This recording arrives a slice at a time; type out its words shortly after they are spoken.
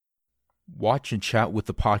Watch and chat with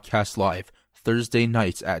the podcast live Thursday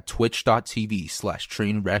nights at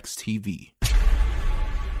twitch.tv/trainwreckstv.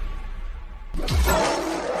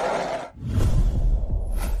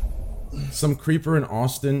 Some creeper in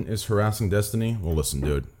Austin is harassing Destiny. Well, listen,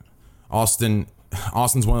 dude. Austin's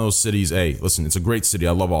one of those cities. Hey, listen, it's a great city.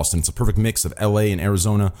 I love Austin. It's a perfect mix of LA and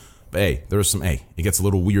Arizona. But hey, it gets a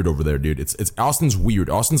little weird over there, dude. It's Austin's weird.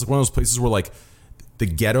 Austin's one of those places where like the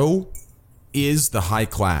ghetto is the high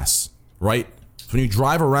class, right? So when you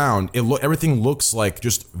drive around, everything looks like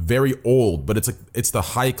just very old, but it's the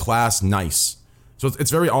high class nice. So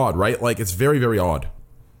it's very odd, right? Like it's very, very odd.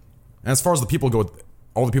 And as far as the people go,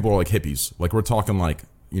 all the people are like hippies. Like we're talking like,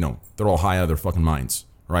 you know, they're all high out of their fucking minds,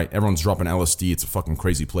 right? Everyone's dropping LSD. It's a fucking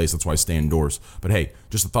crazy place. That's why I stay indoors. But hey,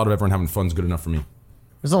 just the thought of everyone having fun is good enough for me.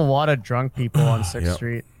 There's a lot of drunk people on 6th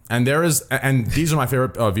Street. And these are my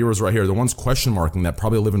favorite viewers right here. The ones question marking that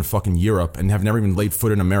probably live in fucking Europe and have never even laid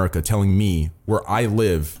foot in America, telling me where I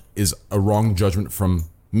live is a wrong judgment from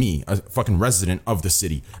me, a fucking resident of the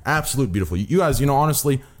city. Absolute beautiful. You guys, you know,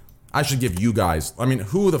 honestly, I should give you guys, I mean,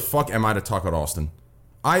 who the fuck am I to talk about Austin?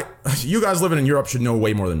 You guys living in Europe should know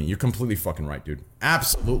way more than me. You're completely fucking right, dude.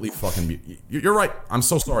 Absolutely fucking, you're right. I'm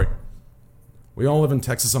so sorry. We all live in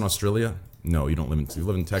Texas and Australia. No, you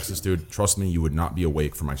live in Texas, dude. Trust me, you would not be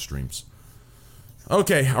awake for my streams.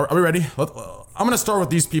 Okay, are we ready? I'm gonna start with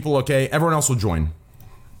these people, okay? Everyone else will join.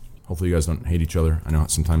 Hopefully you guys don't hate each other. I know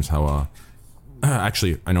sometimes how,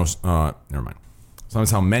 actually, I know, never mind. Sometimes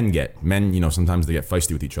how men get. Men, you know, sometimes they get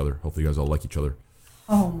feisty with each other. Hopefully you guys all like each other.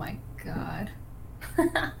 Oh my god.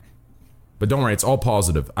 But don't worry, it's all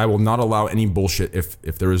positive. I will not allow any bullshit if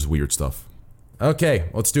there is weird stuff. Okay,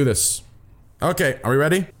 let's do this. Okay, are we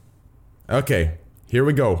ready? Okay, here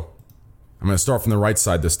we go. I'm gonna start from the right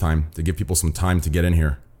side this time to give people some time to get in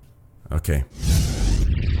here. Okay.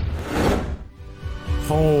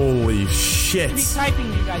 Holy shit. Keep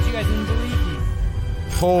typing, you guys didn't believe me.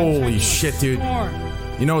 Holy shit, dude.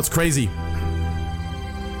 You know what's crazy?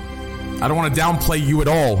 I don't want to downplay you at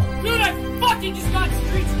all. Dude, I fucking just got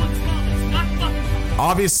streets once now. It's not fucking.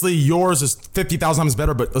 Obviously, yours is 50,000 times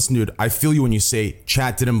better, but listen, dude, I feel you when you say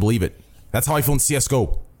chat didn't believe it. That's how I feel in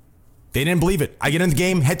CSGO. They didn't believe it. I get in the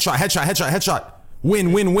game, headshot.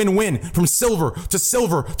 Win. From silver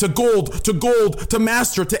to gold to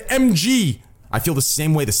master to MG. I feel the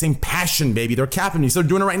same way, the same passion, baby. They're capping me, so they're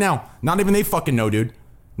doing it right now. Not even they fucking know, dude.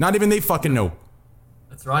 Not even they fucking know.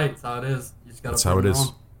 That's right. That's how it is. You just gotta That's how it is.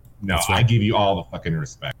 on. No, That's right. I give you all the fucking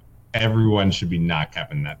respect. Everyone should be not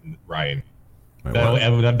capping that, Ryan. Wait,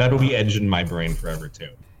 That'll be edging my brain forever, too.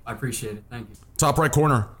 I appreciate it. Thank you. Top right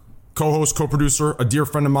corner. Co-host, co-producer, a dear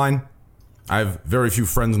friend of mine. I have very few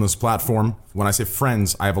friends on this platform. When I say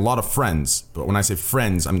friends, I have a lot of friends. But when I say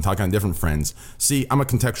friends, I'm talking about different friends. See, I'm a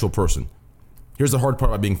contextual person. Here's the hard part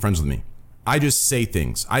about being friends with me. I just say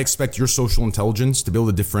things. I expect your social intelligence to be able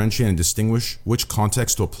to differentiate and distinguish which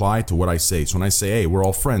context to apply to what I say. So when I say, hey, we're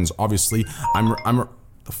all friends, obviously, the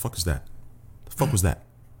fuck is that? The fuck was that?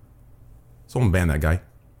 Someone ban that guy.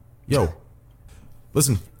 Yo.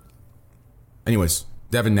 Listen. Anyways,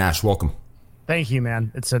 Devin Nash, welcome. Thank you,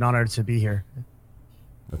 man. It's an honor to be here.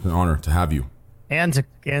 It's an honor to have you. And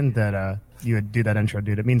that you would do that intro,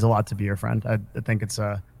 dude. It means a lot to be your friend. I think it's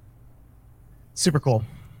super cool.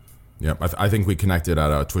 Yep, I think we connected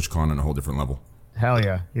at TwitchCon on a whole different level. Hell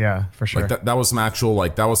yeah. Yeah, for sure. Like that was some actual,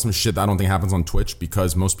 like, that was some shit that I don't think happens on Twitch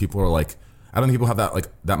because most people are like, I don't think people have that, like,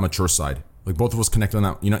 that mature side. Like, both of us connected on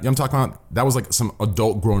that. You know what I'm talking about? That was like some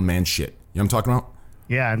adult grown man shit. You know what I'm talking about?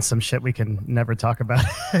 Yeah, and some shit we can never talk about.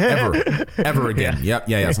 Ever again.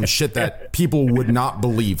 Yeah. Some shit that people would not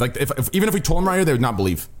believe. Like, even if we told them right here, they would not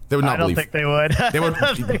believe. They would not believe. I don't think they would. They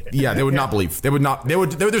would. Yeah, they would not believe. They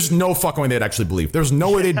would. There's no fucking way they'd actually believe. There's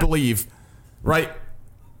no way they'd believe, right?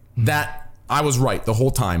 That I was right the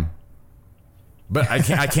whole time. But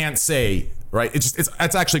I can't say, right? It's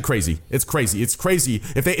actually crazy. It's crazy.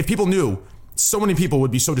 If people knew, so many people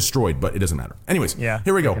would be so destroyed. But it doesn't matter. Anyways, yeah.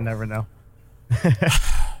 Here we go. You can never know.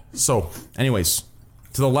 So, anyways,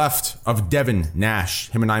 to the left of Devin Nash,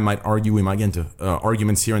 him and I might argue. We might get into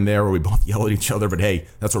arguments here and there where we both yell at each other. But hey,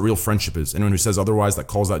 that's what real friendship is. Anyone who says otherwise, that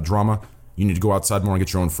calls that drama, you need to go outside more and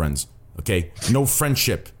get your own friends. Okay? No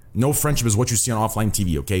friendship is what you see on offline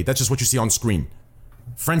TV. Okay? That's just what you see on screen.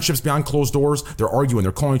 Friendships behind closed doors, they're arguing,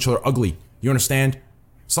 they're calling each other ugly. You understand?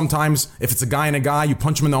 Sometimes, if it's a guy and a guy, you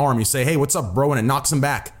punch him in the arm. You say, hey, what's up, bro? And it knocks him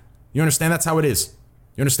back. You understand? That's how it is.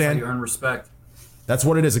 You understand? You earn respect. That's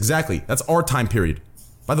what it is, exactly. That's our time period.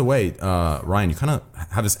 By the way, Ryan, you kind of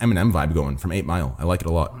have this Eminem vibe going from 8 Mile. I like it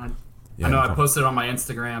a lot. I know, I posted it on my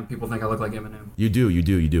Instagram. People think I look like Eminem. You do.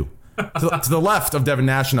 to the left of Devin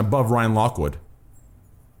Nash and above Ryan Lockwood.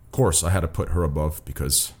 course, I had to put her above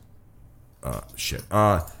because, shit.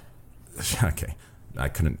 Okay, I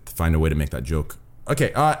couldn't find a way to make that joke.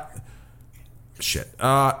 Okay, shit.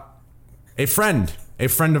 A friend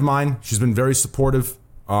of mine. She's been very supportive.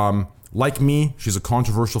 Like me, she's a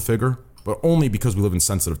controversial figure, but only because we live in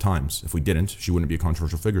sensitive times. If we didn't, she wouldn't be a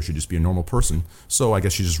controversial figure. She'd just be a normal person. So I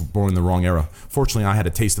guess she's just born in the wrong era. Fortunately, I had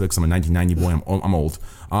a taste of it because I'm a 1990 boy. I'm old.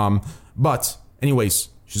 But anyways,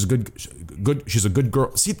 she's a good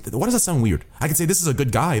girl. See, why does that sound weird? I can say this is a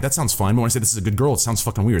good guy. That sounds fine. But when I say this is a good girl, it sounds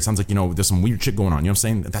fucking weird. It sounds like, there's some weird shit going on. You know what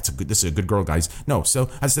I'm saying? This is a good girl, guys. No, so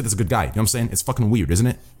I just said this is a good guy. You know what I'm saying? It's fucking weird, isn't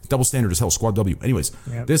it? Double standard as hell. Squad W. Anyways,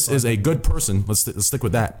 this is a good person. Let's stick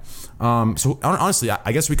with that. So honestly,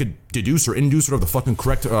 I guess we could deduce or induce whatever the fucking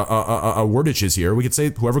correct wordage is here. We could say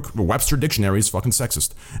whoever Webster Dictionary is fucking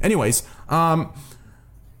sexist. Anyways,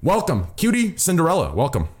 welcome, cutie Cinderella.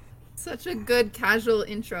 Welcome. Such a good casual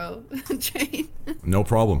intro, Jane. No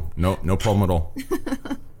problem. No problem at all.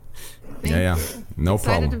 Yeah. No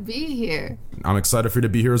problem. Excited to be here. I'm excited for you to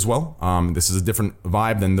be here as well. This is a different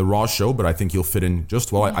vibe than the Raw show, but I think you'll fit in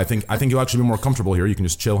just well. I think you'll actually be more comfortable here. You can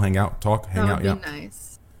just chill, hang out, talk, hang out. That would be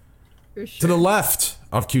nice. For sure. To the left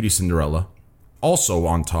of Cutie Cinderella, also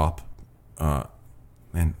on top. Man,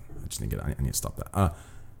 I just need to I need to stop that.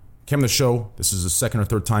 Came on the show. This is the second or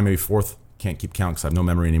third time, maybe fourth. Can't keep count because I have no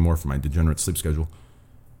memory anymore for my degenerate sleep schedule.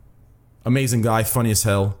 Amazing guy, funny as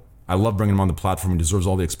hell. I love bringing him on the platform. He deserves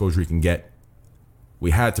all the exposure he can get. We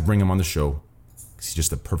had to bring him on the show because he's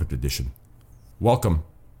just a perfect addition. Welcome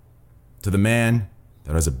to the man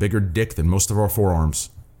that has a bigger dick than most of our forearms.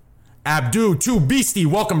 Abdu 2 Beastie,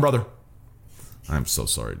 welcome, brother. I'm so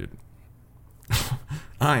sorry, dude.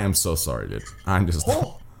 I am so sorry, dude. I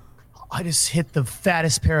just hit the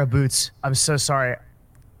fattest pair of boots. I'm so sorry.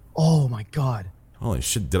 Oh my god. Holy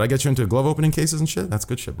shit. Did I get you into glove opening cases and shit? That's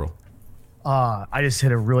good shit, bro. I just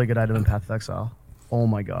hit a really good item in Path of Exile. Oh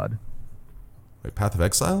my god. Wait, Path of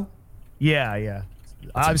Exile? Yeah.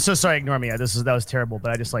 I'm so sorry, ignore me. That was terrible,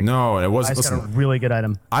 but I just like... No, it was... I just got a really good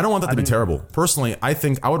item. I don't want that to be terrible. Personally, I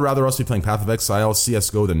think I would rather us be playing Path of Exile,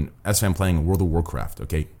 CSGO, than SFAM playing World of Warcraft,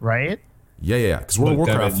 okay? Right? Yeah. Because World of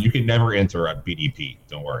Warcraft... Devin, you can never enter a BDP.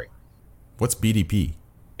 Don't worry. What's BDP?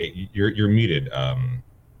 You're muted,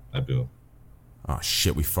 Abu. Oh,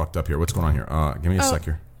 shit, we fucked up here. What's going on here? Give me a sec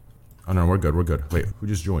here. Oh, no, we're good. Wait, who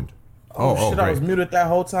just joined? Oh, shit, I was muted that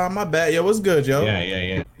whole time. My bad. Yo, what's good, yo?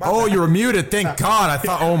 Yeah. Oh, you were muted. Thank God. I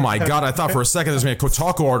thought for a second there's gonna be a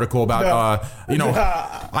Kotaku article about,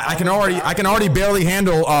 I can already barely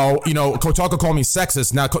handle, Kotaku calling me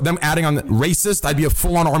sexist. Now, them adding on racist, I'd be a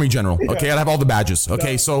full-on army general. Okay, I'd have all the badges.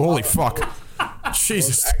 Okay, so holy fuck.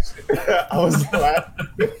 Jesus. I was laughing.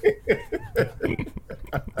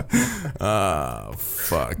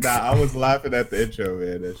 Fuck. Nah, I was laughing at the intro,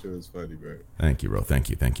 man. That shit was funny, bro. Thank you, bro. Thank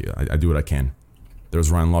you. I do what I can.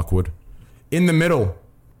 There's Ryan Lockwood. In the middle.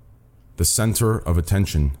 The center of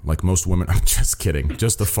attention, like most women. I'm just kidding.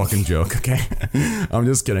 Just a fucking joke, okay? I'm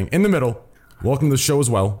just kidding. In the middle. Welcome to the show as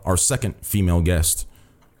well. Our second female guest.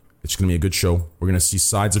 It's going to be a good show. We're going to see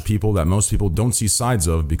sides of people that most people don't see sides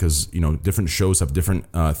of because, different shows have different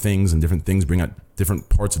things and different things bring out different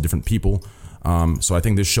parts of different people. So I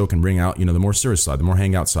think this show can bring out, the more serious side, the more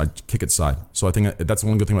hangout side, kick it side. So I think that's the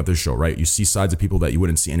one good thing about this show, right? You see sides of people that you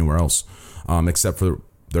wouldn't see anywhere else, except for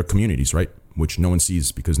their communities, right? Which no one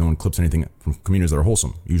sees because no one clips anything from communities that are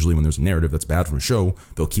wholesome. Usually when there's a narrative that's bad from a show,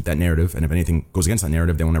 they'll keep that narrative. And if anything goes against that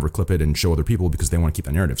narrative, they won't ever clip it and show other people because they want to keep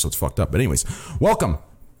that narrative. So it's fucked up. But anyways, welcome.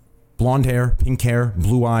 Blonde hair, pink hair,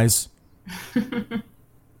 blue eyes.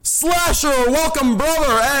 Slasher, welcome,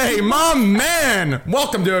 brother. Hey, my man.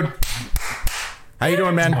 Welcome, dude. How you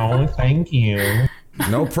doing, man? Oh, thank you.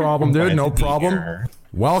 No problem, dude. No problem.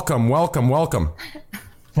 Welcome.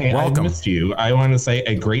 Hey, welcome. I missed you. I want to say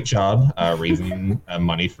a great job raising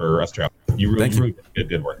money for Australia. You really did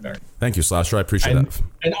good work there. Thank you, Slasher. I appreciate that.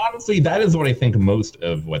 And honestly, that is what I think most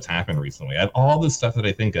of what's happened recently. And all the stuff that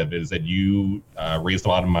I think of is that you raised a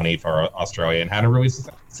lot of money for Australia and had a really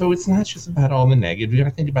success. So it's not just about all the negative. You got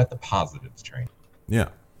to think about the positives, Train. Yeah.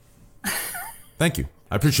 Thank you.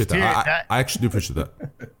 I appreciate that. Dude, I actually do appreciate that.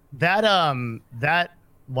 That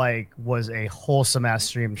was a wholesome ass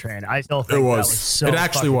stream, Train. I still think it was. That was so it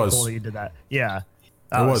actually was cool that you did that. Yeah.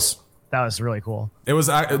 It was. That was really cool. It was,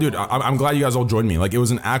 dude. I'm glad you guys all joined me. Like, it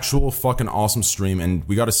was an actual fucking awesome stream, and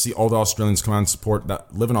we got to see all the Australians come out and support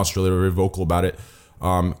that live in Australia. We're very vocal about it.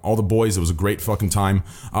 All the boys. It was a great fucking time.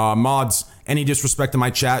 Mods, any disrespect in my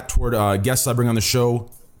chat toward guests I bring on the show,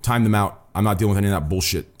 time them out. not dealing with any of that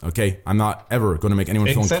bullshit. Okay, I'm not ever going to make anyone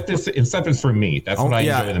feel. Except it's for me. That's what I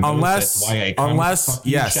enjoy the most. That's why I come fuck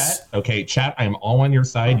you, chat. Okay, chat. I'm all on your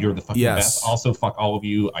side. You're the fucking best. Also, fuck all of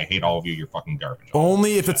you. I hate all of you. You're fucking garbage.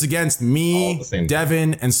 Only if it's against me,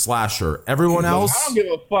 Devin, and Slasher. Everyone else, I don't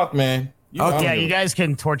give a fuck, man. Yeah, you guys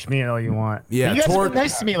can torch me all you want. Yeah, you guys have been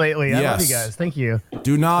nice to me lately. I love you guys. Thank you.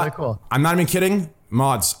 Do not. Really cool. I'm not even kidding.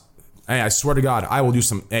 Mods. Hey, I swear to God, I will do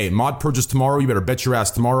some. Hey, mod purges tomorrow. You better bet your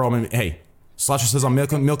ass tomorrow. Hey, Slasher says I'm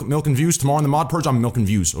milking views tomorrow in the mod purge. I'm milking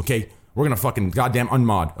views. Okay, we're gonna fucking goddamn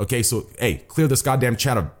unmod. Okay, so hey, clear this goddamn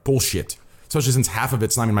chat of bullshit. Especially since half of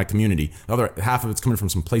it's not in my community. The other half of it's coming from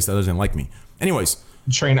some place that doesn't like me. Anyways.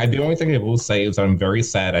 Train, the only thing I will say is I'm very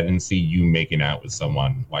sad I didn't see you making out with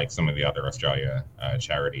someone like some of the other Australia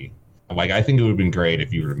charity. Like, I think it would have been great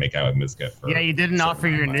if you were to make out with Mizka. Yeah, you didn't offer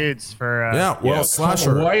your nudes for.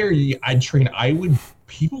 Slasher. Why are you?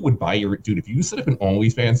 People would buy your dude if you set up an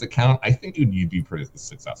OnlyFans account. I think you'd be pretty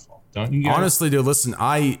successful, don't you guys? Honestly, dude, listen,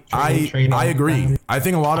 I agree. I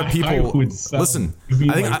think a lot of people listen.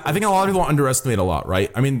 I think a lot of people underestimate a lot,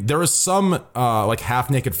 right? I mean, there are some like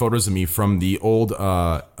half-naked photos of me from the old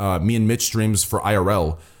me and Mitch streams for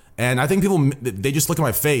IRL, and I think people they just look at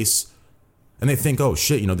my face and they think, oh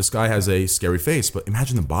shit, this guy has a scary face, but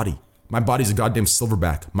imagine the body. My body's a goddamn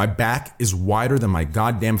silverback. My back is wider than my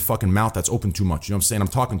goddamn fucking mouth that's open too much. You know what I'm saying? I'm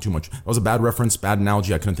talking too much. That was a bad reference, bad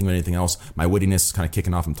analogy. I couldn't think of anything else. My wittiness is kind of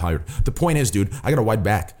kicking off. I'm tired. The point is, dude, I got a wide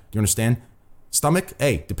back. Do you understand? Stomach?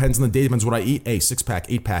 Hey, depends on the day, depends what I eat. Hey, 6-pack,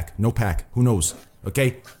 8-pack, no pack. Who knows?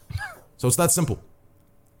 Okay? So it's that simple.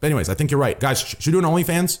 But anyways, I think you're right. Guys, should we do an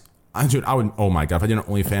OnlyFans? Dude, I would, oh my God, if I did an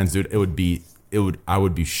OnlyFans, dude,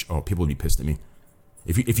 people would be pissed at me.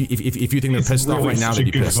 If you think they're pissed off right now, they'd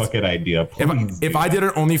be pissed. Fucking idea. If I did an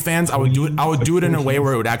OnlyFans, I would do it in a way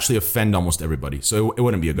where it would actually offend almost everybody. So it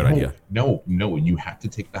wouldn't be a good idea. No, you have to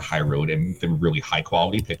take the high road and the really high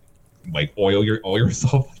quality pic, like oil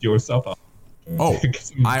yourself up. Get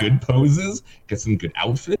some good poses, get some good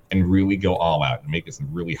outfits, and really go all out and make it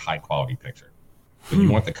some really high quality picture. But you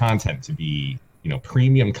want the content to be,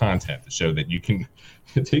 premium content to show that you can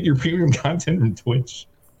take your premium content from Twitch.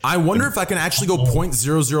 I wonder if I can actually go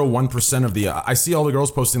 0.001% of the. I see all the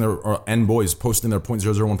girls posting and boys posting their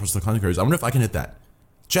 0.001% of content creators. I wonder if I can hit that.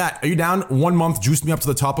 Chat, are you down? 1 month, juice me up to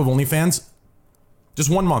the top of OnlyFans. Just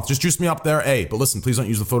 1 month, just juice me up there. Hey, but listen, please don't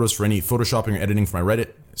use the photos for any photoshopping or editing for my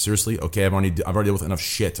Reddit. Seriously, okay, I've already dealt with enough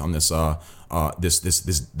shit on this this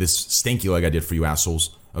stanky leg I did for you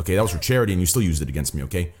assholes. Okay, that was for charity, and you still used it against me.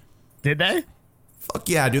 Okay. Did they? Fuck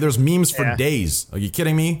yeah, dude. There's memes for days. Are you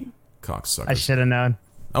kidding me? Cocksucker. I should have known.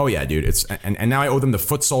 Oh yeah, dude. It's and now I owe them the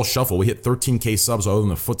Futsal Shuffle. We hit 13K subs. I owe them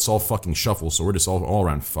the Futsal fucking Shuffle. So we're just all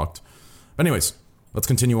around fucked. But anyways, let's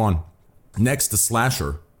continue on. Next to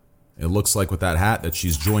Slasher, it looks like with that hat that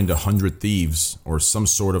she's joined 100 Thieves or some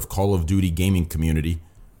sort of Call of Duty gaming community.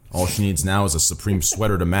 All she needs now is a Supreme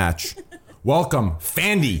sweater to match. Welcome,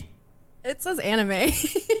 Fandy. It says anime.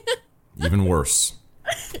 Even worse.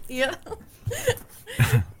 Yeah.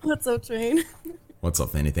 What's up, Train? What's up,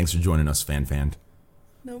 Fandy? Thanks for joining us, Fan.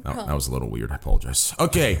 No problem. That was a little weird. I apologize.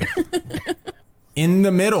 Okay. In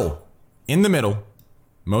the middle,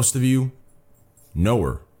 most of you know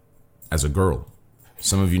her as a girl.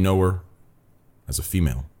 Some of you know her as a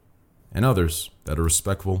female. And others that are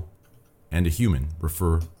respectful and a human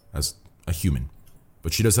refer as a human.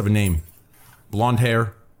 But she does have a name. Blonde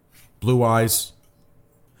hair, blue eyes.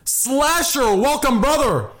 Slasher, welcome,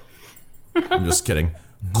 brother! I'm just kidding.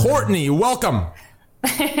 Courtney, welcome!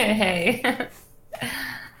 Hey.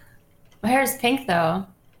 My hair is pink, though.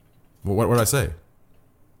 What did I say?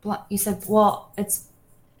 You said, well, it's...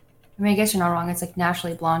 I mean, I guess you're not wrong. It's like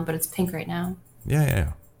naturally blonde, but it's pink right now.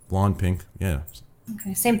 Yeah. Blonde, pink, yeah.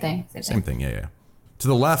 Okay, same thing. Same thing, yeah. To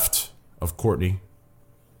the left of Courtney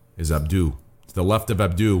is Abdu. To the left of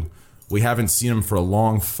Abdu, we haven't seen him for a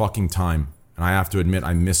long fucking time. And I have to admit,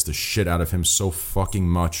 I miss the shit out of him so fucking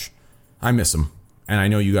much. I miss him. And I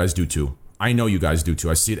know you guys do too. I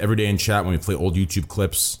see it every day in chat when we play old YouTube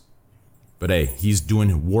clips. But hey, he's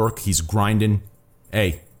doing work, he's grinding.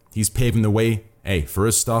 Hey, he's paving the way. Hey, for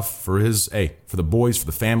his stuff, for the boys, for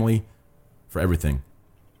the family, for everything.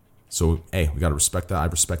 So, hey, we gotta respect that. I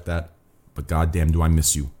respect that. But goddamn, do I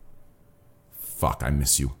miss you. Fuck, I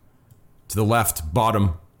miss you. To the left,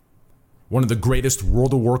 bottom, one of the greatest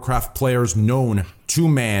World of Warcraft players known to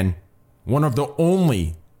man. One of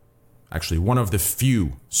the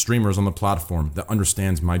few streamers on the platform that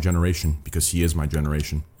understands my generation because he is my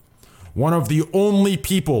generation. One of the only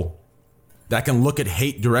people that can look at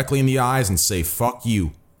hate directly in the eyes and say, fuck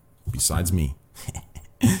you, besides me.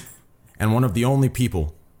 And one of the only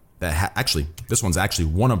people that actually, this one's actually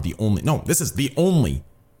one of the only, no, this is the only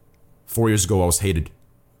 4 years ago I was hated.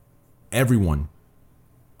 Everyone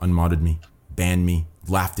unmodded me, banned me,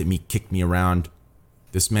 laughed at me, kicked me around.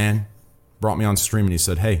 This man brought me on stream and he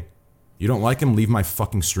said, hey, you don't like him, leave my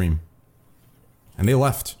fucking stream. And they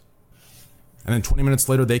left. And then 20 minutes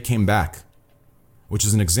later, they came back. Which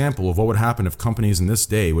is an example of what would happen if companies in this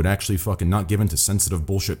day would actually fucking not give in to sensitive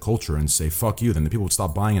bullshit culture and say, fuck you. Then the people would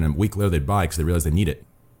stop buying it, and a week later they'd buy because they realize they need it.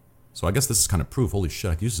 So I guess this is kind of proof. Holy shit,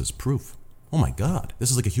 I can use this as proof. Oh my god. This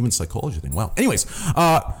is like a human psychology thing. Wow. Anyways,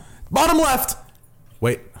 bottom left.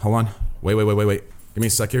 Wait, hold on. Wait. Give me a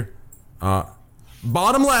sec here.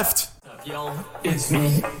 Bottom left. Yo, it's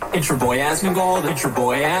me. It's your boy Asmongold. It's your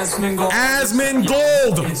boy Asmongold.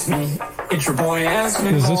 Asmongold. It's me. It's your boy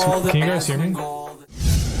Asmongold. Can you guys hear me?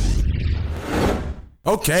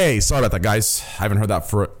 Okay, sorry about that, guys. I haven't heard that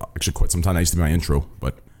for actually quite some time. That used to be my intro,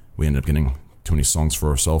 but we ended up getting too many songs for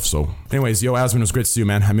ourselves. So, anyways, yo, Asmon, it was great to see you,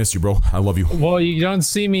 man. I miss you, bro. I love you. Well, you don't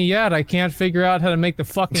see me yet. I can't figure out how to make the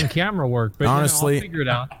fucking camera work. But honestly, I'll figure it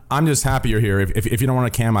out. I'm just happy you're here. If you don't want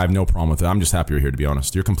a cam, I have no problem with it. I'm just happy you're here, to be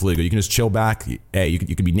honest. You're completely good. You can just chill back. Hey, you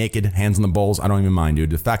can be naked, hands on the balls. I don't even mind, dude.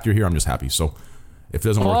 The fact you're here, I'm just happy. So, if it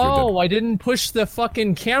doesn't work, you're good. Oh, I didn't push the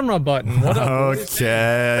fucking camera button. What up?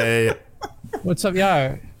 Okay. What's up?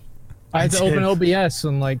 Yeah. I had to open OBS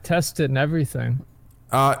and like test it and everything.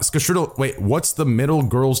 Skashriddle, wait, what's the middle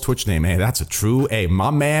girl's Twitch name? Hey, that's a true, hey,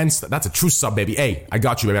 my man, that's a true sub, baby. Hey, I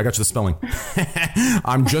got you, baby. I got you the spelling.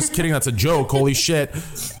 I'm just kidding. That's a joke. Holy shit.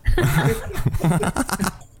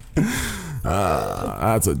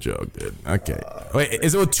 That's a joke, dude. Okay. Wait,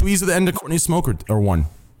 is it with two E's at the end of Courtney Smoke or one?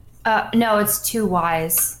 No, it's two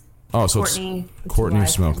Y's. Oh, so Courtney, it's Courtney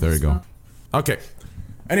Smoke. There you go. Smoke. Okay.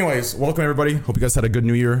 Anyways, welcome everybody. Hope you guys had a good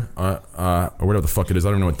New Year, or whatever the fuck it is.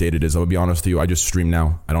 I don't know what date it is. I would be honest with you. I just stream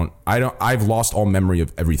now. I've lost all memory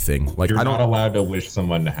of everything. Like You're not allowed to wish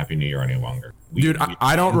someone a Happy New Year any longer. Dude,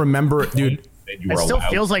 I don't remember, dude. It still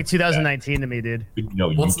feels like 2019 to me, dude.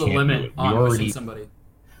 No, What's the can't limit do it. on wishing somebody?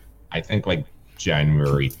 I think like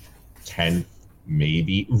January 10th,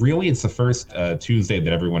 maybe. Really, it's the first Tuesday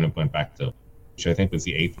that everyone went back to, which I think was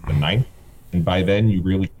the 8th or the 9th. And by then,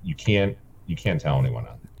 you can't tell anyone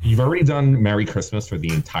else. You've already done Merry Christmas for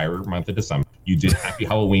the entire month of December. You did Happy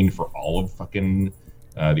Halloween for all of fucking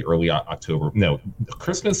the early October. No,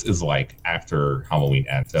 Christmas is like after Halloween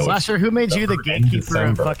ends. So Slasher, who made you the gatekeeper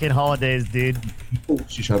of fucking holidays, dude? People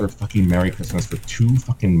wish each other fucking Merry Christmas for 2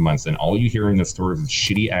 fucking months, and all you hear in the stores is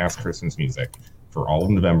shitty ass Christmas music for all of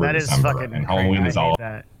November, That is December, fucking and Halloween crazy. is I hate all.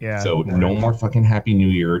 that. Yeah. So no more fucking Happy New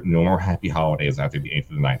Year, no more Happy Holidays after the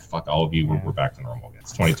 8th or the 9th. Fuck all of you. We're back to normal again.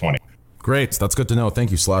 It's 2020. Great, that's good to know.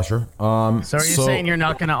 Thank you, Slasher. So are you saying you're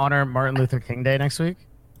not going to honor Martin Luther King Day next week?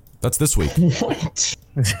 That's this week. What?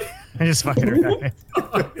 I just fucking read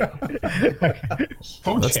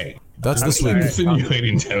Okay. That's this week.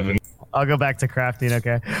 Insinuating, Devin. I'll go back to crafting,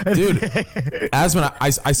 okay? Dude, Asmon, I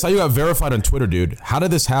saw you got verified on Twitter, dude. How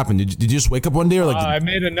did this happen? Did you just wake up one day or like? I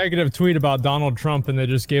made a negative tweet about Donald Trump and they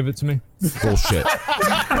just gave it to me. Bullshit.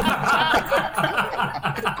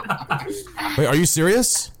 Wait, are you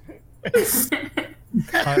serious? Very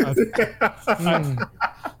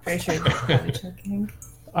sure checking.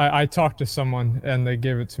 I talked to someone and they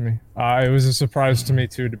gave it to me. It was a surprise to me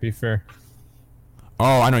too, to be fair.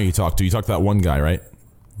 Oh, I know who you talked to. You talked to that one guy, right?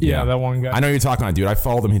 Yeah, that one guy. I know who you're talking about, dude. I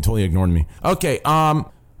followed him. He totally ignored me. Okay, I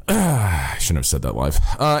shouldn't have said that live.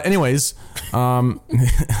 Anyways,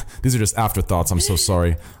 these are just afterthoughts. I'm so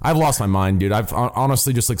sorry. I've lost my mind, dude. I've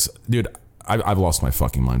honestly just like, dude, I've lost my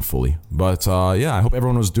fucking mind fully. But yeah, I hope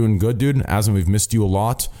everyone was doing good, dude. Asmon, we've missed you a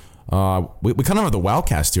lot. We kind of have the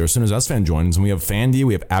Wildcast here as soon as Esfan joins, and we have Fandy,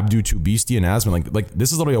 we have Abdu2Beastie, and Asmon. Like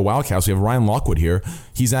this is literally a Wildcast. We have Ryan Lockwood here.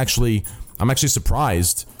 I'm actually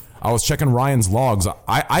surprised. I was checking Ryan's logs.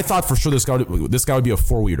 I thought for sure this guy would be a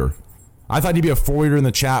 4-weirder. I thought he'd be a 4-weirder in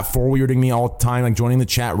the chat, 4-weirding me all the time, like joining the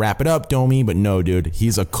chat, wrap it up, Domi. But no, dude,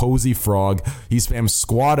 he's a cozy frog. He spams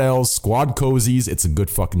squad L's, squad cozies. It's a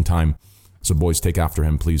good fucking time. So boys, take after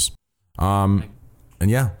him, please. And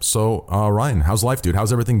yeah, so Ryan, how's life, dude?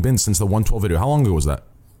 How's everything been since the 112 video? How long ago was that?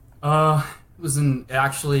 It was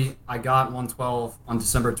actually, I got 112 on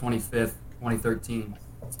December 25th, 2013.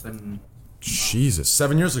 It's been... Jesus,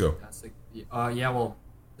 7 years ago.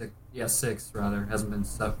 Yeah, 6 rather. It hasn't been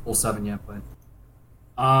full 7 yet, but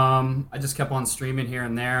I just kept on streaming here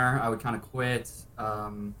and there. I would kind of quit.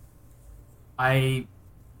 I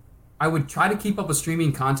would try to keep up with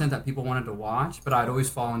streaming content that people wanted to watch, but I'd always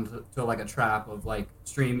fall into like a trap of like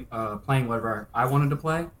playing whatever I wanted to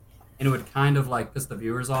play, and it would kind of like piss the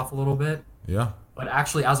viewers off a little bit. Yeah. But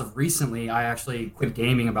actually, as of recently, I actually quit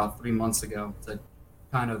gaming about 3 months ago.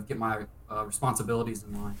 kind of get my responsibilities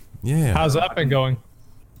in line. Yeah. How's that been going?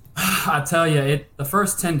 I tell you, the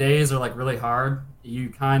first 10 days are like really hard. You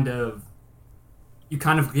kind of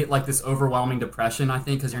get like this overwhelming depression, I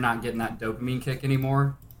think, because you're not getting that dopamine kick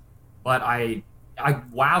anymore. But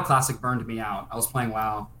WoW Classic burned me out. I was playing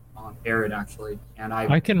WoW on Arid actually, and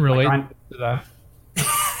I can relate to that.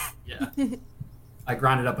 Yeah. I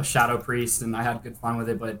grinded up a Shadow Priest and I had good fun with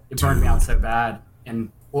it, but it burned me out so bad.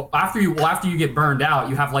 And after you get burned out,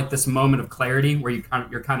 you have like this moment of clarity where you're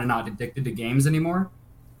kind of not addicted to games anymore,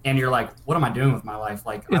 and you're like, what am I doing with my life?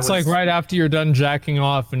 Like It's like right after you're done jacking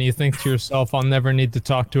off and you think to yourself, I'll never need to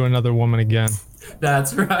talk to another woman again.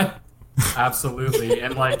 That's right. Absolutely.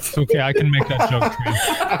 And like, it's okay, I can make that joke.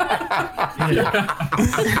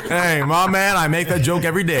 Hey, my man, I make that joke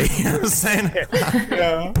every day. You know what I'm saying?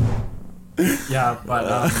 Yeah,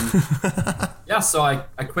 but yeah, so I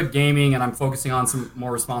quit gaming and I'm focusing on some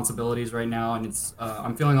more responsibilities right now, and it's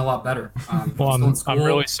I'm feeling a lot better. Well, I'm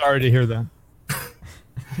really sorry to hear that.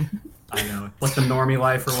 I know, it's like the normie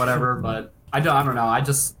life or whatever, but I don't know.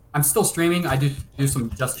 I'm still streaming. I do some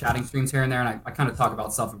just chatting streams here and there, and I kind of talk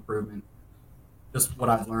about self-improvement, just what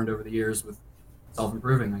I've learned over the years with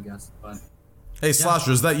self-improving, I guess. But hey,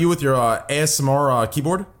 Slasher, is that you with your ASMR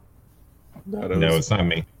keyboard? No, it's not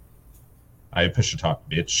me. I push to talk,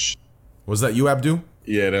 bitch. Was that you, Abdu?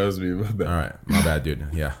 Yeah, that was me. My bad. All right, my bad, dude.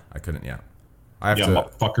 Yeah, I couldn't. Yeah, I have to.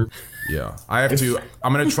 Motherfucker. Yeah, I have to.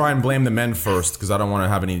 I'm gonna try and blame the men first because I don't want to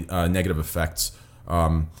have any negative effects.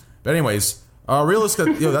 But anyways,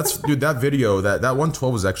 realistic. That's dude. That video, that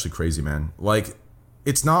 112 was actually crazy, man. Like,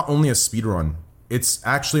 it's not only a speed run; it's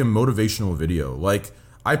actually a motivational video. Like,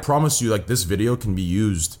 I promise you, like this video can be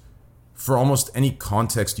used for almost any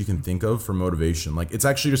context you can think of for motivation. Like, it's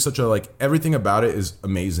actually just such a, like, everything about it is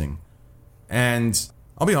amazing. And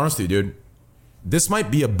I'll be honest with you, dude, this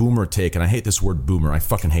might be a boomer take, and I hate this word boomer. I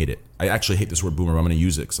fucking hate it. I actually hate this word boomer, but I'm gonna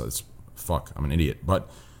use it because I'm an idiot. But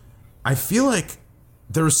I feel like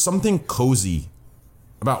there's something cozy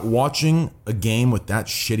about watching a game with that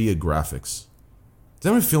shitty of graphics. Does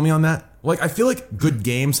anyone feel me on that? Like, I feel like good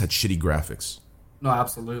games had shitty graphics. no,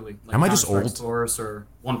 absolutely. Like Am I just Counter-Strike old? Source or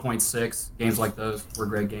 1.6 games like those were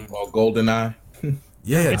great games. Well, GoldenEye.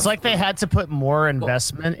 Yeah, It's like they had to put more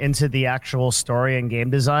investment into the actual story and game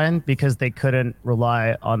design because they couldn't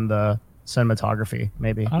rely on the cinematography,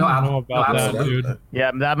 maybe. I don't know about that, dude. Yeah,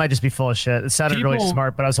 that might just be full of shit. It sounded really People-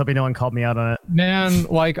 smart, but I was hoping no one called me out on it. Man,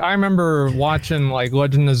 like I remember watching like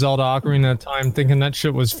Legend of Zelda Ocarina of Time, thinking that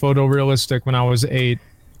shit was photorealistic when I was 8.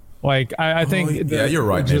 Like I think yeah, you're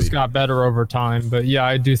right, it just maybe. got better over time. But yeah,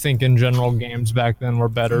 I do think in general games back then were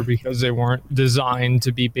better because they weren't designed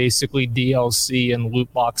to be basically DLC and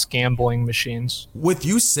loot box gambling machines. With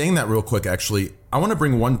you saying that real quick, actually, I want to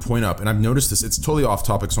bring one point up, and I've noticed this. It's totally off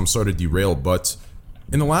topic, so I'm sorry to derail, but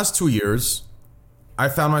in the last 2 years, I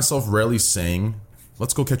found myself rarely saying,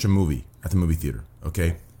 let's go catch a movie at the movie theater,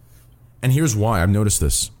 okay? And here's why I've noticed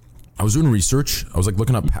this. I was doing research. I was like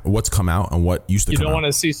looking up what's come out and what used to You come don't out. want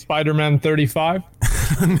to see Spider-Man 35?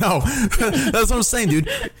 No, that's what I'm saying, dude.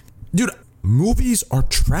 Dude, movies are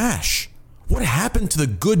trash. What happened to the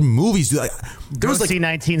good movies, dude? Like, there was Go like see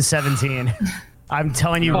 1917. I'm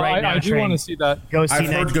telling you Oh, right now, I do Train. want to see that. Go see I've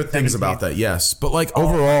heard good things 1917. about that, yes. But like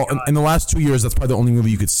overall, in the last 2 years, that's probably the only movie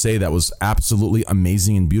you could say that was absolutely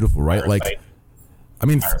amazing and beautiful, right? Like, I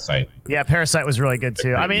mean, Parasite. Yeah, Parasite was really good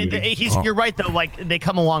too. I mean, movie. you're right though. Like they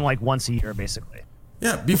come along like once a year, basically.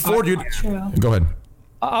 yeah, before, dude. True. Go ahead.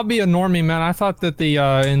 I'll be a normie, man. I thought that the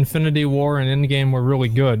Infinity War and Endgame were really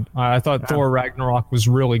good. I thought Thor Ragnarok was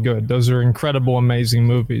really good. Those are incredible, amazing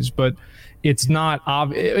movies. But it's not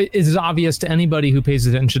it is obvious to anybody who pays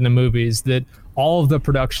attention to movies that all of the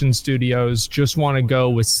production studios just want to go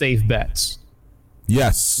with safe bets.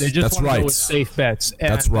 Yes, They just that's want to go right. with safe bets.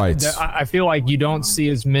 And That's right. I feel like you don't see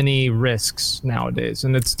as many risks nowadays,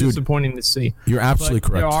 and it's disappointing to see. You're absolutely But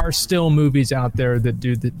correct. There are still movies out there that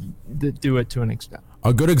do it to an extent.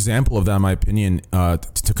 A good example of that, in my opinion,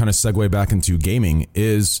 to kind of segue back into gaming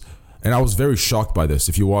is, and I was very shocked by this.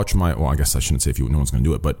 If you watch my, well, I guess I shouldn't say if you, no one's going to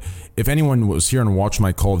do it, but if anyone was here and watched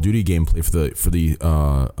my Call of Duty gameplay for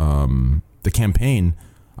the campaign,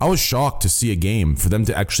 I was shocked to see a game for them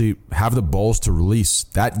to actually have the balls to release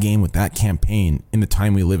that game with that campaign in the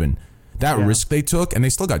time we live in. That risk they took, and they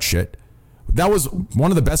still got shit. That was one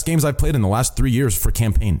of the best games I've played in the last 3 years for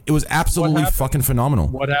campaign. It was absolutely fucking phenomenal.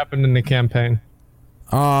 What happened in the campaign?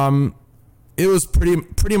 It was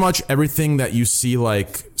pretty much everything that you see,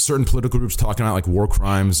 like certain political groups talking about, like war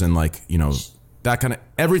crimes and like, you know, that kind of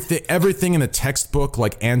everything in the textbook,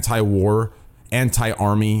 like anti-war,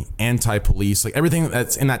 anti-army, anti-police, like everything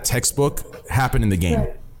that's in that textbook happened in the game,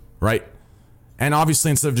 right? And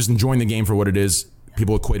obviously, instead of just enjoying the game for what it is,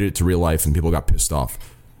 people equated it to real life and people got pissed off.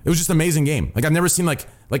 It was just an amazing game. Like I've never seen like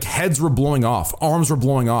heads were blowing off, arms were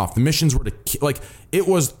blowing off. The missions were it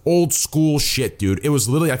was old school shit, dude. It was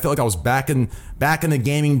literally, I felt like I was back in the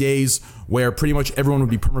gaming days where pretty much everyone would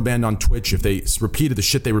be permabanned on Twitch if they repeated the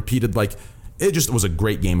shit they repeated. Like it just was a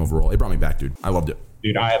great game overall. It brought me back, dude. I loved it.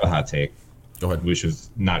 Dude, I have a hot take. Go ahead. Which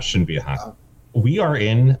shouldn't be a hot take. We are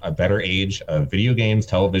in a better age of video games,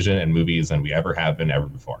 television, and movies than we ever have been ever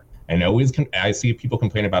before. And I see people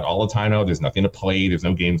complain about all the time, oh, there's nothing to play, there's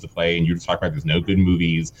no games to play, and you just talk about there's no good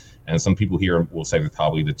movies. And some people here will say that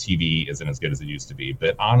probably the TV isn't as good as it used to be.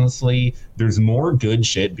 But honestly, there's more good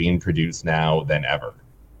shit being produced now than ever.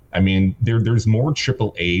 I mean, there's more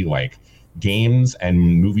AAA like games and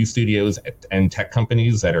movie studios and tech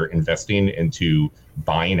companies that are investing into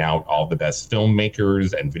buying out all the best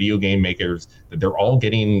filmmakers and video game makers, that they're all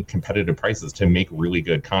getting competitive prices to make really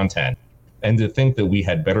good content. And to think that we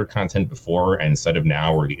had better content before and instead of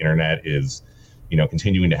now, where the internet is,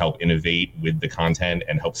 continuing to help innovate with the content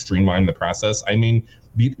and help streamline the process. I mean,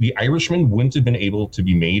 the Irishman wouldn't have been able to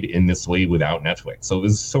be made in this way without Netflix.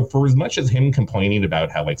 So for as much as him complaining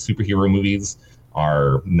about how like superhero movies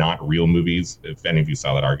are not real movies, if any of you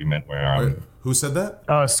saw that argument where who said that?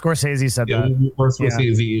 Oh, Scorsese said that.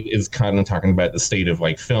 Scorsese is kind of talking about the state of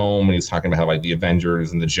like film, and he's talking about how like the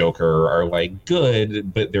Avengers and the Joker are like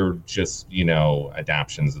good, but they're just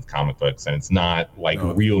adaptions of comic books, and it's not like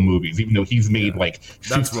real movies. Even though he's made like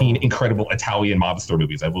 15 incredible Italian mobster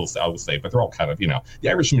movies, I will say, but they're all kind of The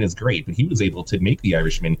Irishman is great, but he was able to make The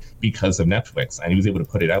Irishman because of Netflix, and he was able to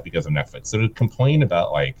put it out because of Netflix. So to complain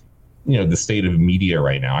about like the state of media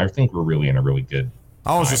right now, I think we're really in a really good.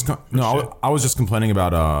 I was just complaining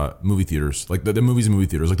about movie theaters, like the movies in movie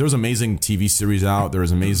theaters. Like there's amazing TV series out.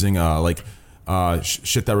 There's amazing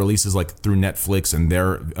shit that releases like through Netflix and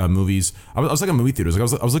their movies. I was like at movie theaters.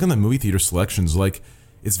 Like I was looking at the movie theater selections. Like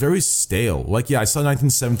it's very stale. Like I saw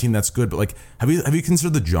 1917. That's good, but like have you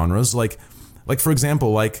considered the genres? Like for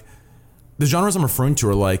example, like the genres I'm referring to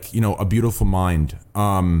are like A Beautiful Mind,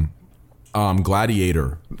 Gladiator.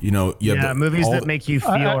 Movies that make you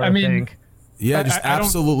feel or think. Yeah, just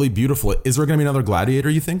absolutely beautiful. Is there going to be another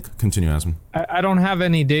Gladiator, you think? Continue, Asman. I don't have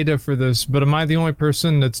any data for this, but am I the only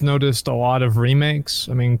person that's noticed a lot of remakes?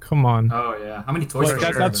 I mean, come on. Oh, yeah. How many Toy Story?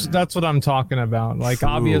 That's what I'm talking about. Like,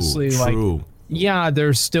 obviously, yeah,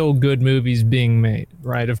 there's still good movies being made,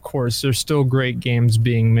 right? Of course, there's still great games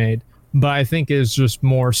being made. But I think it's just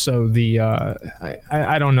more so the,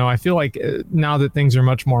 I don't know. I feel like now that things are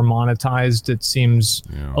much more monetized, it seems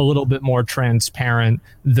a little bit more transparent,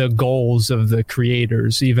 the goals of the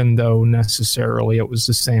creators, even though necessarily it was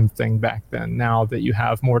the same thing back then. Now that you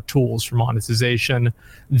have more tools for monetization,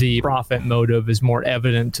 the profit motive is more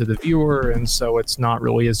evident to the viewer. And so it's not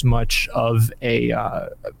really as much of a,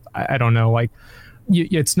 I don't know, like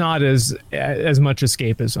it's not as much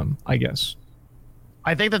escapism, I guess.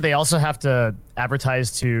 I think that they also have to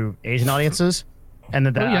advertise to Asian audiences, and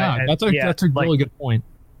that's a really good point.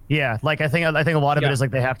 Yeah, like I think a lot of it is like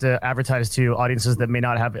they have to advertise to audiences that may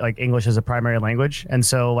not have like English as a primary language, and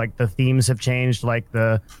so like the themes have changed, like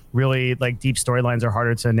the really like deep storylines are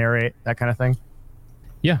harder to narrate, that kind of thing.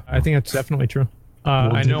 Yeah, I think that's definitely true.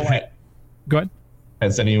 I know. Go ahead.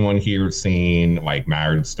 Has anyone here seen like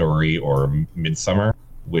Marriage Story or Midsommar,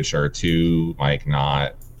 which are two like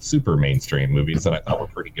not super mainstream movies that I thought were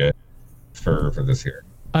pretty good for this year?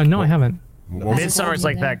 No, I haven't. Midsommar is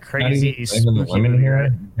like that crazy. The women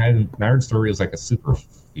here. Marriage Story is like a super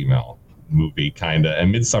female movie, kind of,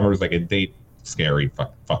 and Midsommar is like a date scary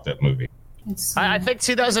fucked up movie. I think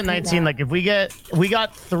 2019, like if we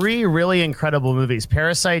got three really incredible movies: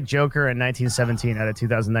 Parasite, Joker, and 1917 out of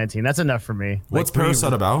 2019. That's enough for me. What's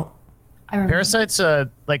Parasite about? Parasite's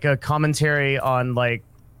like a commentary on like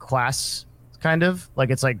class. Kind of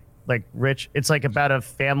like it's like rich. It's like about a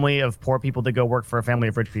family of poor people that go work for a family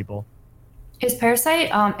of rich people. Is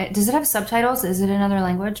Parasite? Does it have subtitles? Is it another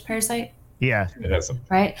language? Parasite? Yeah, it has some.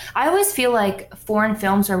 Right. I always feel like foreign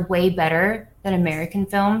films are way better than American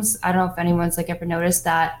films. I don't know if anyone's like ever noticed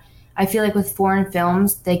that. I feel like with foreign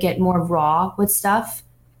films they get more raw with stuff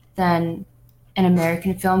than an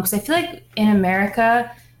American film, because I feel like in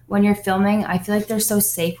America when you're filming, I feel like they're so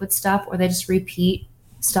safe with stuff, or they just repeat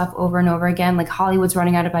stuff over and over again. Like Hollywood's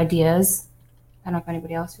running out of ideas. I don't know if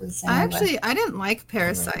anybody else feels the same. I didn't like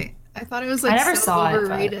Parasite. I thought it was like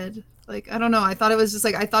overrated. Like I don't know. I thought it was just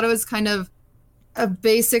like I thought it was kind of a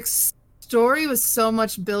basic story with so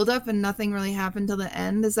much buildup and nothing really happened till the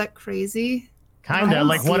end. Is that crazy? Kinda.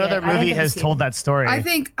 Like what other movie has told that story? I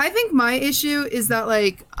think my issue is that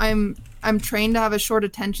like I'm I'm trained to have a short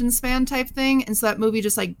attention span type thing, and so that movie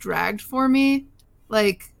just like dragged for me.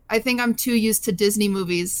 Like I think I'm too used to Disney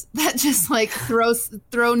movies that just like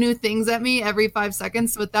throw new things at me every 5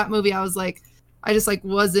 seconds. So with that movie, I was like, I just like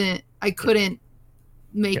I couldn't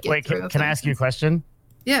make it. Wait, can I ask you a question?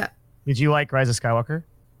 Yeah. Did you like Rise of Skywalker?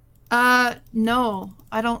 No,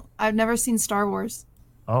 I don't. I've never seen Star Wars.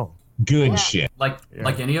 Oh. Good shit. Like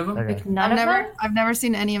any of them? Like none of them? I've never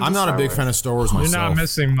seen any of them. I'm not a big fan of Star Wars myself. You're not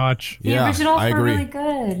missing much. The originals were really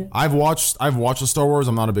good. I've watched the Star Wars.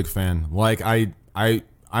 I'm not a big fan. Like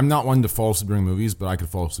I'm not one to fall asleep during movies, but I could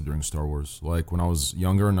fall asleep during Star Wars. Like when I was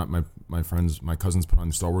younger, and my friends, my cousins put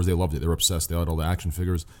on Star Wars, they loved it. They were obsessed. They had all the action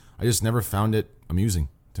figures. I just never found it amusing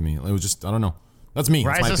to me. It was just, I don't know. That's me.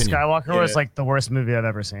 Rise of Skywalker was like the worst movie I've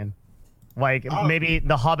ever seen. Like maybe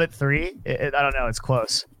The Hobbit 3. I don't know. It's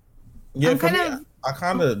close. Yeah, I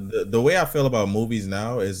kind of the way I feel about movies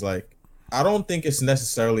now is like I don't think it's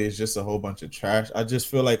just a whole bunch of trash. I just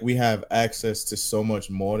feel like we have access to so much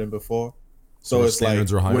more than before. So it's like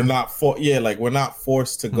we're not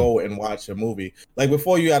forced to go and watch a movie. Like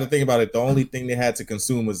before, you had to think about it. The only thing they had to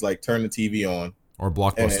consume was like turn the TV on or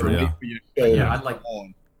Blockbuster. I'd like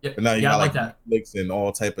on. Yeah, but now you got like that Netflix and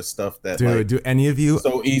all type of stuff that do any of you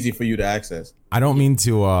so easy for you to access. I don't mean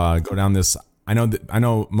to go down this. I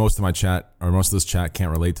know most of my chat or most of this chat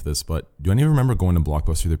can't relate to this, but do any of you remember going to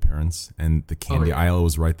Blockbuster with your parents and the candy aisle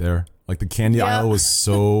was right there? Like the candy aisle was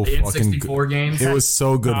so fucking good. Games. It was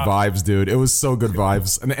so good vibes, dude. It was so good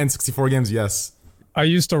vibes. And the N64 games, yes. I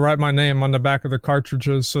used to write my name on the back of the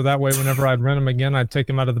cartridges, so that way whenever I'd rent them again, I'd take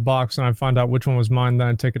them out of the box and I'd find out which one was mine, then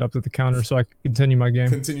I'd take it up to the counter so I could continue my game.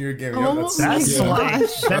 Continue your game. That's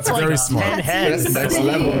like very smart. That's next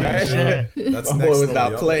level, right? That's next level.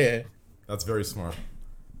 Without playing. That's very smart.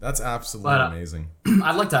 That's absolutely amazing.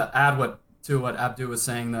 I'd like to add to what Abdu was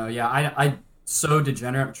saying though. Yeah, I so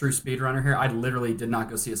degenerate, true speedrunner here. I literally did not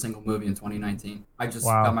go see a single movie in 2019. I just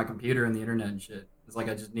got my computer and the internet and shit. It's like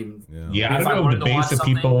I just didn't even. Yeah, I don't know if the base of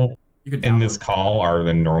people in this call are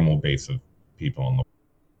the normal base of people in the.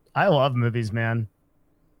 I love movies, man.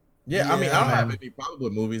 Yeah, I mean, I don't have any problem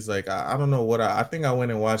with movies. Like, I don't know what I think I went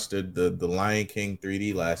and watched the Lion King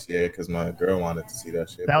 3D last year because my girl wanted to see that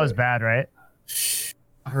shit. That was bad, right?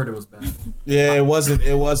 I heard it was bad. Yeah, it wasn't.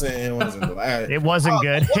 It wasn't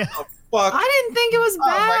good. Fuck. I didn't think it was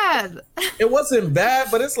bad. It wasn't bad,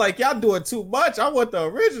 but it's like y'all doing too much. I want the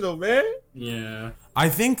original, man. Yeah. I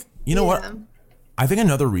think you know what? I think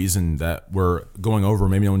another reason that we're going over,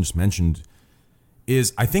 maybe no one just mentioned,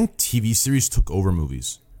 is I think TV series took over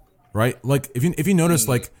movies, right? Like if you notice,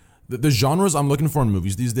 like the genres I'm looking for in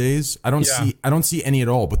movies these days, I don't see any at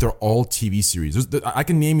all, but they're all TV series. I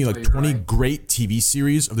can name you like 20 great TV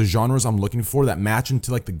series of the genres I'm looking for that match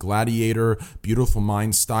into like the Gladiator, Beautiful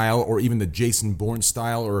Mind style, or even the Jason Bourne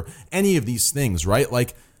style, or any of these things, right?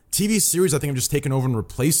 Like TV series, I think I've just taken over and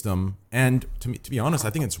replaced them, and to be honest, I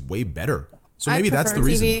think it's way better. So maybe that's the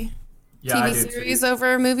reason. TV series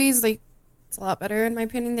over movies, like it's a lot better in my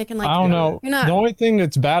opinion. They can like. I don't know. The only thing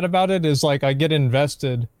that's bad about it is like I get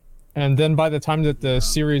invested. And then by the time that the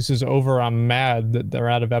series is over, I'm mad that they're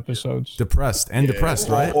out of episodes. Depressed,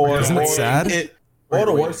 right? Isn't it sad?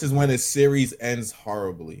 The worst is when a series ends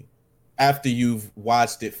horribly after you've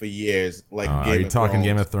watched it for years. Like, are you talking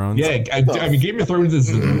Game of Thrones? Yeah, I mean, Game of Thrones is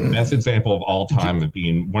the best example of all time of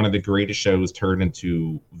being one of the greatest shows turned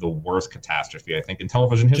into the worst catastrophe, I think, in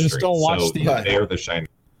television history. Just don't watch they're the shining.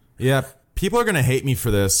 Yeah, people are gonna hate me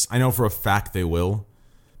for this. I know for a fact they will.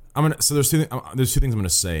 There's two things I'm gonna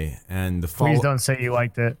say, and please don't say you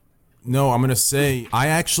liked it. No, I'm gonna say I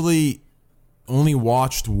actually only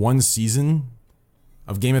watched one season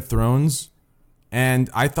of Game of Thrones, and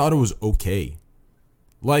I thought it was okay.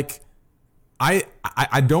 Like, I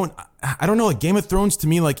don't know. Like Game of Thrones to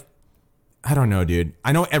me, like, I don't know, dude.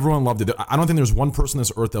 I know everyone loved it. I don't think there's one person on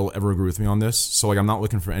this earth that will ever agree with me on this. So like, I'm not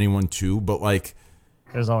looking for anyone to, but like.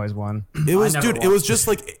 There's always one. It was, dude. It was just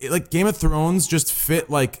like Game of Thrones just fit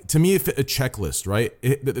like to me. It fit a checklist, right?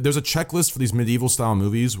 There's a checklist for these medieval style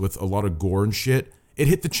movies with a lot of gore and shit. It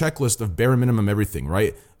hit the checklist of bare minimum everything,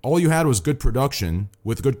 right? All you had was good production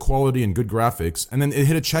with good quality and good graphics, and then it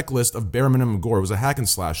hit a checklist of bare minimum gore. It was a hack and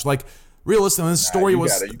slash. Like realistically, the story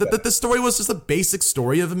the story was just a basic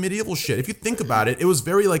story of a medieval shit. If you think about it, it was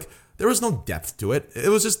very like there was no depth to it. It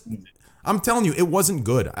was just. I'm telling you, it wasn't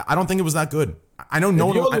good. I don't think it was that good. I know no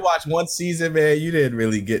one. You only watched one season, man. You didn't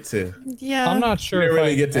really get to. Yeah, I'm not sure. You didn't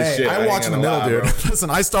really get to shit. I watched in the middle, dude.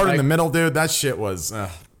 Listen, I started in the middle, dude. That shit was.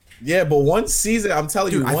 Yeah, but one season, I'm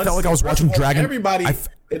telling you, I felt like I was watching Dragon. Everybody,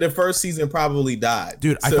 in the first season probably died.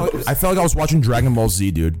 Dude, I felt like I was watching Dragon Ball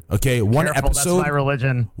Z, dude. Okay, one episode. That's my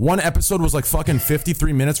religion. One episode was like fucking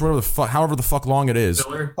 53 minutes, however the fuck long it is.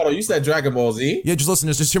 Hold on, you said Dragon Ball Z? Yeah, just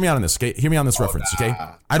listen. Just hear me out on this, okay? Hear me on this reference, okay?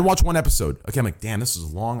 I'd watch one episode. Okay, I'm like, damn, this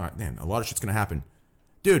is long. Damn, a lot of shit's gonna happen.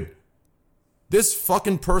 Dude, this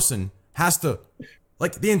fucking person has to,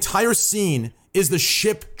 like, the entire scene is the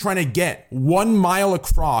ship trying to get 1 mile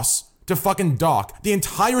across to fucking dock. The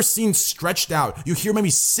entire scene stretched out. You hear maybe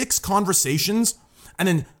 6 conversations and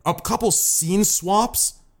then a couple scene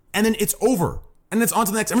swaps and then it's over. And it's on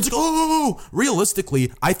to the next. Everyone's like, oh,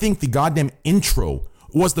 realistically, I think the goddamn intro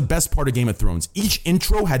was the best part of Game of Thrones. Each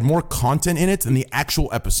intro had more content in it than the actual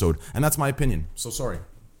episode. And that's my opinion. So sorry.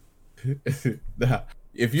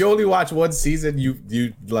 If you only watch one season,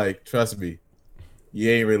 you like, trust me, you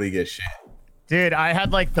ain't really get shit. Dude, I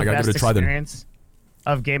had like the best experience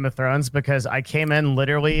of Game of Thrones because I came in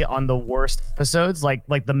literally on the worst episodes, like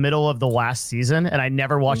the middle of the last season, and I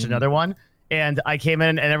never watched another one. And I came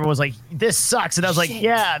in and everyone was like, this sucks. And I was like,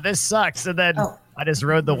 yeah, this sucks. And then I just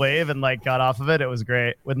rode the wave and like got off of it. It was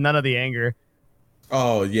great with none of the anger.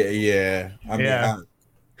 Oh, yeah.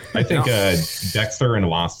 I think Dexter and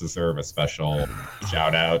Lost deserve a special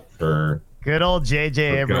shout out for good old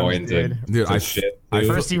J.J. Abrams, dude.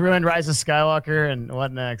 First he ruined Rise of Skywalker, and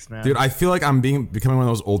what next, man? Dude, I feel like I'm becoming one of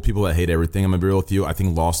those old people that hate everything. I'm gonna be real with you. I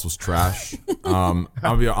think Lost was trash. I'm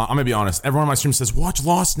gonna be honest. Everyone on my stream says, watch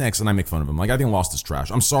Lost next, and I make fun of them. Like, I think Lost is trash.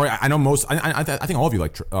 I'm sorry. I know most. I think all of you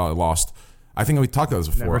like Lost. I think we talked about this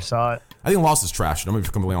before. Never saw it. I think Lost is trash. I'm gonna be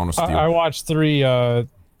completely honest with you. I watched three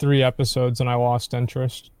episodes and I lost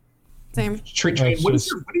interest. Same. What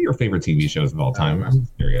are your favorite TV shows of all time? I'm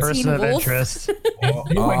curious. Person of Interest.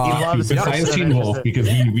 Besides Teen Wolf, because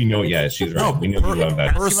we know, she's right. We know you love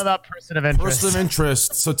that. Person of Interest. Person of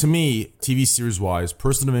Interest. So to me, TV series wise,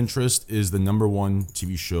 Person of Interest is the #1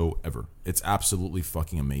 TV show ever. It's absolutely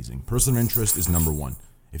fucking amazing. Person of Interest is #1.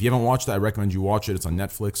 If you haven't watched it, I recommend you watch it. It's on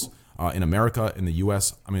Netflix. In America, in the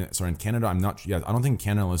US, in Canada, I don't think in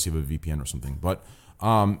Canada unless you have a VPN or something. But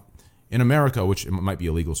in America, which it might be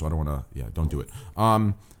illegal, so I don't want to, don't do it.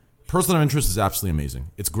 Person of Interest is absolutely amazing.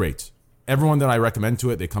 It's great. Everyone that I recommend to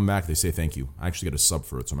it, they come back, they say thank you. I actually get a sub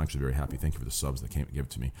for it, so I'm actually very happy. Thank you for the subs that came give it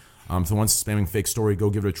to me. For the ones spamming fake story, go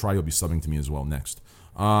give it a try. You'll be subbing to me as well next.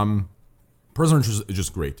 Person of Interest is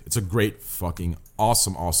just great. It's a great fucking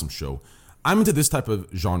awesome show. I'm into this type of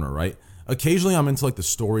genre, right? Occasionally I'm into like the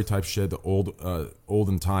story type shit, the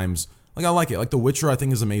olden times. Like, I like it. Like, The Witcher, I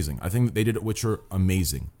think, is amazing. I think they did Witcher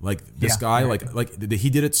amazing. Like, this guy, he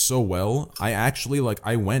did it so well. I actually,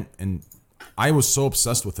 I went and I was so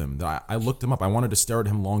obsessed with him that I looked him up. I wanted to stare at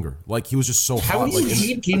him longer. Like, he was just so hot. How do you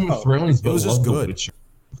hate Game of Thrones? It was just good.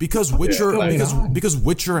 Because Witcher, because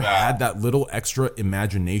Witcher had that little extra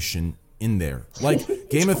imagination in there. Like,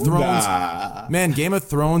 Game of Thrones, man, Game of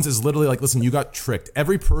Thrones is literally like, listen, you got tricked.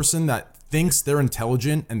 Every person that thinks they're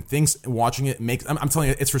intelligent and thinks watching it makes, I'm telling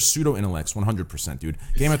you, it's for pseudo intellects 100%, dude.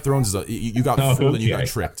 Game of Thrones is you got fooled and you got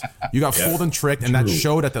tricked. You got fooled and tricked, and that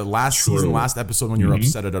showed at the last season, last episode when you're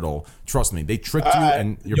upset at it all. Trust me, they tricked you,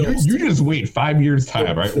 and you're you just wait 5 years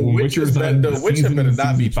time, right? The Witcher better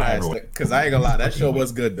not be trash, because I ain't gonna lie, that show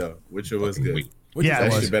was good though. Witcher was good.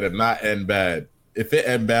 That shit better not end bad. If it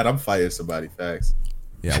end bad, I'm firing somebody. Facts.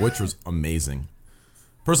 Yeah, Witcher's amazing.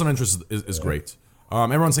 Person of Interest is great.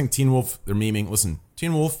 Everyone's saying Teen Wolf, they're memeing. Listen,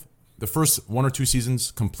 Teen Wolf, the first 1 or 2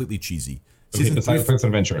 seasons, completely cheesy. Besides Person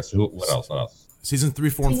of Interest, what else? Season 3,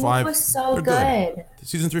 4, and 5. Teen Wolf was so good.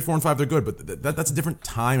 Season 3, 4, and 5, they're good, but that's a different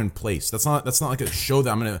time and place. That's not like a show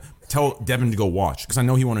that I'm gonna tell Devin to go watch because I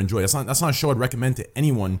know he won't enjoy. That's not a show I'd recommend to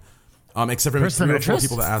anyone, except for maybe 3 or 4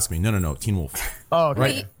 people that ask me. No, Teen Wolf. Oh, okay.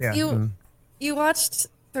 Right? Yeah. You watched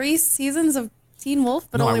 3 seasons of Teen Wolf,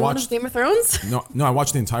 but only one of Game of Thrones? No, I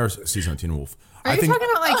watched the entire season of Teen Wolf. Are you talking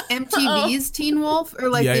about like MTV's Teen Wolf or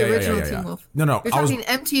like the original Teen Wolf? No. You're talking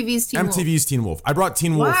MTV's Teen Wolf. MTV's Teen Wolf. I brought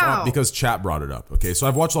Teen Wolf up because chat brought it up. Okay, so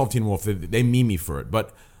I've watched all of Teen Wolf. They meme me for it,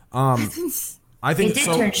 but I think it did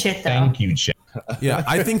turn shit though. Thank you, chat. Yeah,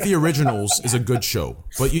 I think the Originals is a good show,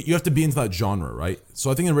 but you have to be into that genre, right? So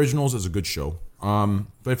I think the Originals is a good show.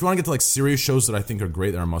 But if you want to get to like serious shows that I think are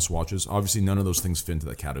great that are must watches, obviously none of those things fit into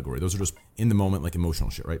that category. Those are just in the moment, like emotional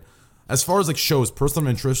shit, right? As far as like shows, Person of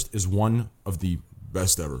Interest is one of the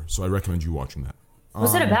best ever, so I recommend you watching that.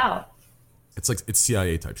 What's it about? It's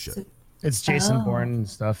CIA type shit. It's Jason Bourne and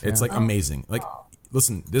stuff. It's like amazing. Like,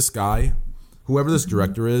 listen, this guy, whoever this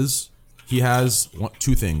director is, he has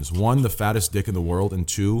 2 things. 1, the fattest dick in the world, and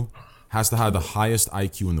 2, has to have the highest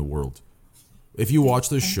IQ in the world. If you watch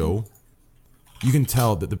this show, you can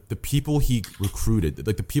tell that the people he recruited,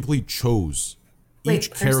 like the people he chose,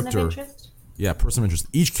 each character. Yeah, person of interest.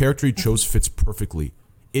 Each character he chose fits perfectly.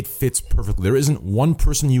 It fits perfectly. There isn't one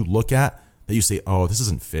person you look at that you say, oh, this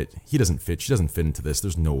doesn't fit. He doesn't fit. She doesn't fit into this.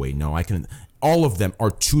 There's no way. No, I can. All of them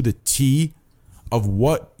are to the T of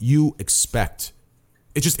what you expect.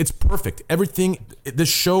 It's perfect. Everything, this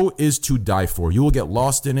show is to die for. You will get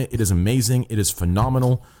lost in it. It is amazing. It is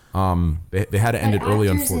phenomenal. They had to end it early,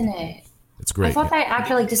 unfortunately. It's great. I thought that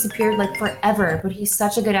actor like disappeared like forever, but he's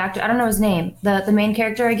such a good actor. I don't know his name. The main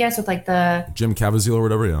character, I guess, with like the Jim Caviezel or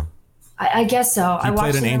whatever. Yeah. I guess so. He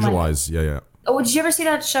played in Angel Eyes. Yeah. Oh, did you ever see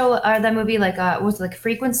that show? That movie, like was it like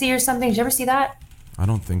Frequency or something? Did you ever see that? I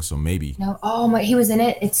don't think so. Maybe. No. Oh my, he was in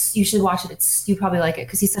it. You should watch it. You probably like it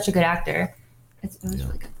because he's such a good actor. It was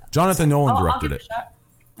really good. Jonathan Nolan directed it,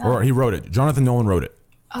 or he wrote it. Jonathan Nolan wrote it.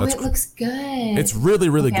 Oh, it looks good. It's really,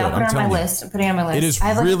 really good. I'm putting it on my list. I'm putting it on my list. It is I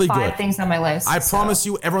have like really 5 things on my list. I promise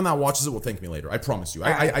you, everyone that watches it will thank me later. I promise you.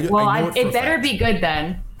 I know it better be good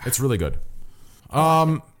then. It's really good.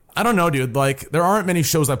 I don't know, dude. Like, there aren't many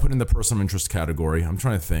shows I put in the person of interest category. I'm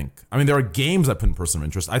trying to think. I mean, there are games I put in person of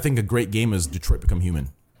interest. I think a great game is Detroit Become Human.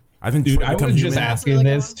 I think Dude, I was just asking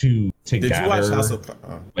this to Did gather you watch House of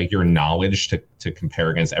like your knowledge to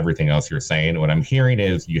compare against everything else you're saying. What I'm hearing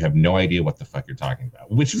is you have no idea what the fuck you're talking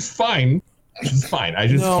about, which is fine. Which is fine. I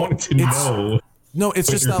just wanted to know. No,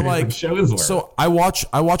 it's just that like so I watch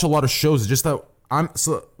a lot of shows. It's just that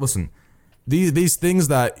listen, these things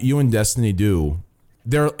that you and Destiny do,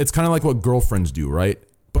 it's kind of like what girlfriends do, right?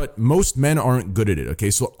 But most men aren't good at it.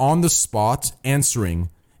 Okay, so on the spot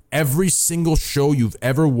answering every single show you've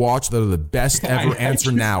ever watched that are the best ever,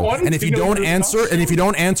 answer now. And if you don't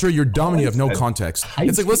answer, you're dumb and you have no context.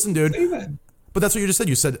 It's like, listen, dude. But that's what you just said.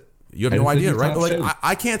 You said you have no idea, right? But like,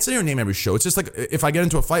 I can't say your name every show. It's just like if I get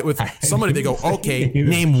into a fight with somebody, they go, okay,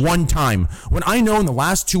 name one time. When I know in the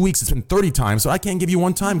last 2 weeks it's been 30 times, so I can't give you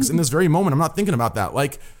one time because in this very moment I'm not thinking about that.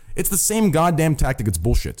 Like, it's the same goddamn tactic. It's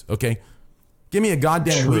bullshit. Okay, give me a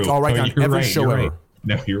goddamn week. I'll write down every show ever.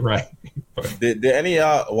 No, you're right. Did any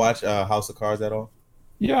of y'all watch House of Cards at all?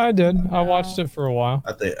 Yeah, I did. I watched it for a while.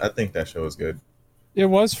 I think that show is good. It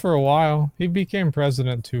was for a while. He became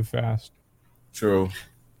president too fast. True.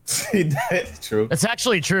 He did. True. It's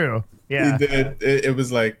actually true. Yeah. He did. It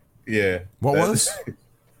was like, yeah. What was?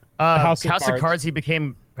 House of Cards. He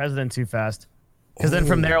became president too fast. Because then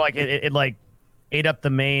from there, like it like ate up the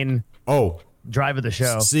main drive of the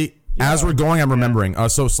show. See. Yeah. As we're going, I'm remembering.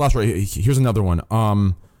 So Slash, right, here's another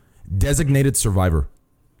one. Designated Survivor.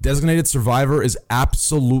 Designated Survivor is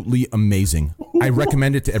absolutely amazing. I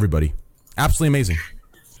recommend it to everybody. Absolutely amazing.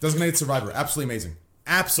 Designated Survivor, absolutely amazing.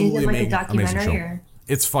 Absolutely amazing show.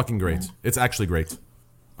 It's fucking great. It's actually great.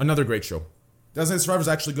 Another great show. Designated Survivor is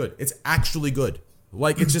actually good. It's actually good.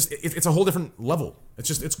 Like, it's just, it's a whole different level.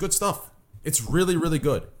 It's good stuff. It's really, really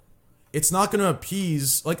good. It's not gonna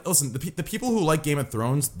appease, like, listen, the people who like Game of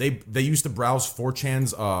Thrones, they used to browse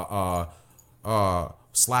 4chan's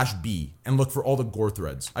 /B and look for all the gore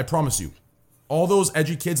threads. I promise you, all those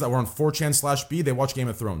edgy kids that were on 4chan /B, they watched Game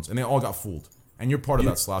of Thrones and they all got fooled. And you're part of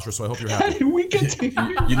that, Slasher. So I hope you're happy. We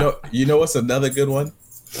continue. You know what's another good one?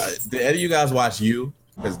 Did any of you guys watch You?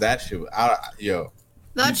 Because that shit,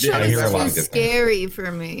 that show is too scary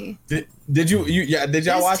for me. Did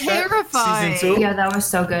y'all watch terrifying. that? Season 2? Yeah, that was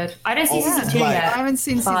so good. I didn't see season 2 yet. I haven't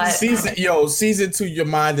seen season 2. Season 2, your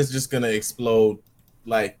mind is just gonna explode.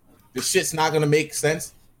 Like, the shit's not gonna make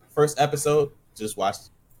sense. First episode, just watch.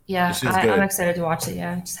 Yeah, I'm excited to watch it.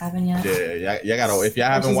 Yeah, just haven't yet. Yeah, you gotta. If y'all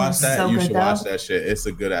haven't watched that, you should watch that shit. It's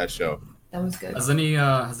a good ass show. That was good. Has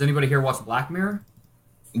anybody here watched Black Mirror?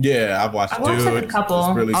 Yeah, I've watched. I watched like a couple.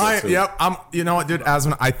 It's really good too. Yep. You know what, dude?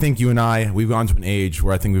 Asmund, I think you and we've gone to an age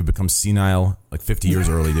where I think we've become senile, like 50 years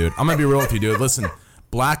early, dude. I'm gonna be real with you, dude. Listen,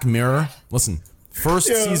 Black Mirror. Listen, first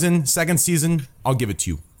season, second season, I'll give it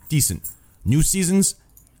to you. Decent. New seasons,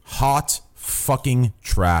 hot fucking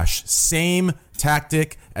trash. Same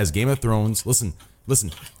tactic as Game of Thrones. Listen.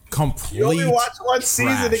 Complete. You only watch one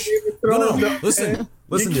season of Game of Thrones. No.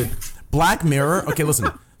 Listen, dude. Black Mirror. Okay, listen.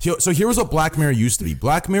 So here's what Black Mirror used to be.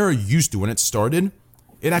 Black Mirror used to, when it started,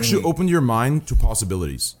 it actually opened your mind to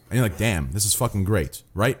possibilities. And you're like, damn, this is fucking great,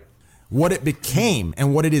 right? What it became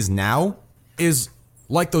and what it is now is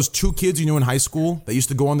like those two kids you knew in high school that used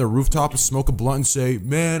to go on their rooftop and smoke a blunt and say,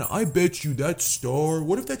 man, I bet you that star,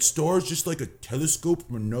 what if that star is just like a telescope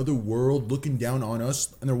from another world looking down on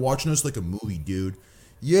us and they're watching us like a movie, dude?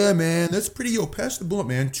 Yeah, man, that's pretty, pass the blunt,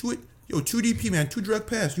 man. 2 DP, man, 2 drug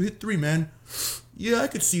pass, you hit 3, man. Yeah, I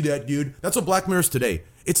could see that, dude. That's what Black Mirror is today.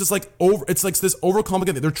 It's just like it's like this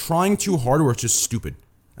overcomplicated. They're trying too hard, where it's just stupid,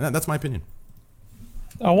 and that's my opinion.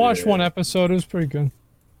 I watched one episode. It was pretty good.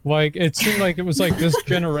 Like, it seemed like it was like this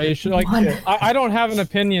generation. Like, I don't have an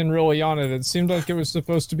opinion really on it. It seemed like it was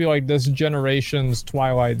supposed to be like this generation's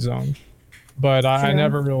Twilight Zone, but I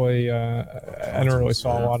never really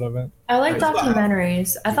saw a lot of it. I like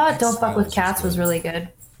documentaries. I thought Don't Fuck with Cats was really good.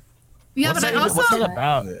 Yeah, but I also what's it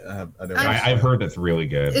about? I've heard it's really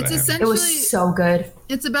good. It's essentially it was so good.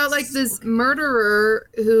 It's about like this murderer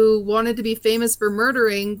who wanted to be famous for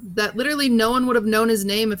murdering that literally no one would have known his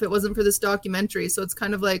name if it wasn't for this documentary. So it's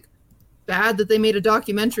kind of like bad that they made a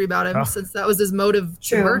documentary about him since that was his motive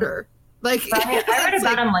to murder. Like I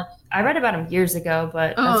read about him years ago,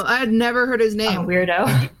 but I had never heard his name. I'm a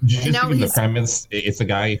weirdo. Just to give the premise, it's a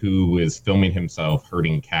guy who is filming himself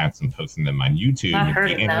hurting cats and posting them on YouTube and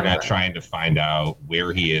the internet, trying to find out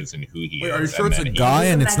where he is and who he is. Are you sure it's a guy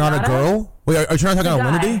and it's not a girl? Wait, are you trying to talk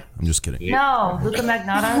about Linity? I'm just kidding. No, Luca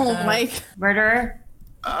Magnotta, murderer.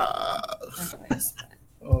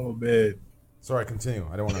 Oh man. Sorry, continue.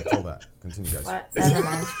 I don't want to kill that. Continue, guys. What? Never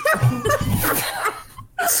mind.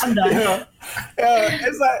 I'm done.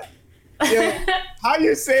 It's like, how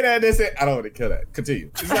you say that? They say, I don't want to kill that.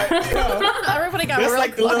 Continue. It's like, everybody got real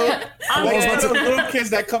like the little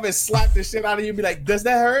kids that come and slap the shit out of you and be like, does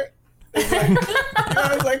that hurt?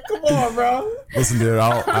 It's like, come on, bro. Listen, dude,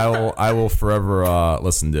 I will forever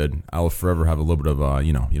listen, dude. I will forever have a little bit of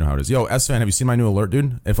you know how it is. Yo, S-Fan, have you seen my new alert,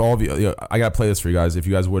 dude? If all of you, I gotta play this for you guys. If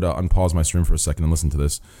you guys would unpause my stream for a second and listen to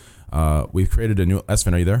this. We've created a new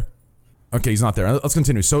S-Fan. Are you there? Okay, he's not there. Let's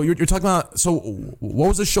continue. So you're talking about. So what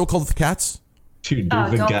was this show called with cats? Don't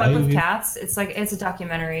Fuck with Cats. It's a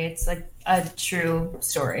documentary. It's like a true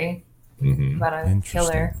story about a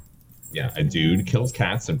killer. Yeah, a dude kills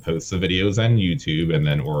cats and posts the videos on YouTube and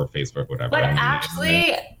then or Facebook, whatever. But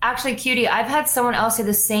actually, Cutie, I've had someone else say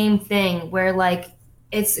the same thing where like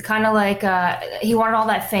it's kind of like he wanted all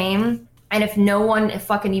that fame. And if no one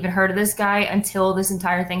fucking even heard of this guy until this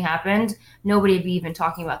entire thing happened, nobody would be even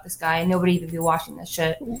talking about this guy. Nobody would be watching this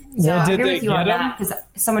shit. So I agree with you on that because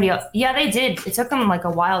somebody else. Yeah, they did. It took them like a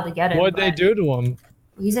while to get it. What'd they do to him?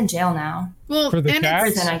 He's in jail now. Well, for the cats?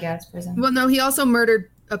 Prison, I guess. Prison. Well, no, he also murdered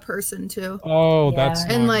a person too. Oh, that's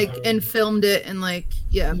and filmed it and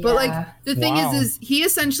but like the thing is he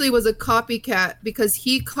essentially was a copycat because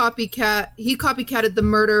he copycatted the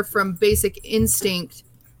murder from Basic Instinct.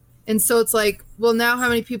 And so it's like, well, now how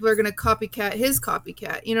many people are going to copycat his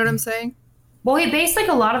copycat? You know what I'm saying? Well, he based like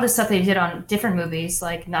a lot of the stuff that he did on different movies,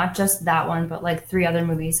 like not just that one, but like 3 other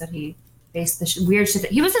movies that he based the weird shit.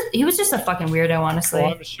 He was just a fucking weirdo, honestly.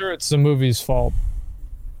 Well, I'm sure it's the movie's fault.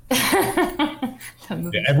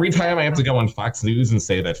 Every time I have to go on Fox News and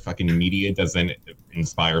say that fucking media doesn't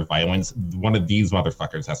inspire violence, one of these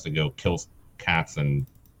motherfuckers has to go kill cats and.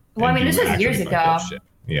 Well, I mean, this was years ago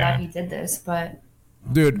that he did this, but.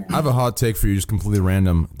 Dude, I have a hot take for you, just completely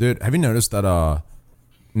random. Dude, have you noticed that,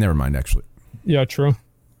 never mind, actually. Yeah, true.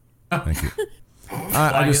 Thank you.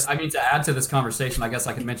 I mean, to add to this conversation, I guess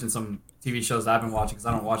I could mention some TV shows that I've been watching, because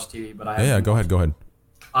I don't watch TV, but I have. Yeah, go ahead.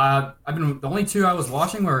 The only 2 I was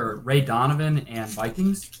watching were Ray Donovan and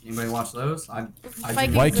Vikings. Anybody watch those?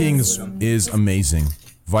 Vikings is amazing.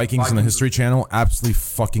 Vikings on the History Channel, absolutely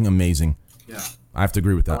fucking amazing. Yeah. I have to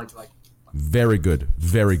agree with that. Very good.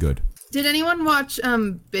 Very good. Did anyone watch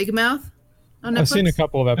Big Mouth on Netflix? I've seen a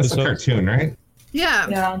couple of episodes. That's a cartoon, right?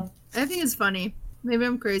 Yeah. I think it's funny. Maybe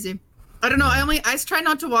I'm crazy. I don't know. I try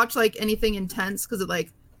not to watch like anything intense because it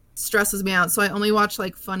like stresses me out. So I only watch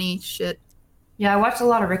like funny shit. Yeah, I watched a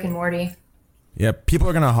lot of Rick and Morty. Yeah, people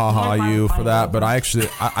are gonna ha-ha you for that, but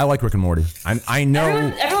I like Rick and Morty. I know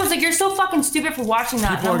everyone's like, you're so fucking stupid for watching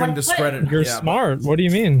that. People are gonna discredit. You're smart. What do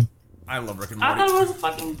you mean? I love Rick and Morty. I thought it was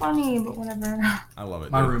fucking funny, but whatever. I love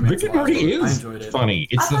it. My roommate. Rick and Morty is funny.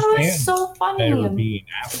 It's the fans so funny. that are being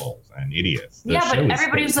assholes and idiots. Yeah, but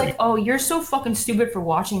everybody's like, "Oh, you're so fucking stupid for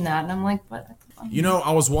watching that," and I'm like, "But." You know,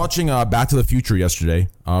 I was watching Back to the Future yesterday.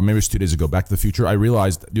 Maybe it was 2 days ago. Back to the Future. I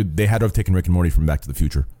realized, dude, they had to have taken Rick and Morty from Back to the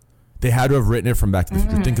Future. They had to have written it from Back to the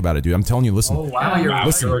Future. Think about it, dude. I'm telling you, listen. Oh, wow.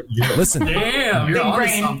 Listen. Damn, you're on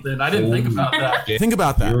something. I didn't think about that. Think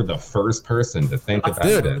about that. You're the first person to think about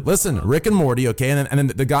that. Dude, listen. Rick and Morty, okay? And then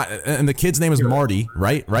the guy, and the kid's name is Marty,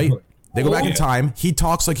 right? They go back in time. He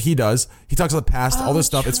talks like he does. He talks about the past, all this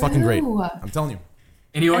stuff. It's fucking great. I'm telling you.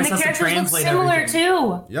 And he always the has to characters translate look similar everything.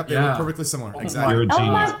 too. Yep, they look perfectly similar. Exactly. You're a Oh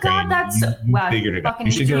genius, my god, that's wow. Figured it out. Fucking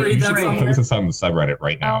You should go post this on the subreddit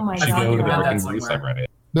right now. Oh my you should God. go to the Yeah, Rick and that's Morty somewhere.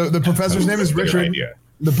 subreddit. The professor's name is Richard.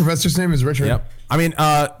 The professor's name is Richard. Yep. I mean,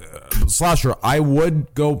 Slasher, I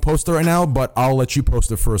would go post it right now, but I'll let you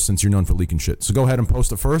post it first since you're known for leaking shit. So go ahead and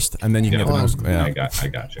post it first, and then you can get the most. Yeah. I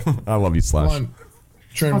got you. I love you, Slash. Come on.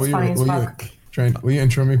 Trent, will you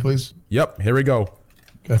intro me, please? Yep, here we go.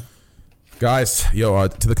 Okay. Guys,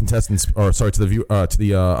 to the contestants, or sorry, to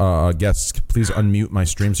the guests, please unmute my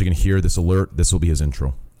stream so you can hear this alert. This will be his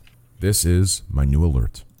intro. This is my new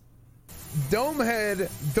alert. Domehead,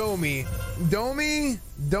 Domey, Domey,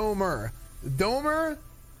 Domer, Domer,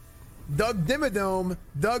 Doug Dimmadome,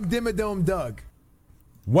 Doug Dimmadome, Doug.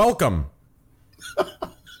 Welcome.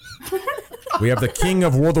 We have the king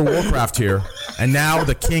of World of Warcraft here, and now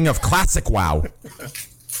the king of classic WoW.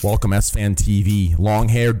 Welcome, S-Fan TV. Long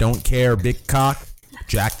hair, don't care, big cock,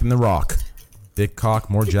 jacked than the Rock. Big cock,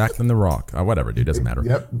 more jacked than the Rock. Whatever, dude, doesn't matter.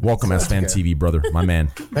 Yep. Welcome, S-Fan TV, brother, my man.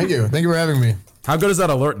 Thank you for having me. How good is that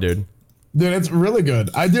alert, dude? Dude, it's really good.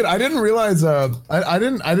 I didn't realize. I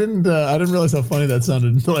didn't realize how funny that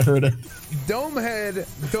sounded until I heard it. Domehead,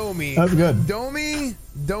 Domey. That's good. Domey,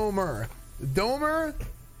 Domer, Domer,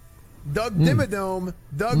 Doug Dimmadome,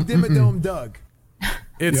 Doug Dimmadome, Doug.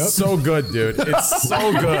 It's so good, dude. It's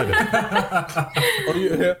so good.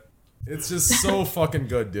 It's just so fucking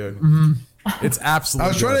good, dude. Mm-hmm. It's absolutely.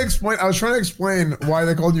 I was trying to explain why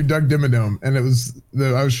they called you Doug Dimmadome, and it was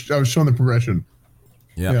I was showing the progression.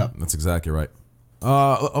 Yeah, that's exactly right.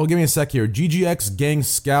 Give me a sec here. GGX Gang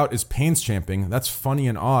Scout is Pains champing. That's funny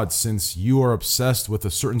and odd since you are obsessed with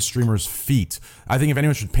a certain streamer's feet. I think if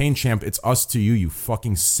anyone should pain champ, it's us to you, you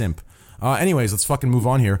fucking simp. Anyways, let's fucking move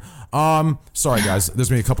on here. Sorry guys, there's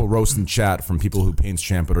been a couple roasts in chat from people who pains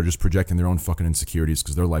champ but are just projecting their own fucking insecurities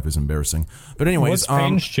because their life is embarrassing. But anyways, what's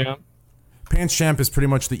pains champ? Pains champ is pretty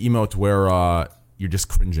much the emote where you're just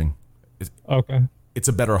cringing. Okay. It's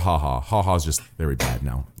a better haha. Haha is just very bad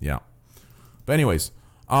now. Yeah. But anyways,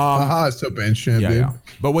 haha is so pains champ, dude. Yeah.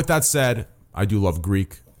 But with that said, I do love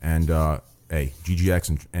Greek and hey,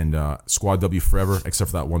 GGX and Squad W forever,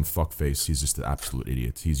 except for that one fuckface. He's just an absolute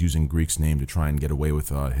idiot. He's using Greek's name to try and get away with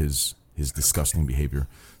his disgusting behavior.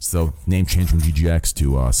 So name change from GGX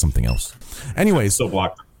to something else. Anyways, still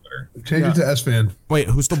blocked on Twitter. Change it to S-Fan. Wait,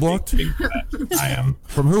 who's still blocked? I am.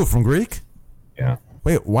 From who? From Greek? Yeah.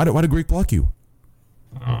 Wait, why did Greek block you?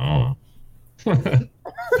 Oh.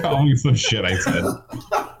 Call me some shit I said.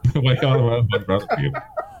 Like all about my brother people.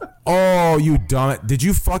 Oh, you dumb it! Did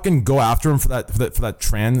you fucking go after him for that the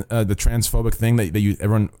transphobic thing that you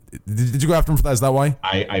everyone? Did you go after him for that? Is that why?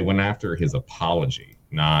 I went after his apology,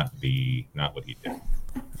 not what he did.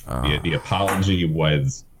 The apology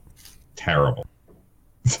was terrible.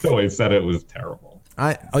 So I said it was terrible.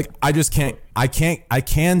 I just can't. I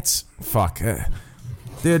can't. Fuck,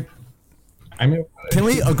 dude. I mean, can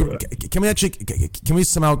we agree? Can we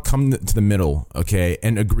somehow come to the middle, okay,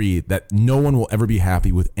 and agree that no one will ever be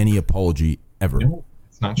happy with any apology ever? No,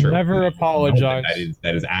 it's not true. Never apologize. No,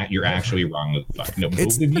 that is you're actually wrong with fuck. No,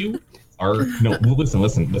 both of you are no.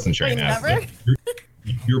 Listen, Sherry.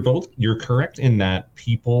 You're correct in that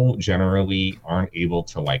people generally aren't able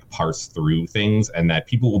to like parse through things, and that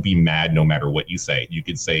people will be mad no matter what you say. You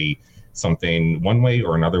could say something one way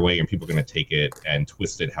or another way, and people are going to take it and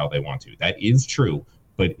twist it how they want to. That is true,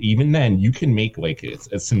 but even then, you can make like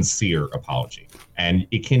a sincere apology, and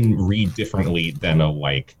it can read differently than a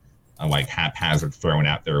haphazard thrown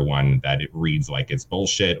out there one that it reads like it's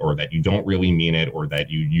bullshit, or that you don't really mean it, or that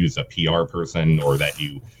you use a PR person, or that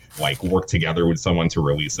you like work together with someone to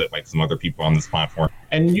release it, like some other people on this platform.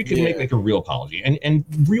 And you can make like a real apology, and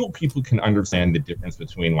real people can understand the difference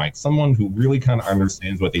between like someone who really kind of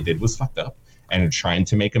understands what they did was fucked up and trying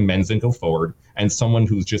to make amends and go forward, and someone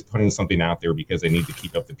who's just putting something out there because they need to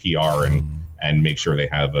keep up the PR and make sure they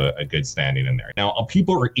have a good standing in there. Now,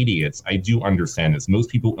 people are idiots. I do understand this. Most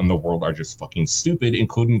people in the world are just fucking stupid,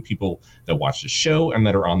 including people that watch the show and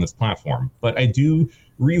that are on this platform. But I do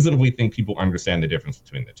reasonably think people understand the difference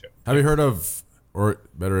between the two. Have you heard of, or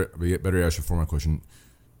better ask you for my question,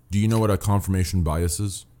 do you know what a confirmation bias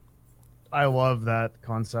is? I love that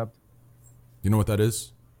concept. You know what that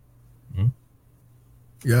is? Hmm?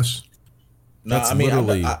 Yes. That's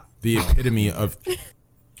literally the epitome of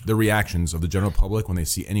the reactions of the general public when they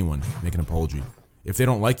see anyone make an apology. If they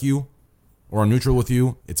don't like you or are neutral with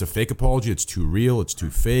you, it's a fake apology. It's too real. It's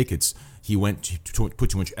too fake. He went to put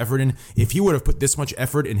too much effort in. If he would have put this much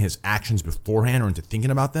effort in his actions beforehand or into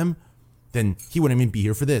thinking about them, then he wouldn't even be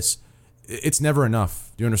here for this. It's never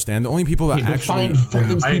enough. Do you understand? The only people that actually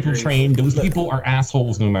those people trained, those people are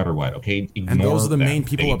assholes no matter what. Okay, and those are the main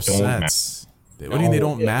people upset. What do you mean they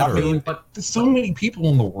don't matter? I mean, but there's so many people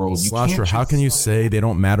in the world. Slasher, how can you say they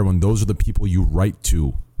don't matter when those are the people you write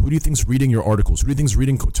to? Who do you think's reading your articles? Who do you think's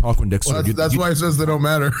reading Kotaku and Dexter? Well, that's why it says they don't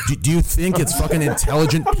matter. Do you think it's fucking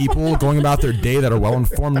intelligent people going about their day that are well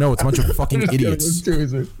informed? No, it's a bunch of fucking idiots.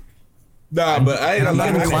 Nah, but I'm not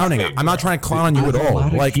even clowning. I'm not trying to clown on you at all.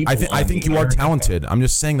 Like, I think you are talented. I'm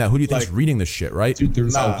just saying that. Who do you think is reading this shit, right? Dude,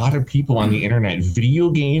 there's a lot of people on the internet. Video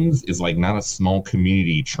games is like not a small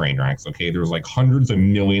community train wrecks. Okay, there's like hundreds of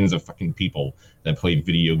millions of fucking people that play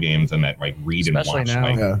video games and that like read and watch like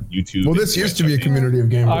YouTube. Well, this used to be a community of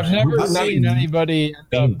gamers. I've never seen anybody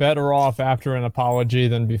end up better off after an apology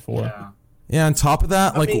than before. Yeah, on top of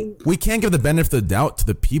that, we can't give the benefit of the doubt to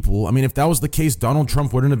the people. I mean, if that was the case, Donald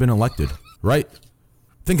Trump wouldn't have been elected, right?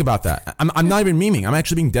 Think about that. I'm not even memeing. I'm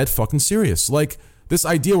actually being dead fucking serious. Like, this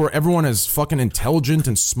idea where everyone is fucking intelligent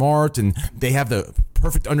and smart and they have the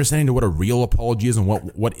perfect understanding to what a real apology is and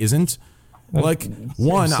what isn't. Like,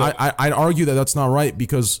 I'd argue that that's not right,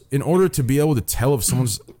 because in order to be able to tell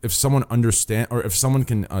if someone understand, or if someone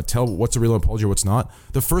can tell what's a real apology or what's not,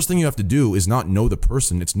 the first thing you have to do is not know the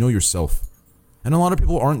person, it's know yourself. And a lot of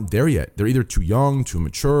people aren't there yet. They're either too young, too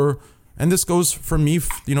mature. And this goes for me,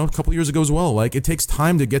 a couple of years ago as well. Like, it takes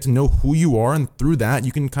time to get to know who you are, and through that,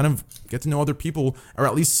 you can kind of get to know other people, or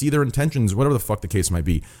at least see their intentions, whatever the fuck the case might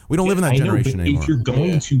be. We don't live in that generation anymore. If you're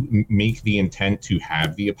going to make the intent to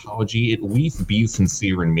have the apology, at least be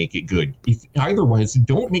sincere and make it good. Otherwise,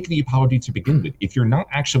 don't make the apology to begin with. If you're not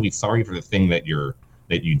actually sorry for the thing that you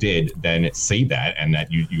did, then say that, and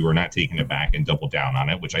that you are not taking it back and double down on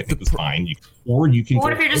it, which I think is fine. Or you can.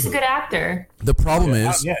 What if you're just a good actor? The problem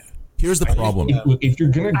is, here's the problem. If you're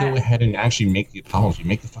gonna go ahead and actually make the apology,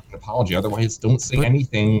 make the fucking apology. Otherwise, don't say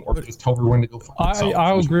anything, or just tell everyone to go fuck themselves.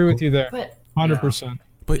 I'll agree with you there, 100%.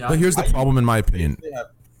 But here's the problem, in my opinion.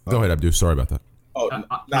 Go ahead, Abdu. Sorry about that.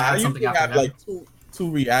 I usually have like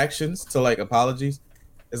two reactions to like apologies.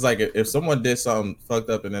 It's like if someone did something fucked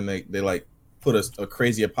up and then they like put a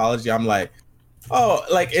crazy apology, I'm like, oh,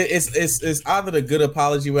 like it's either the good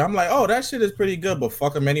apology where I'm like, oh, that shit is pretty good, but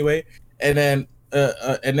fuck them anyway, and then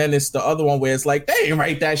it's the other one where it's like, they ain't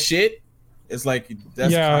write that shit. It's like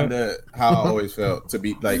that's kind of how I always felt, to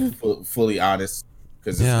be like fully honest,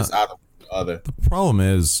 because it's out of the other. The problem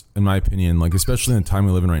is, in my opinion, like especially in the time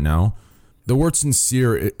we live in right now, the word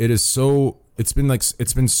sincere, the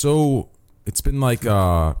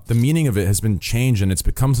meaning of it has been changed, and it's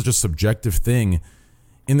become such a subjective thing,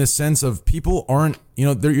 in the sense of people aren't,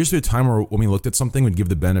 there used to be a time where when we looked at something, we'd give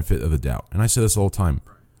the benefit of the doubt. And I say this all the time,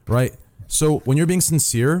 right? So when you're being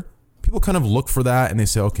sincere, people kind of look for that and they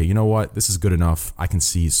say, okay, you know what? This is good enough. I can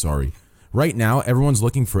see he's sorry. Right now, everyone's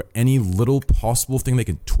looking for any little possible thing they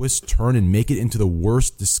can twist, turn, and make it into the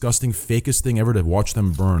worst, disgusting, fakest thing ever to watch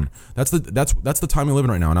them burn. That's the time we live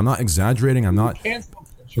in right now, and I'm not exaggerating. I'm not. That's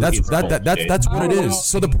what it is.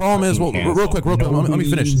 So the problem is, well, real quick, let me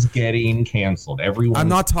finish. Getting canceled. Everyone. I'm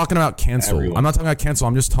not talking about cancel. I'm not talking about cancel.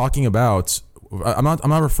 I'm just talking about. I'm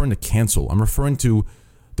not referring to cancel. I'm referring to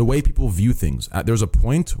the way people view things. There's a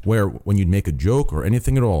point where when you'd make a joke or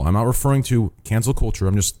anything at all, I'm not referring to cancel culture.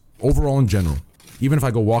 I'm just overall in general. Even if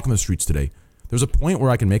I go walk in the streets today, there's a point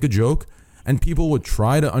where I can make a joke and people would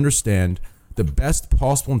try to understand the best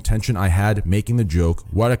possible intention I had making the joke,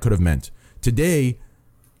 what I could have meant. Today,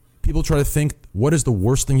 people try to think, what is the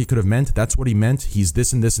worst thing he could have meant? That's what he meant. He's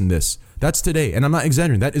this and this and this. That's today. And I'm not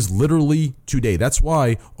exaggerating. That is literally today. That's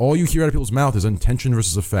why all you hear out of people's mouth is intention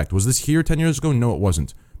versus effect. Was this here 10 years ago? No, it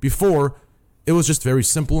wasn't. Before, it was just very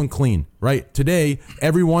simple and clean, right? Today,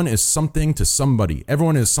 everyone is something to somebody.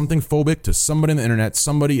 Everyone is something phobic to somebody on the internet.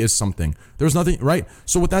 Somebody is something. There's nothing, right?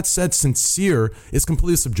 So with that said, sincere is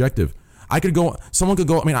completely subjective. Someone could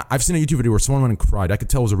go, I mean, I've seen a YouTube video where someone went and cried. I could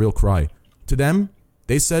tell it was a real cry. To them,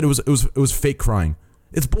 they said it was fake crying.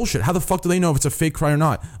 It's bullshit. How the fuck do they know if it's a fake cry or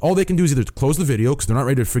not? All they can do is either close the video because they're not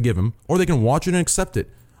ready to forgive him, or they can watch it and accept it.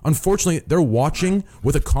 Unfortunately, they're watching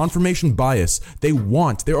with a confirmation bias. They're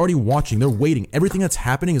already watching, they're waiting. Everything that's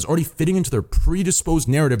happening is already fitting into their predisposed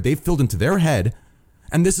narrative they've filled into their head.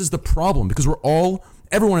 And this is the problem, because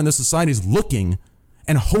everyone in this society is looking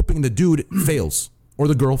and hoping the dude fails or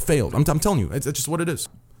the girl failed. I'm telling you, it's just what it is.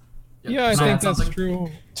 Yeah, I think that's true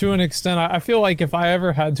to an extent. I feel like if I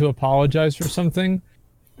ever had to apologize for something,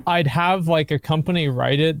 I'd have like a company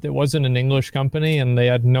write it that wasn't an English company and they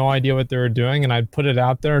had no idea what they were doing, and I'd put it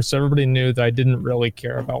out there so everybody knew that I didn't really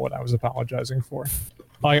care about what I was apologizing for.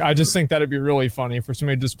 Like, I just think that'd be really funny for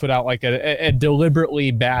somebody to just put out like a deliberately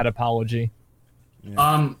bad apology.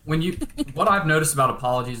 Yeah. What I've noticed about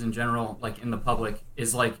apologies in general, like in the public,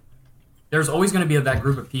 is like there's always going to be that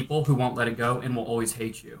group of people who won't let it go and will always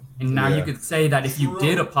hate you. And now you could say that if you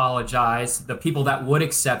did apologize, the people that would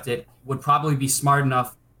accept it would probably be smart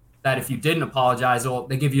enough that if you didn't apologize,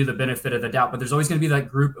 they give you the benefit of the doubt. But there's always going to be that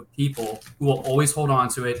group of people who will always hold on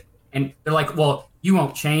to it. And they're like, well, you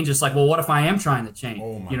won't change. It's like, well, what if I am trying to change?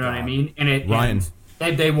 You know what I mean? And Ryan.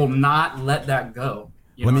 And they will not let that go.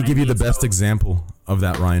 Let me give you the best example of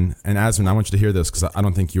that, Ryan. And Asmin, I want you to hear this because I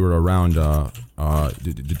don't think you were around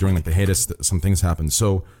during like the hiatus. Some things happened.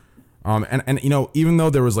 So, and you know, even though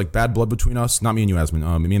there was like bad blood between us, not me and you,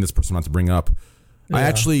 Asmin, me and this person I'm about to bring up, yeah. I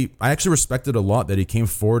actually respected a lot that he came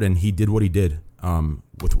forward and he did what he did.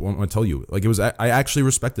 With what I'm gonna tell you, like I actually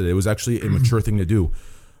respected it. It was actually a mature thing to do.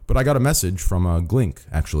 But I got a message from Glink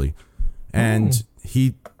actually, and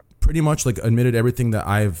he pretty much like admitted everything that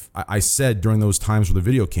I said during those times where the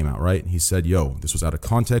video came out, right? He said, yo, this was out of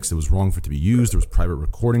context. It was wrong for it to be used. There was private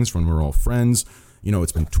recordings from when we were all friends. You know,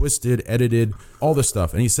 it's been twisted, edited, all this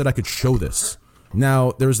stuff. And he said I could show this.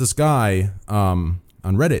 Now, there's this guy on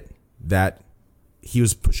Reddit that he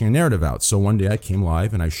was pushing a narrative out. So one day I came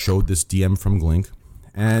live and I showed this DM from Glink.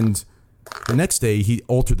 And the next day he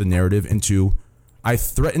altered the narrative into, I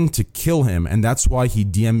threatened to kill him, and that's why he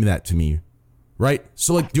DM'd that to me. Right?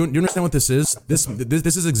 So like, do you understand what this is? This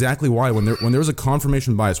is exactly why when there's a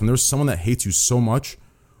confirmation bias, when there's someone that hates you so much,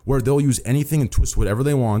 where they'll use anything and twist whatever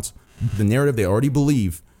they want, the narrative they already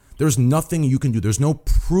believe, there's nothing you can do. There's no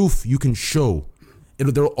proof you can show.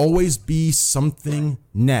 There'll always be something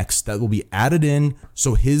next that will be added in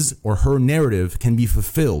so his or her narrative can be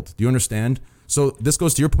fulfilled. Do you understand? So this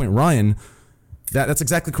goes to your point, Ryan, that's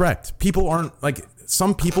exactly correct. People aren't like,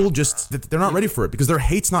 some people just, they're not ready for it because their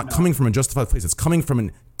hate's not coming from a justified place. It's coming from a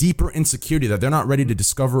deeper insecurity that they're not ready to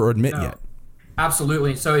discover or admit yet.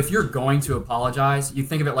 Absolutely. So if you're going to apologize, you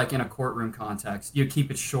think of it like in a courtroom context. You keep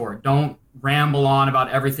it short. Don't ramble on about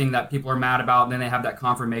everything that people are mad about, and then they have that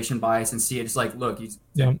confirmation bias and see it. It's like, look, I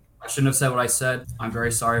shouldn't have said what I said. I'm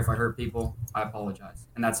very sorry if I hurt people. I apologize.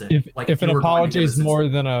 And that's it. If an apology is more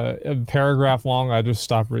than a paragraph long, I just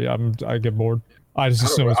stop reading. I get bored. I just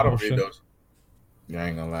assume it's bullshit. I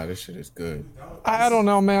ain't gonna lie, this shit is good. I don't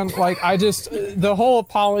know, man. Like, the whole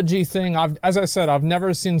apology thing. As I said, I've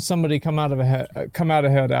never seen somebody come out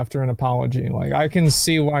ahead after an apology. Like, I can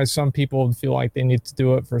see why some people feel like they need to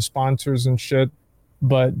do it for sponsors and shit,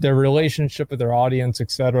 but their relationship with their audience,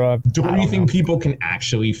 etc. Do you think people can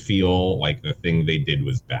actually feel like the thing they did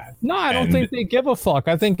was bad? No, I don't think they give a fuck.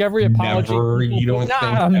 I think every apology.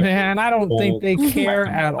 Man, I don't think they care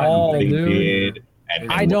at all, dude.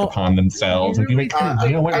 And look upon themselves and be like,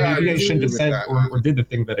 you know what, maybe I shouldn't have said or did the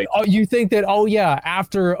thing that I did. Oh, you think that,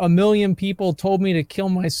 after 1 million people told me to kill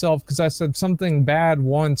myself because I said something bad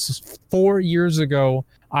once 4 years ago,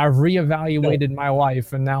 I've reevaluated my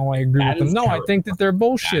life and now I agree with them. No, terrible. I think that they're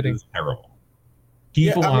bullshitting. That is terrible.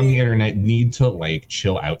 People on the internet need to like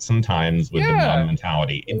chill out sometimes with the mom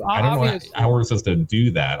mentality. I don't know how we're supposed to do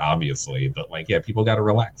that, obviously, but like, people got to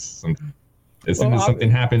relax sometimes. As soon as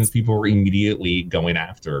something happens, people are immediately going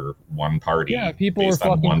after one party. Yeah, people based are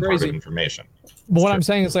fucking on one crazy. Part of information. But what I'm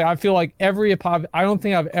saying is, like, I feel like I don't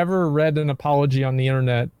think I've ever read an apology on the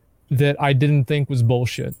internet that I didn't think was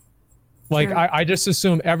bullshit. Like, sure. I just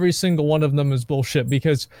assume every single one of them is bullshit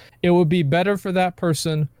because it would be better for that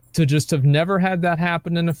person to just have never had that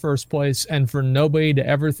happen in the first place and for nobody to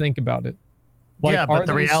ever think about it. Like, yeah, but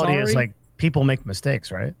the reality is, like, people make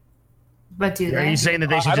mistakes, right? But do they? Are you saying that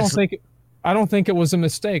they should I don't think it was a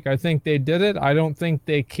mistake. I think they did it. I don't think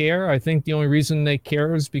they care. I think the only reason they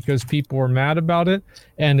care is because people are mad about it,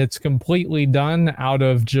 and it's completely done out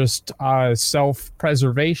of just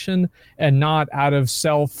self-preservation and not out of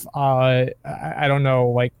I don't know,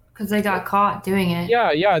 like, because they got caught doing it.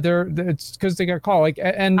 Yeah, it's because they got caught. Like,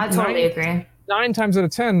 and I totally agree. 9 times out of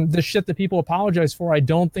 10, the shit that people apologize for, I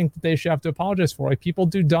don't think that they should have to apologize for. Like, people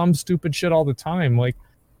do dumb, stupid shit all the time. Like,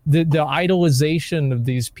 the idolization of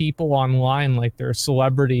these people online, like they're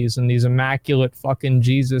celebrities and these immaculate fucking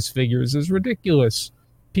Jesus figures, is ridiculous.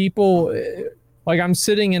 People, like, I'm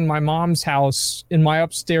sitting in my mom's house in my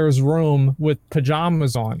upstairs room with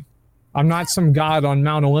pajamas on. I'm not some god on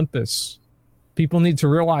Mount Olympus. People need to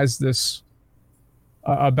realize this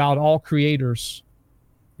about all creators.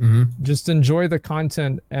 Mm-hmm. Just enjoy the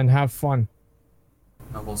content and have fun.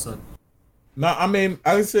 Well said. No, I mean,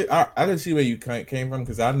 I can see where you came from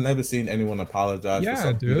because I've never seen anyone apologize for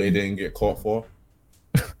something they didn't get caught for.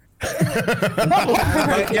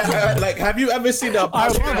 like, have you ever seen the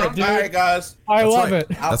apology? All right, guys. I love it.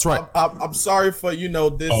 That's right. I'm sorry for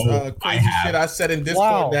this crazy shit I said in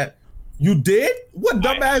Discord that you did. What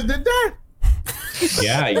dumbass did that?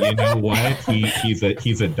 Yeah, you know what?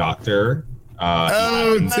 He's a doctor.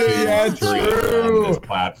 True. This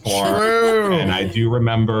platform. True. And I do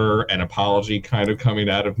remember an apology kind of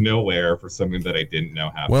coming out of nowhere for something that I didn't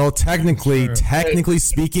know happened. Well, technically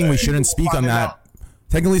speaking, we shouldn't speak on that.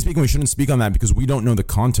 technically speaking, we shouldn't speak on that because we don't know the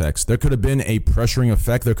context. There could have been a pressuring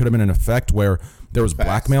effect. There could have been an effect where there was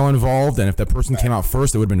blackmail involved, and if that person came out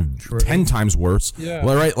first, it would have been 10 times worse. Yeah.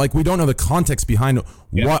 Well, right? Like, we don't know the context behind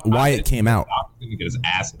why it came out. He's gonna get his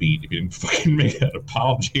ass beat if he didn't fucking make that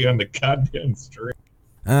apology on the goddamn stream.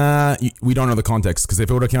 We don't know the context, because if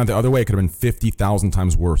it would have come out the other way, it could have been 50,000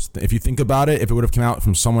 times worse. If you think about it, if it would have come out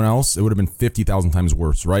from someone else, it would have been 50,000 times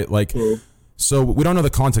worse, right? Like, so we don't know the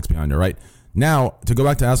context behind it, right? Now, to go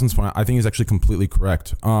back to Aslan's point, I think he's actually completely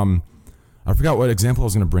correct. I forgot what example I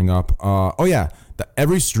was going to bring up.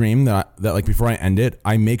 Every stream that like before I end it,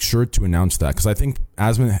 I make sure to announce that, because I think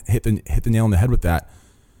Aslan hit the nail on the head with that.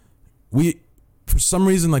 We, for some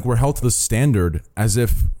reason, like, we're held to the standard as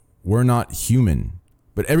if we're not human.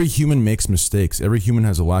 But every human makes mistakes. Every human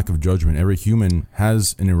has a lack of judgment. Every human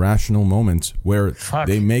has an irrational moment where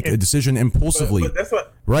they make a decision impulsively. But that's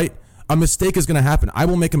what, right? A mistake is going to happen. I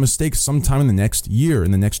will make a mistake sometime in the next year,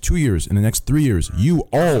 in the next 2 years, in the next 3 years. You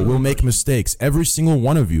all will make mistakes. Every single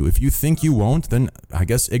one of you. If you think you won't, then I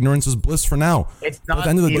guess ignorance is bliss for now. It's not. At the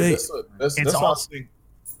end of the day, it's awesome.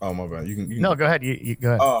 Oh my bad. You can no, go ahead. You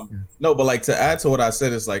go ahead. No, but like, to add to what I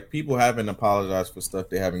said, it's like people haven't apologized for stuff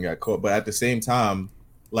they haven't got caught, but at the same time,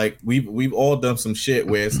 like, we've all done some shit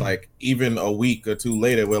where it's like even a week or two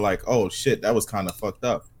later, we're like, oh shit, that was kind of fucked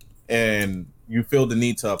up, and you feel the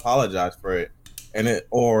need to apologize for it.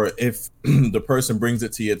 Or if the person brings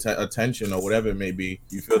it to your attention or whatever it may be,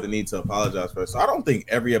 you feel the need to apologize for it. So I don't think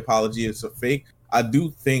every apology is a fake. I do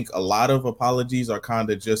think a lot of apologies are kind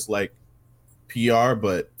of just like PR,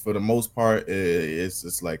 but for the most part, it's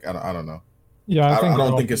just like, I don't know. Yeah, I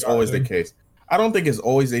don't think it's always the case. I don't think it's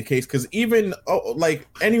always the case, because even like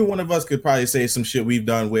any one of us could probably say some shit we've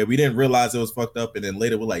done where we didn't realize it was fucked up, and then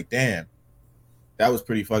later we're like, damn, that was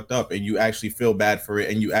pretty fucked up, and you actually feel bad for it,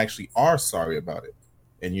 and you actually are sorry about it.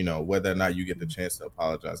 And whether or not you get the chance to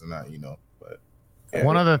apologize or not, but yeah.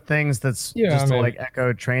 One of the things that's to like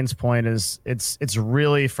echo Train's point is it's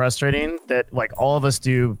really frustrating that like all of us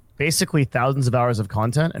do basically thousands of hours of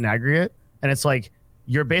content in aggregate, and it's like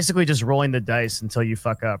you're basically just rolling the dice until you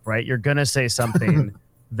fuck up, right? You're gonna say something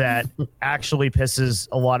that actually pisses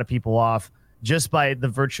a lot of people off just by the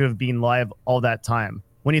virtue of being live all that time.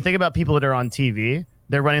 When you think about people that are on TV,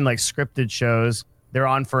 they're running like scripted shows. They're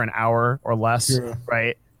on for an hour or less,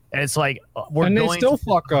 right? And it's like they still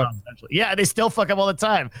fuck up. Yeah, they still fuck up all the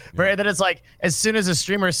time, right? Then it's like as soon as a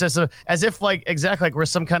streamer says, as if like exactly like we're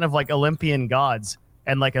some kind of like Olympian gods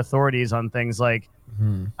and like authorities on things. Like,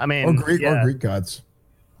 I mean, or Greek gods,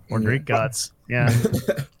 or Greek gods, yeah.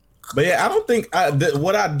 But yeah, I don't think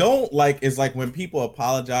what I don't like is like when people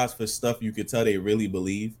apologize for stuff you could tell they really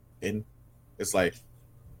believe in. It's like,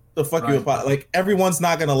 the fuck you apologize? Like, everyone's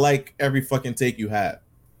not gonna like every fucking take you have.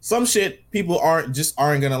 Some shit people aren't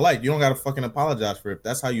gonna like. You don't gotta fucking apologize for it. If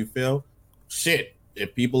that's how you feel, shit.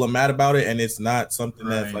 If people are mad about it and it's not something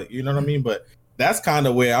that's like, you know what I mean? But that's kind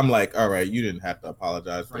of where I'm like, all right, you didn't have to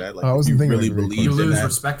apologize for that. Like, I wasn't thinking really believe you lose that.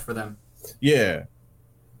 respect for them. Yeah.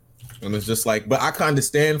 And it's just like, but I can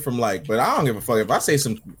understand from like, but I don't give a fuck if I say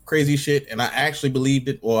some crazy shit and I actually believed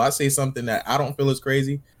it, or I say something that I don't feel is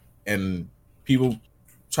crazy, and people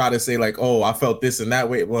try to say like, oh, I felt this and that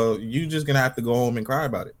way. Well, you just gonna have to go home and cry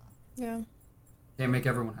about it. Yeah. Can't make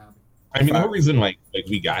everyone happy. I mean, the whole reason like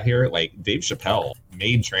we got here, like Dave Chappelle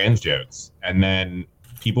made trans jokes, and then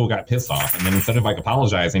people got pissed off, and then instead of like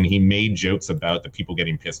apologizing, he made jokes about the people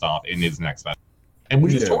getting pissed off in his next special. And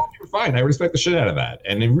which is totally fine. I respect the shit out of that.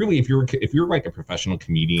 And then really, if you're like a professional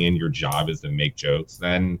comedian, your job is to make jokes,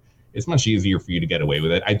 then it's much easier for you to get away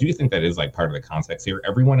with it. I do think that is like part of the context here.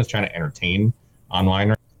 Everyone is trying to entertain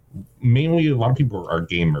online. Mainly, a lot of people are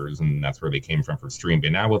gamers, and that's where they came from for stream.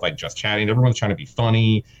 But now with like just chatting, everyone's trying to be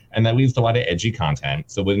funny, and that leads to a lot of edgy content.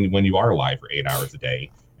 So when you are live for 8 hours a day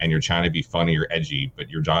and you're trying to be funny or edgy, but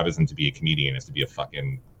your job isn't to be a comedian, it's to be a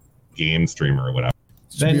fucking game streamer or whatever.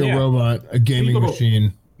 Then, be a robot, a gaming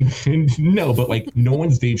machine. No, but like no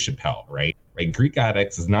one's Dave Chappelle, right? Like Greek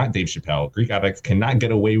Addicts is not Dave Chappelle. Greek Addicts cannot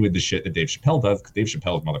get away with the shit that Dave Chappelle does, because Dave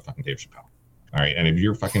Chappelle is motherfucking Dave Chappelle. All right, and if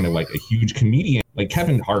you're fucking like a huge comedian, like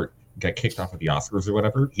Kevin Hart got kicked off at the Oscars or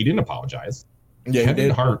whatever, he didn't apologize. Yeah, Kevin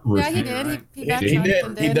Hart. Yeah, he did. He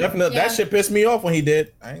did. He definitely. Yeah. That shit pissed me off when he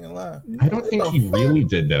did. I ain't gonna lie. I don't think he really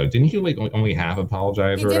did though. Didn't he like only half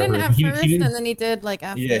apologize? He or didn't whatever? at first, and then he did like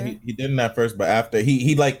after. Yeah, he didn't at first, but after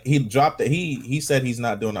he dropped it. He said he's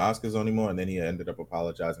not doing the Oscars anymore, and then he ended up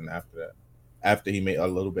apologizing after that. After he made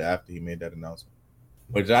that announcement,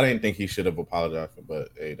 which I didn't think he should have apologized for, but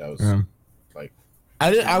hey, that was like.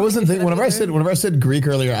 I wasn't thinking whenever I said Greek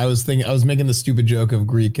earlier, I was making the stupid joke of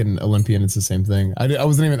Greek and Olympian. It's the same thing. I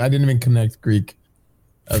didn't even connect Greek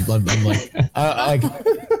I'm like,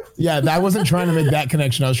 yeah, I wasn't trying to make that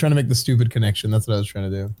connection. I was trying to make the stupid connection. That's what I was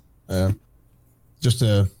trying to do. Just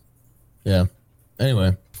to, yeah.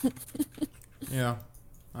 Anyway. Yeah.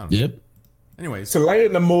 I don't know. Yep. Anyway, So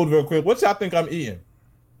lighten the mood real quick. What y'all think I'm eating?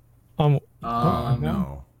 No.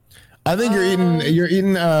 I think you're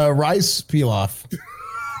eating rice pilaf.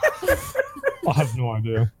 I have no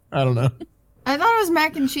idea. I don't know. I thought it was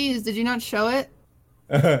mac and cheese. Did you not show it?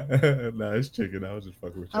 Nah, it's chicken. I was just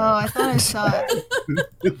fucking with you. Oh, I thought I saw it.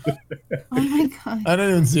 Oh my god. I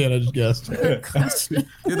didn't even see it. I just guessed.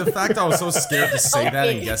 Dude, the fact I was so scared to say that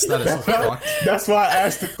and guess that is so fucked. That's why I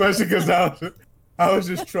asked the question, because I was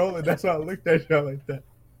just trolling. That's why I looked at y'all like that.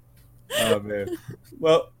 Oh man.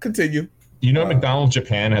 Well, continue. You know, McDonald's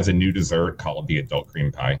Japan has a new dessert called the adult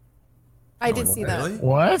cream pie. I did see that.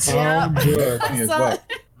 What? Yeah. Good. I saw it.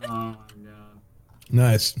 Oh my god.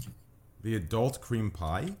 Nice. The adult cream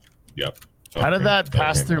pie? Yep. How did that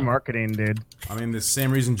pass through marketing, dude? I mean, the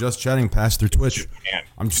same reason Just Chatting passed through Twitch.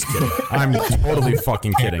 I'm just kidding. I'm totally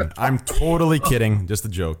fucking kidding. I'm totally kidding. Just a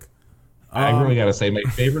joke. I really gotta say, my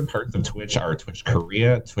favorite parts of Twitch are Twitch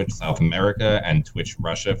Korea, Twitch South America, and Twitch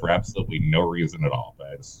Russia for absolutely no reason at all. But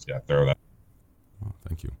I just gotta throw that. Oh,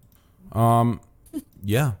 thank you.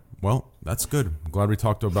 Yeah. Well, that's good. I'm glad we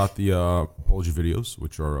talked about the apology videos,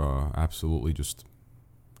 which are absolutely just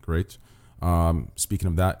great. Speaking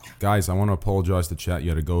of that, guys, I want to apologize to chat. You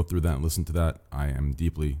had to go through that and listen to that. I am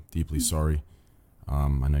deeply, deeply sorry. I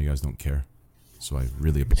know you guys don't care, so I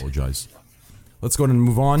really apologize. Let's go ahead and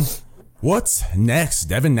move on. What's next?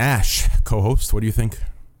 Devin Nash, co-host. What do you think?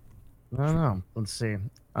 I don't know. Let's see.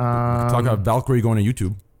 Talk about Valkyrie going to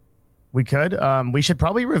YouTube. We could. We should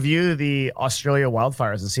probably review the Australia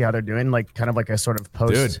wildfires and see how they're doing. Like, kind of like a sort of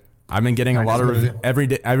post. Dude, I've been getting a lot of every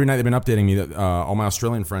day, every night. They've been updating me. All my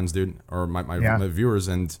Australian friends, dude, or my viewers,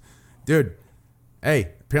 and dude, hey,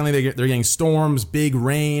 apparently they're getting storms, big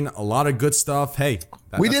rain, a lot of good stuff. Hey,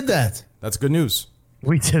 we did that. That's good news.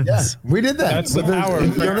 We did this. We did that. That's the power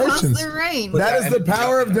of donations. The rain. That is the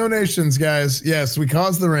power of donations, guys. Yes, we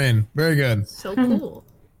caused the rain. Very good. So cool.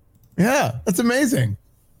 Yeah, that's amazing.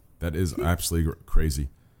 That is absolutely crazy.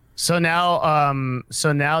 So now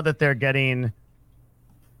that they're getting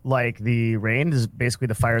like the rain, is basically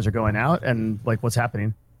the fires are going out, and like what's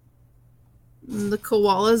happening? The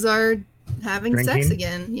koalas are having sex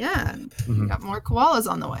again. Yeah, got more koalas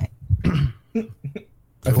on the way.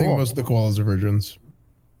 I think most of the koalas are virgins.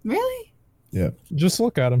 Really? Yeah. Just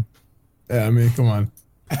look at them. Yeah, I mean, come on.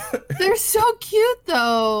 They're so cute,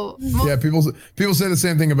 though. Yeah, people say the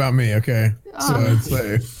same thing about me. Okay, so it's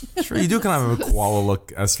like, Sure, you do kind of have a koala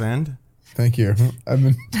look, S-Fan. Thank you.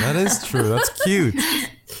 That is true. That's cute. You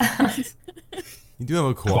do have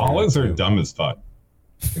a koala. Koalas are dumb as fuck.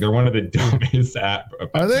 They're one of the dumbest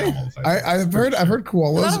Are they? I've heard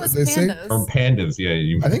koalas. They say or pandas.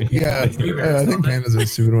 Yeah, I think I think pandas are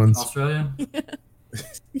stupid ones. Australia.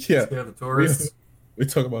 Yeah. We have the tourists. We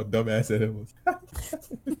talk about dumbass animals.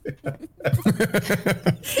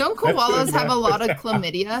 Don't koalas have a lot of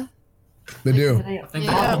chlamydia? They do. I think they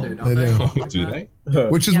all do, don't They they? do they?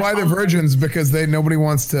 Which is why they're virgins, because nobody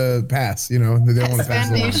wants to pass. You know, they don't want to pass.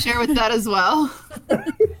 And do you share with that as well?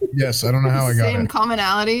 Yes, I don't know how I got Same it.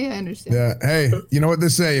 commonality. I understand. Yeah. Hey, you know what they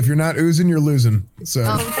say? If you're not oozing, you're losing. So.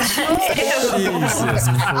 Jesus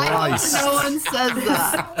Christ. No one says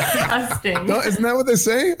that. Disgusting. No, isn't that what they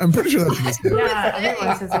say? I'm pretty sure that's what they say. Yeah,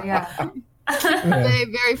 everyone says it. Yeah. Stay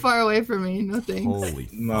very far away from me. No thanks. Holy.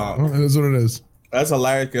 No. Well, it is what it is. That's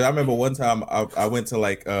hilarious, because I remember one time I went to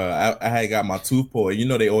like I had got my tooth pulled. You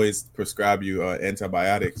know they always prescribe you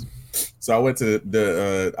antibiotics. So I went to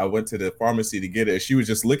the pharmacy to get it. She was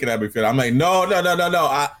just looking at me. I'm like, no.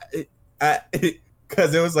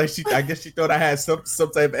 Because it was like I guess she thought I had some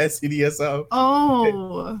type of STD or something.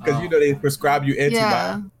 Oh. Because they prescribe you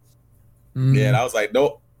antibiotics. Yeah, and I was like,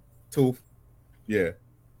 nope, tooth. Yeah,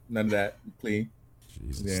 none of that. Clean.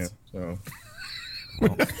 Jesus. Yeah. So.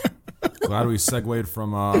 Well, glad we segued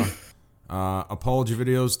from apology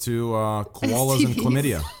videos to koalas and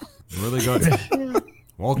chlamydia. Really good.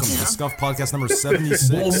 Welcome to Scuff Podcast number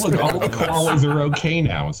 76. Well, look, all the koalas are okay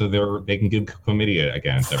now, so they can give chlamydia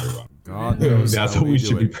against everyone. God knows That's how what we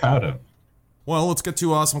should be it. proud of. Well, let's get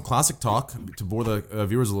to some classic talk to bore the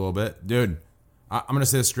viewers a little bit. Dude, I'm going to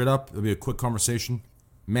say this straight up. It'll be a quick conversation.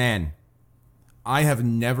 Man, I have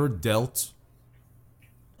dealt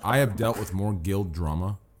with more guild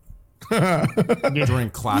drama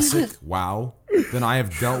during classic WoW than I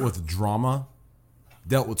have dealt with drama,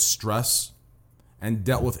 dealt with stress, and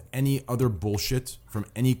dealt with any other bullshit from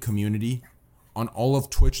any community on all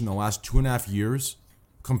of Twitch in the last 2.5 years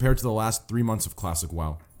compared to the last 3 months of classic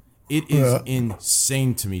WoW. It is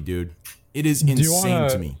insane to me, dude. It is insane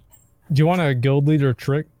to me. Do you want a guild leader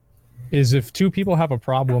trick? Is if 2 people have a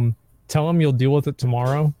problem, tell them you'll deal with it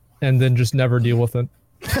tomorrow, and then just never deal with it.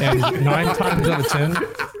 And 9 times out of 10,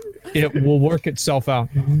 it will work itself out.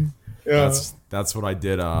 Yeah. That's what I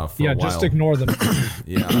did for a while. Just ignore them.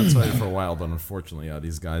 Yeah, that's what I did for a while, but unfortunately,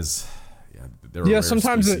 these guys, they're a rare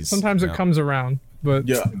sometimes species. it comes around, but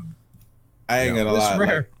I ain't gonna lie.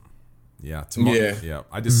 Rare. Yeah,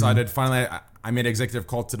 I decided finally. I made an executive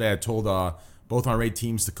call today. I told both my raid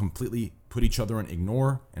teams to completely put each other and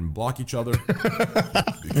ignore and block each other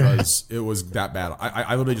because it was that bad.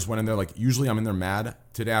 I literally just went in there like, usually I'm in there mad.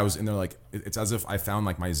 Today I was in there like, it's as if I found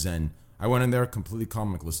like my zen. I went in there completely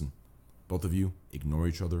calm, like, listen, both of you ignore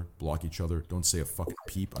each other, block each other, don't say a fucking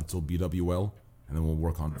peep until BWL, and then we'll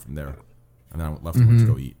work on it from there. And then I left them to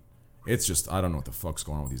go eat. It's just, I don't know what the fuck's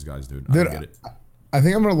going on with these guys, dude. I don't get it. I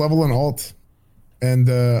think I'm gonna level an alt, and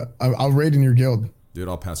I'll raid in your guild. Dude,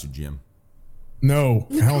 I'll pass your GM. No,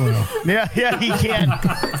 hell no. yeah, he can't.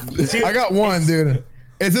 I got one, dude.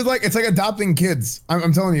 It's like adopting kids.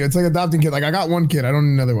 I'm telling you, it's like adopting kids. Like I got one kid, I don't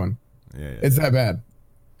need another one. Yeah. It's that bad.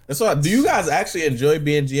 That's why. Do you guys actually enjoy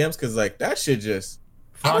being GMs? Because like that shit just.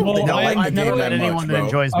 I don't think I like the I've never game met that anyone much, that bro.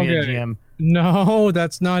 enjoys being a GM. No,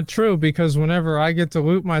 that's not true, because whenever I get to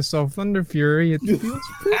loot myself Thunder Fury, it feels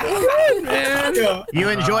pretty good, man. You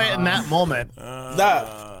enjoy it in that moment.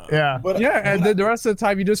 Yeah. But, and the rest of the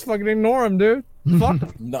time you just fucking ignore him, dude. Fuck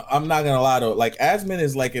him. No, I'm not gonna lie though. Like Asmin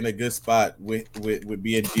is like in a good spot with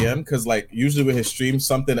being GM, because like usually with his streams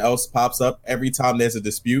something else pops up every time there's a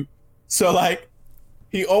dispute. So like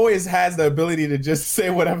he always has the ability to just say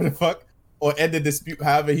whatever the fuck or end the dispute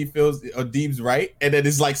however he feels or deems right, and then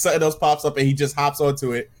it's like something else pops up and he just hops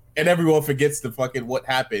onto it, and everyone forgets the fucking what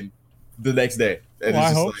happened the next day. And Well,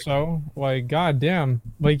 I hope so. Like, goddamn.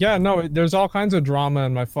 Like, yeah, no, there's all kinds of drama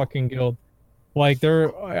in my fucking guild. Like,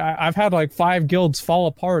 I've had like 5 guilds fall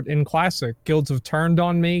apart in Classic. Guilds have turned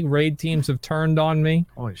on me. Raid teams have turned on me.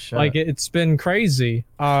 Holy shit. Like, it's been crazy.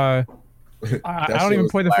 I don't even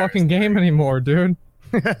play the fucking game anymore, dude.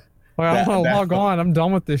 Like, I'm gonna log on. I'm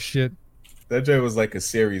done with this shit. That joke was like a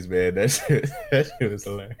series, man. That shit was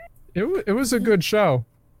hilarious. It was a good show.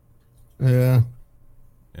 Yeah.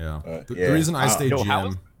 The reason I stay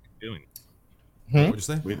GM. What'd you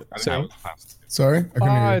say? Sorry? I couldn't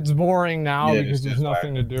hear you. It's boring now because there's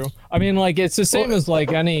nothing to do. I mean, like, it's the same as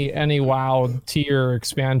like any WoW tier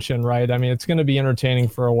expansion, right? I mean, it's going to be entertaining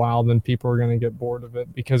for a while, then people are going to get bored of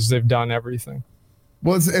it because they've done everything.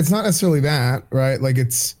 Well, it's not necessarily that, right? Like,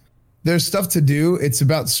 there's stuff to do. It's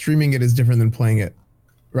about streaming it is different than playing it,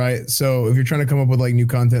 right? So if you're trying to come up with like new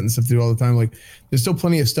content and stuff to do all the time, like there's still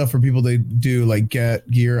plenty of stuff for people to do, like get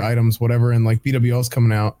gear, items, whatever. And like BWL's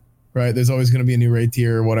coming out, right? There's always going to be a new raid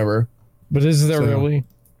tier or whatever. But is there really?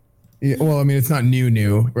 Yeah. Well, I mean, it's not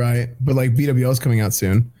new, right? But like BWL's coming out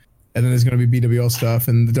soon, and then there's going to be BWL stuff,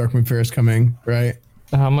 and the Dark Moon Fair is coming, right?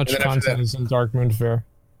 How much content is in Dark Moon Fair?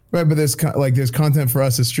 Right, but there's content for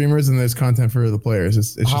us as streamers, and there's content for the players.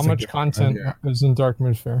 It's How just much content is in Dark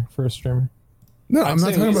Moon Fair for a streamer? No, I'm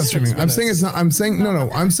not talking about streaming. I'm saying it's not. I'm saying no.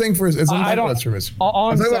 I'm saying for it's not about streamers.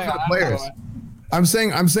 I'm talking about the players. I'm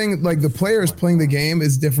saying like the players playing the game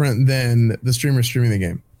is different than the streamers streaming the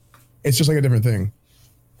game. It's just like a different thing.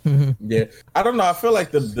 Yeah, I don't know. I feel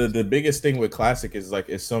like the biggest thing with Classic is like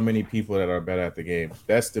it's so many people that are better at the game.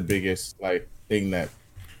 That's the biggest like thing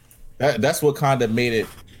that's what kind of made it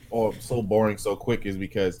so boring so quick, is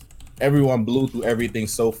because everyone blew through everything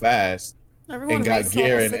so fast. Everyone and got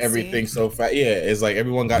gear and everything so fast. Yeah, it's like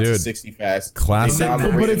everyone got to 60 fast. Classic,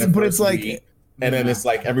 but it's like, and then it's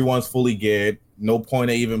like everyone's fully geared. No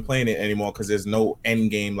point of even playing it anymore because there's no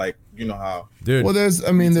end game. Like you know how, dude. Well, there's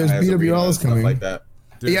BWL's coming. Like that.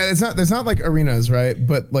 Dude. Yeah, there's not like arenas, right?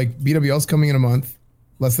 But like BWL's coming in a month,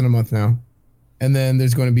 less than a month now. And then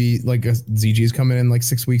there's going to be like a ZG's coming in like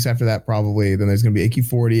 6 weeks after that, probably. Then there's going to be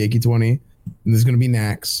AQ40, AQ20, and there's going to be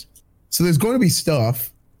Nax. So there's going to be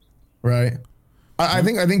stuff, right? I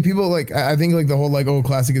think people like, I think like the whole like, oh,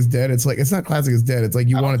 Classic is dead. It's like, it's not Classic is dead. It's like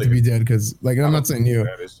you want it to be dead because like, I'm not saying you,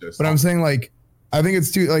 but I'm saying like, I think it's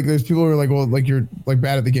too, like there's people who are like, well, like you're like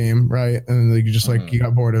bad at the game, right? And then like, you just like, you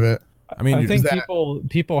got bored of it. I mean, I think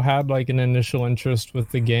people had like an initial interest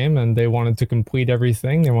with the game and they wanted to complete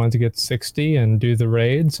everything. They wanted to get 60 and do the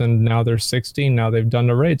raids, and now they're 60. Now they've done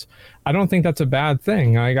the raids. I don't think that's a bad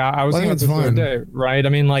thing. I was thinking this the other day, right? I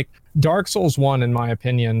mean, like Dark Souls 1, in my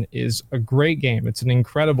opinion, is a great game. It's an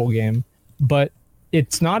incredible game, but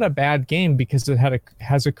it's not a bad game because it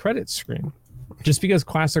has a credit screen. Just because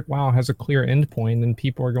Classic WoW has a clear endpoint and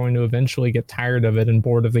people are going to eventually get tired of it and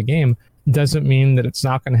bored of the game doesn't mean that it's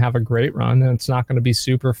not going to have a great run and it's not going to be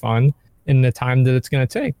super fun in the time that it's going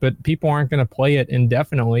to take. But people aren't going to play it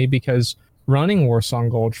indefinitely because running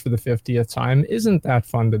Warsong Gulch for the 50th time isn't that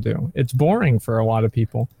fun to do. It's boring for a lot of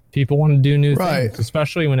people. People want to do new things,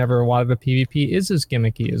 especially whenever a lot of the PvP is as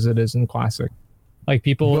gimmicky as it is in Classic. Like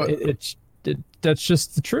people, that's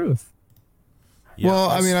just the truth. Yeah, well,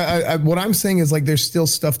 I mean, I what I'm saying is like there's still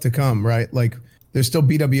stuff to come, right? Like there's still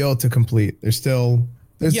BWO to complete. There's still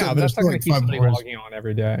that's not going to keep somebody logging on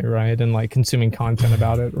every day, right? And like consuming content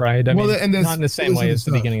about it, right? I mean, not in the same way as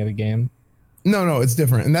the beginning of the game. No, it's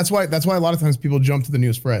different, and that's why a lot of times people jump to the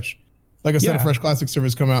newest fresh. Like I said, a fresh Classic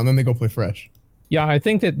servers come out and then they go play fresh. Yeah, I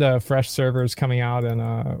think that the fresh servers coming out and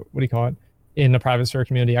in the private server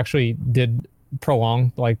community actually did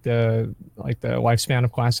prolong like the lifespan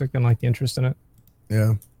of Classic and like the interest in it.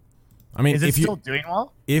 Yeah, I mean, is it still doing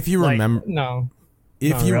well? If you remember,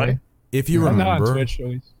 if you remember,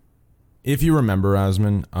 if you remember,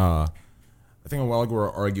 Asmon, I think a while ago we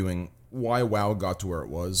were arguing why WoW got to where it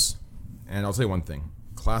was, and I'll tell you one thing: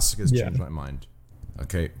 Classic has changed my mind.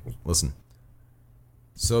 Okay, listen.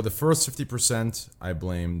 So the first 50%, I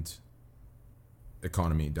blamed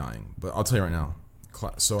economy dying, but I'll tell you right now.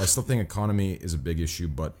 So I still think economy is a big issue,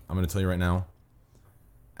 but I'm going to tell you right now.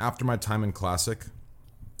 After my time in Classic,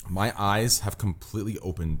 my eyes have completely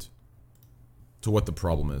opened to what the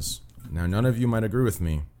problem is. Now, none of you might agree with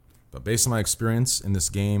me, but based on my experience in this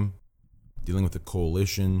game, dealing with the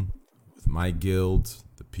coalition, with my guild,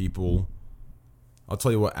 the people, I'll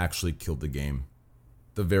tell you what actually killed the game.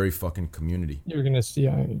 The very fucking community. You're gonna say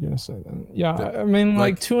that. Yeah, I mean,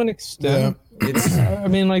 like to an extent. I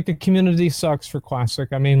mean, like the community sucks for Classic.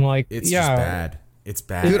 I mean, like it's just bad. It's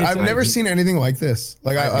bad. Dude, I've never seen anything like this.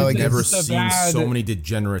 Like I've never seen so many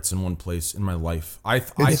degenerates in one place in my life. I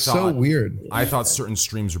thought so weird. I thought certain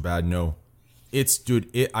streams were bad. No, it's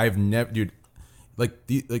I've never, like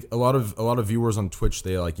a lot of viewers on Twitch,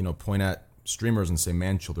 they point at streamers and say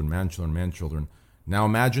man children. Now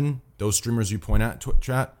imagine those streamers you point at,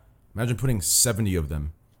 chat. Imagine putting 70 of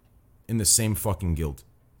them in the same fucking guild.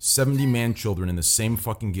 70 man children in the same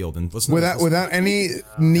fucking guild, and listen without any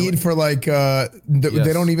need for like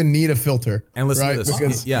they don't even need a filter. And listen to this,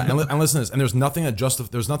 and listen to this. And there's nothing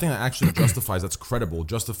that actually justifies that's credible,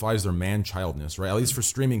 justifies their man-childness, right? At least for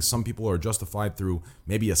streaming, some people are justified through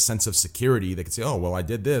maybe a sense of security. They could say, oh well, I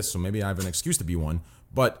did this, so maybe I have an excuse to be one.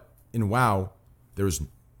 But in WoW,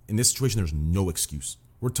 in this situation, there's no excuse.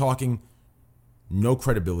 We're talking no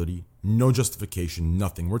credibility, no justification,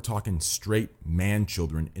 nothing. We're talking straight man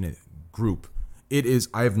children in a group. It is.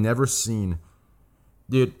 I have never seen.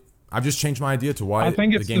 Dude, I've just changed my idea to why. I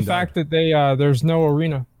think it's the fact that there's no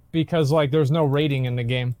arena because like there's no rating in the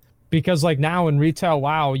game. Because like now in retail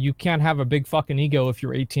WoW, you can't have a big fucking ego if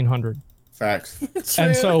you're 1800. Facts.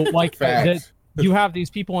 And so like you have these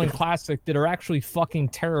people in Classic that are actually fucking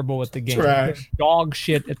terrible at the game. They're dog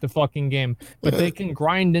shit at the fucking game. But they can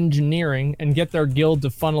grind engineering and get their guild to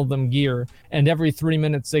funnel them gear. And every 3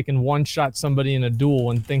 minutes they can one-shot somebody in a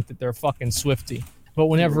duel and think that they're fucking Swifty. But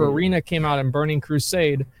whenever Arena came out in Burning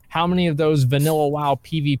Crusade, how many of those vanilla WoW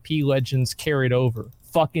PvP legends carried over?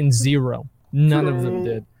 Fucking zero. None of them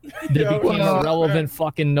did. They became irrelevant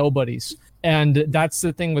fucking nobodies. And that's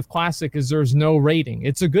the thing with Classic is there's no rating.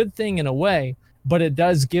 It's a good thing in a way, but it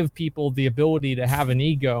does give people the ability to have an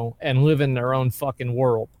ego and live in their own fucking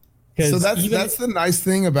world. So that's the nice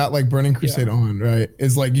thing about like Burning Crusade on, right?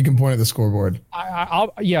 Is like you can point at the scoreboard.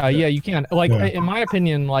 You can. Like in my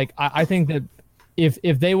opinion, like I think that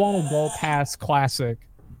if they want to go past Classic,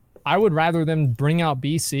 I would rather them bring out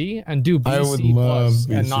BC and do BC plus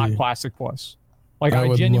and not Classic plus. Like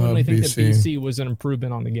I genuinely think that BC was an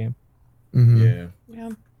improvement on the game. Mm-hmm.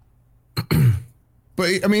 Yeah.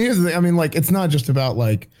 But I mean, here's the thing. I mean, like, it's not just about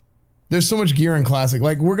like, there's so much gear in Classic.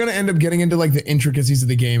 Like, we're gonna end up getting into like the intricacies of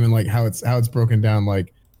the game and like how it's broken down.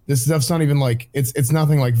 Like, this stuff's not even like it's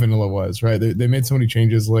nothing like vanilla was, right? They made so many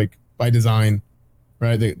changes like by design,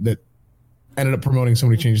 right? That ended up promoting so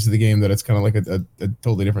many changes to the game that it's kind of like a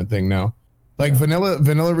totally different thing now. Like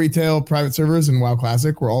vanilla retail, private servers, and WoW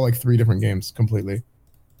Classic were all like 3 different games completely.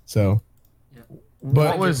 So.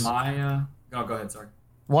 But what was my go ahead, sorry.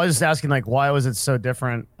 Well, I was just asking like why was it so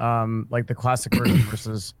different? Like the Classic version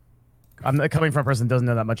versus I'm coming from a person who doesn't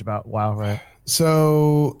know that much about WoW, right?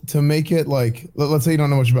 So to make it like let's say you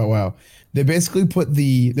don't know much about WoW. They basically put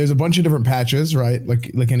there's a bunch of different patches, right?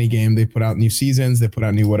 Like any game, they put out new seasons, they put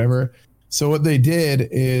out new whatever. So what they did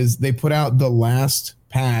is they put out the last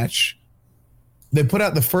patch. They put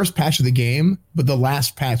out the first patch of the game, but the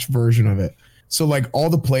last patch version of it. So like all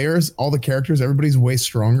the players, all the characters, everybody's way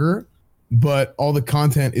stronger, but all the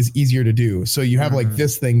content is easier to do. So you have like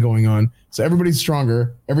this thing going on. So everybody's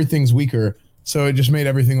stronger, everything's weaker. So it just made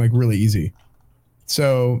everything like really easy.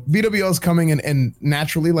 So BWL is coming and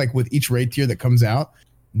naturally, like with each raid tier that comes out,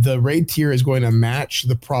 the raid tier is going to match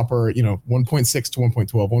the proper, 1.6 to 1.12,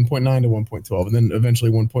 1.9 to 1.12, and then eventually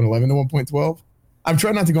 1.11 to 1.12. I'm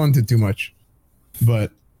trying not to go into too much,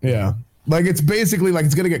 but yeah, like it's basically like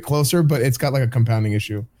it's going to get closer, but it's got like a compounding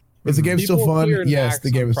issue. Is the game still fun? Yes,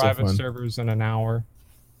 the game is still fun. Private servers in an hour.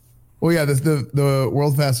 Well, yeah, the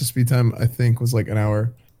world fastest speed time I think was like an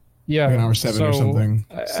hour. Yeah, like an hour 7 or something.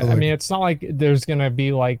 So I mean, it's not like there's gonna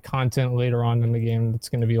be like content later on in the game that's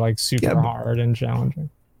gonna be like super hard and challenging.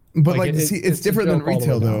 But like see, it's different than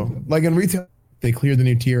retail though. Like in retail, they clear the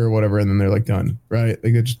new tier or whatever, and then they're like done, right?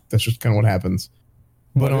 Like that's just kind of what happens.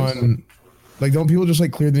 But on like, don't people just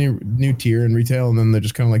like clear the new tier in retail and then they're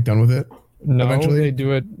just kind of like done with it? No, eventually? They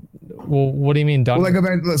do it. Well, what do you mean done? Well,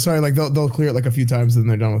 like sorry, like they'll clear it like a few times and then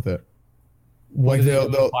they're done with it. What like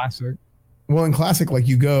they'll classic. Well, in classic, like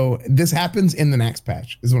you go, this happens in the Naxx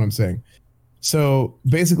patch, is what I'm saying. So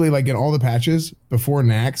basically, like in all the patches before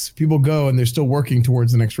Naxx, people go and they're still working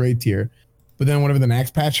towards the next raid tier. But then whenever the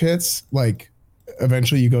Naxx patch hits, like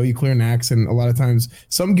eventually you clear Naxx, and a lot of times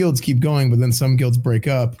some guilds keep going, but then some guilds break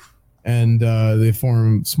up and they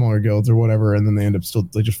form smaller guilds or whatever, and then they end up still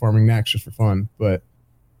like, just farming Naxx just for fun. But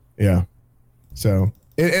yeah, so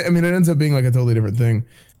it ends up being like a totally different thing.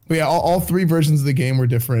 But yeah, all three versions of the game were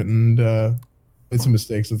different and made some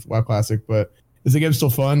mistakes with WoW Classic. But is the game still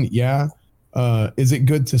fun? Yeah. Is it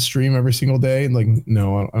good to stream every single day? Like,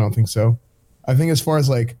 no, I don't think so. I think as far as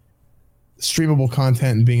like streamable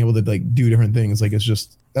content and being able to like do different things, like it's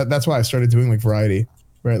just that's why I started doing like variety,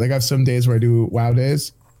 right? Like I have some days where I do WoW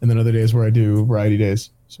days and then other days where I do variety days.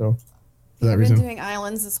 So for that reason, I've been doing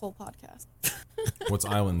islands this whole podcast. What's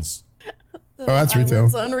islands? That's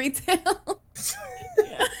retail. On retail.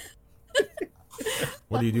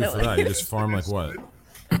 What do you do for that? You just farm like what?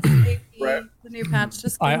 The new patch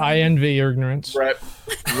just. I envy your ignorance. Rep.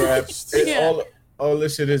 All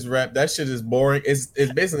this shit is rep. That shit is boring. It's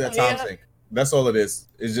basically a time sink. That's all it is.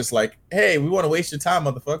 It's just like, hey, we want to waste your time,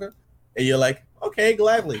 motherfucker, and you're like, okay,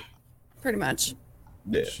 gladly. Pretty much.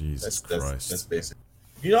 Yeah, Jesus Christ. That's basic.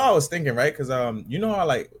 You know, I was thinking, right? Because you know how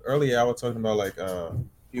like earlier I was talking about like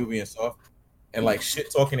people being soft and like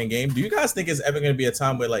shit talking in game. Do you guys think it's ever going to be a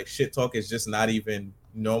time where like shit talk is just not even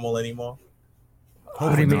normal anymore?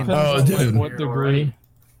 What do you mean? Oh, dude. What degree?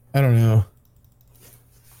 I don't know.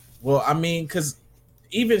 Well, I mean, because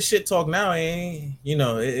even shit talk now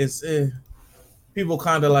it's people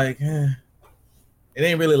kind of like it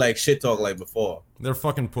ain't really like shit talk like before. They're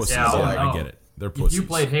fucking pussies. Yeah, I get it. They're pussies. If you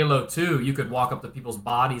played Halo 2, you could walk up to people's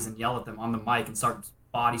bodies and yell at them on the mic and start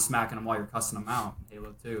body smacking them while you're cussing them out.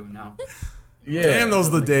 Halo 2 now. Yeah, damn, those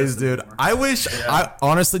are the days, dude. I wish. I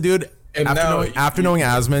honestly, dude. And after knowing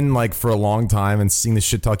Asmon like for a long time and seeing the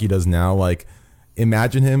shit talk he does now, like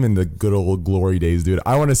imagine him in the good old glory days, dude.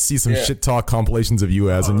 I want to see some shit talk compilations of you,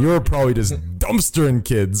 Asmon. You're probably just dumpstering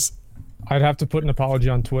kids. I'd have to put an apology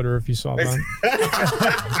on Twitter if you saw that.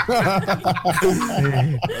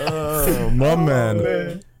 Oh, my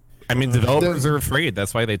man. I mean, developers are afraid.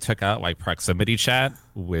 That's why they took out like proximity chat,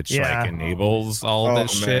 which like enables all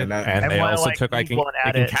this shit. And they also took like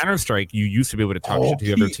in Counter-Strike, you used to be able to talk shit to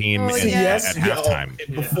the other team at halftime.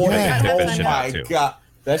 Oh my god,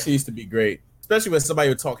 that shit used to be great, especially when somebody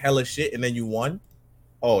would talk hella shit and then you won.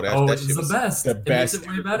 Oh, that shit was the best. The best. It makes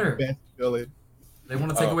it way better. Best feeling. They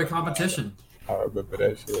want to take away competition. I remember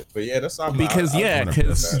that shit. But yeah, that's not because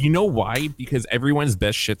you know why? Because everyone's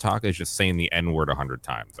best shit talk is just saying the N word 100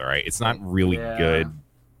 times. All right, it's not really good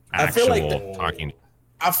actual talking.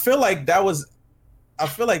 I feel like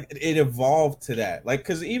it evolved to that. Like,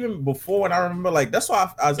 because even before, when I remember, like that's why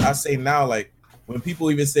I say now, like when people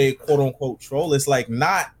even say quote unquote troll, it's like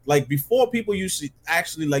not like before. People used to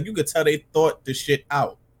actually like you could tell they thought the shit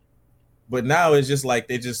out. But now it's just like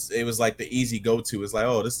it was like the easy go-to. It's like,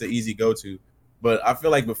 oh, this is the easy go-to. But I feel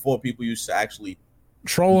like before people used to actually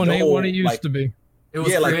trolling ain't what it used to be. It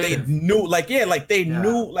was like they knew, knew, like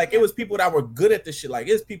it was people that were good at the shit. Like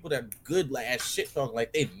it's people that are good like at shit talk.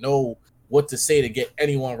 Like they know what to say to get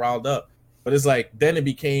anyone riled up. But it's like then it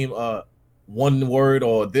became one word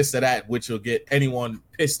or this or that, which will get anyone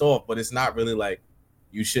pissed off. But it's not really like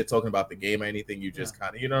you shit talking about the game or anything. You just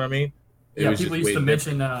kind of, you know what I mean? People used to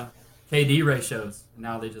mention KD ratios, and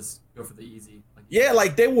now they just go for the easy.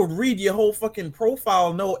 Like they will read your whole fucking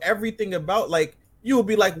profile, know everything about. Like you will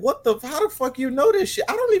be like, "What the? How the fuck you know this shit?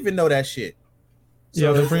 I don't even know that shit."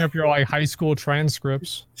 So they bring up your like high school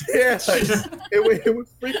transcripts. Yeah, like, it was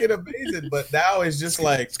freaking amazing. But now it's just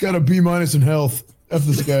like it's got a B- in health. F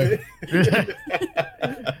this guy.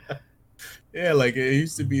 Yeah, like it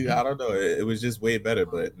used to be. I don't know. It was just way better,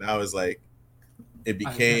 but now it's like it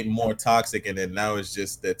became more toxic, and then now it's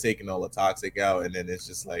just they're taking all the toxic out, and then it's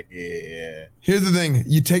just like, yeah. Here's the thing: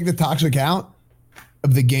 you take the toxic out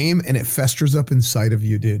of the game, and it festers up inside of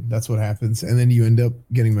you, dude. That's what happens, and then you end up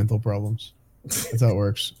getting mental problems. That's how it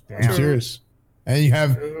works. I'm serious. And you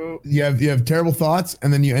have terrible thoughts,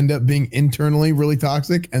 and then you end up being internally really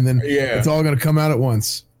toxic, and then it's all gonna come out at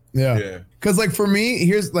once. Yeah. Because like for me,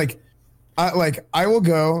 here's like, I will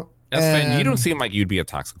go. That's fine. You don't seem like you'd be a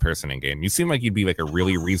toxic person in game. You seem like you'd be like a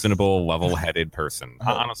really reasonable, level-headed person.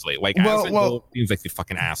 Honestly, like Asmongold seems like the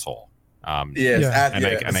fucking asshole. And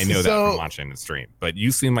I know that from watching the stream. But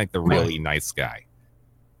you seem like the really nice guy.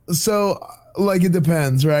 So like it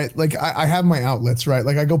depends, right? Like I have my outlets, right?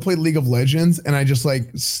 Like I go play League of Legends and I just like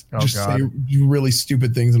say really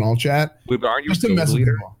stupid things in all chat. Wait, but aren't you a guild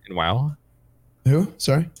leader in WoW? Who?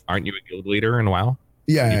 Sorry? Aren't you a guild leader in WoW?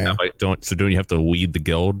 Yeah. Don't you have to lead the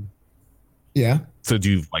guild? Yeah. So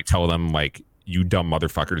do you like tell them like you dumb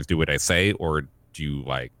motherfuckers do what I say, or do you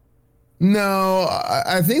like? No,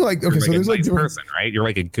 I think like okay, so there's like a nice person, right? You're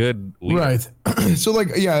like a good leader. Right. So like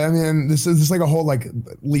I mean this is like a whole like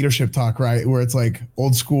leadership talk, right? Where it's like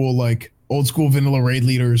old school vanilla raid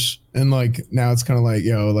leaders, and like now it's kind of like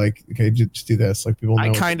like okay, just do this. Like people know. I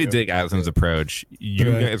kind of dig Asmon's approach. You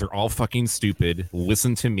guys are all fucking stupid.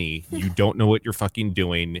 Listen to me. You don't know what you're fucking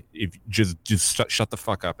doing. If just shut the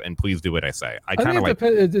fuck up and please do what I say. I kind of like.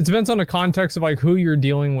 It depends on the context of like who you're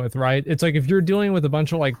dealing with, right? It's like if you're dealing with a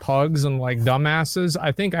bunch of like pugs and like dumbasses,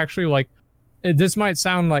 I think actually like this might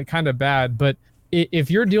sound like kind of bad, but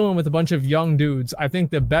if you're dealing with a bunch of young dudes, I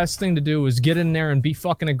think the best thing to do is get in there and be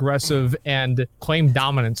fucking aggressive and claim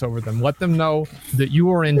dominance over them. Let them know that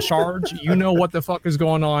you are in charge. You know what the fuck is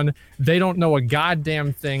going on. They don't know a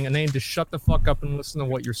goddamn thing, and they need to shut the fuck up and listen to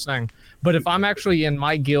what you're saying. But if I'm actually in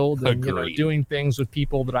my guild and doing things with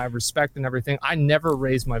people that I respect and everything, I never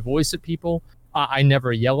raise my voice at people. I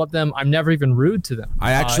never yell at them. I'm never even rude to them.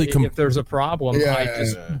 I actually, if there's a problem,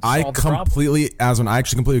 I completely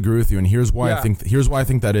agree with you. And here's why I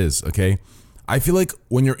think that is. Okay, I feel like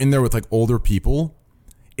when you're in there with like older people,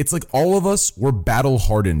 it's like all of us were battle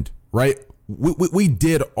hardened, right? We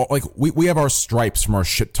did like we have our stripes from our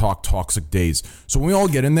shit talk toxic days. So when we all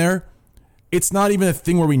get in there, it's not even a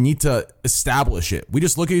thing where we need to establish it. We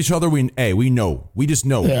just look at each other. We know. We just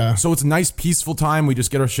know. Yeah. So it's a nice, peaceful time. We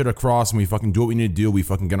just get our shit across and we fucking do what we need to do. We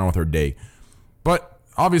fucking get on with our day. But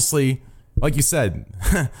obviously, like you said,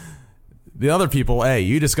 the other people,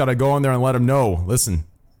 you just got to go in there and let them know. Listen.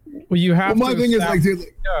 Well, you have my thing is like, dude,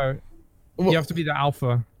 you have to be the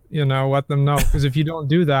alpha, let them know. Because if you don't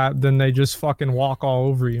do that, then they just fucking walk all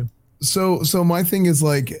over you. So my thing is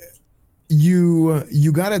like,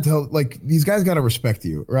 you gotta tell, like, these guys gotta respect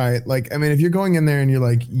you, right? Like, I mean, if you're going in there and you're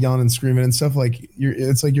like yelling and screaming and stuff, like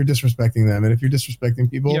it's like you're disrespecting them. And if you're disrespecting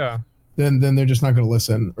people, then they're just not gonna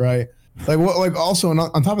listen, right? Like what? Like also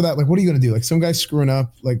on top of that, like what are you gonna do? Like some guy's screwing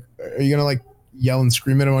up, like are you gonna like yell and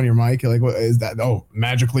scream at him on your mic? Like what is that? Oh,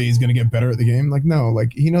 magically he's gonna get better at the game? Like no,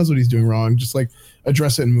 like he knows what he's doing wrong. Just like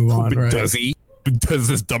address it and move on. Right? Does he? Does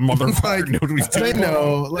this dumb motherfucker know what he's doing? I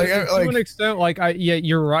know. Like to an extent, like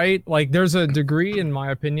you're right. Like there's a degree, in my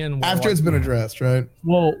opinion, after it's been addressed, right?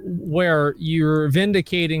 Well, where you're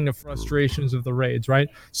vindicating the frustrations of the raids, right?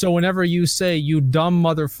 So whenever you say, "You dumb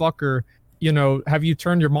motherfucker," have you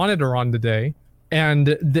turned your monitor on today?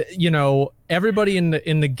 And everybody in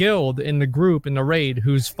the guild, in the group, in the raid,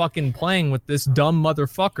 who's fucking playing with this dumb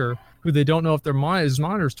motherfucker, who they don't know if their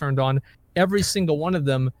monitor's turned on, every single one of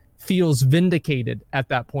them feels vindicated at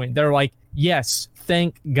that point. They're like, yes,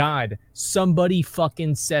 thank God somebody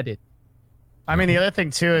fucking said it. I mean, the other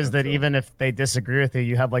thing too is that even if they disagree with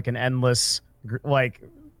you have like an endless like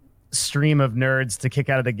stream of nerds to kick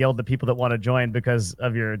out of the guild, the people that want to join because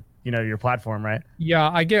of your platform, right? Yeah,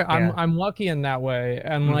 I'm lucky in that way.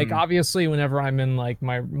 And like obviously whenever I'm in like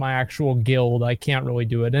my actual guild, I can't really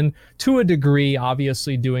do it. And to a degree,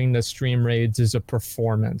 obviously doing the stream raids is a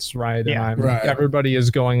performance, right? Yeah, and everybody is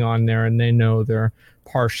going on there and they know they're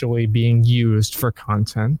partially being used for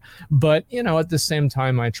content. But at the same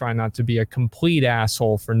time, I try not to be a complete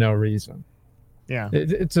asshole for no reason. Yeah.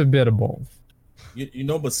 It's a bit of both.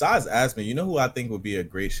 Besides Asmon, you know who I think would be a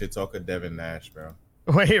great shit talker? Devin Nash, bro.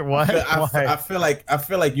 Wait, what? I feel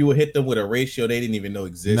like you would hit them with a ratio they didn't even know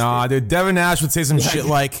existed. Nah, dude, Devin Nash would say some shit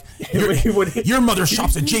like, your mother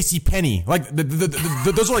shops at JCPenney. Like,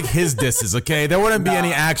 those are like his disses, okay? There wouldn't be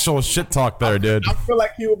any actual shit talk there, dude. I feel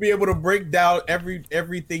like he would be able to break down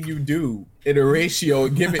everything you do in a ratio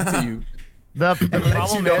and give it to you. The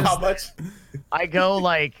problem is how much I go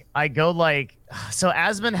like so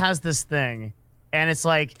Asmon has this thing, and it's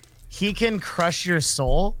like he can crush your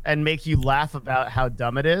soul and make you laugh about how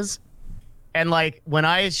dumb it is. And like when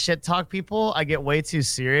I shit talk people, I get way too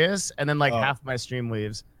serious, and then like half my stream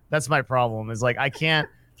leaves. That's my problem. Is like I can't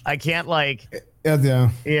like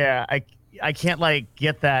I can't like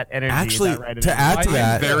get that energy. Actually, that to add to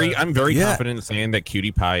that, I'm very confident in saying that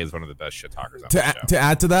Cutie Pie is one of the best shit talkers on the show. To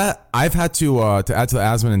add to that, I've had to add to the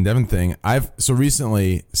Asmon and Devin thing. So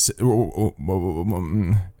recently we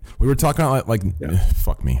were talking about like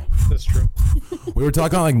fuck me. That's true. We were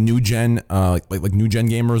talking about like new gen like new gen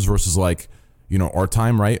gamers versus like, you know, our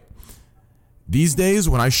time, right? These days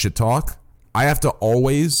when I shit talk, I have to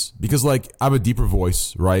always, because like I have a deeper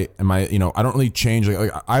voice, right? And I don't really change.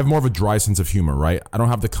 Like I have more of a dry sense of humor, right? I don't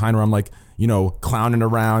have the kind where I'm like, you know, clowning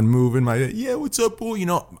around, moving my, yeah, what's up, boy? You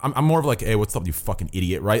know, I'm more of like, hey, what's up, you fucking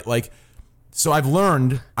idiot, right? Like, so I've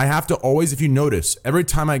learned I have to always, if you notice, every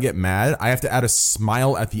time I get mad, I have to add a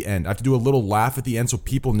smile at the end. I have to do a little laugh at the end so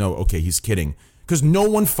people know, okay, he's kidding. Because no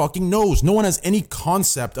one fucking knows. No one has any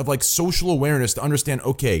concept of like social awareness to understand,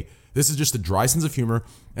 okay, this is just a dry sense of humor.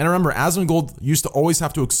 And I remember Asmongold used to always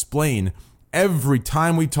have to explain every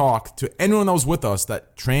time we talk to anyone that was with us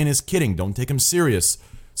that Tran is kidding. Don't take him serious.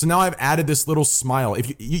 So now I've added this little smile.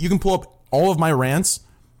 If you can pull up all of my rants,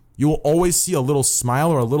 you will always see a little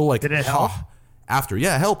smile or a little like, did it help? After.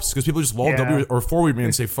 Yeah, it helps because people just lol W or forward me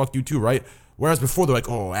and say fuck you too, right? Whereas before they're like,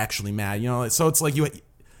 oh, actually mad, you know? So it's like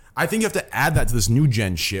I think you have to add that to this new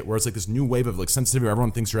gen shit where it's like this new wave of like sensitivity where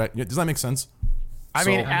everyone thinks you're at. Does that make sense? I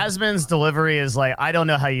mean, Asmon's delivery is like, I don't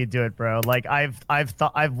know how you do it, bro. Like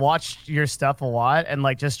I've watched your stuff a lot and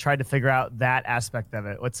like just tried to figure out that aspect of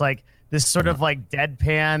it. It's like this sort of like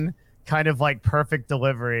deadpan kind of like perfect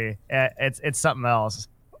delivery. It's something else.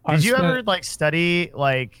 Did you ever like study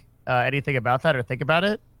like anything about that or think about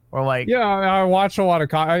it? Or like, yeah, I watch a lot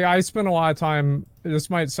of I spend a lot of time. This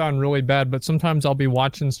might sound really bad, but sometimes I'll be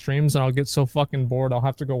watching streams and I'll get so fucking bored I'll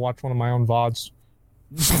have to go watch one of my own VODs.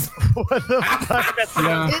 What the fuck?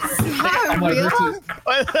 Yeah. Is that real?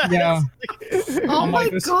 Yeah. Oh my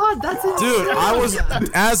god, that's insane. Dude,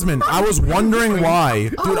 Asmon, I was wondering why.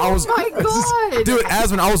 Dude, Dude,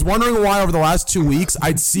 Asmon, I was wondering why over the last 2 weeks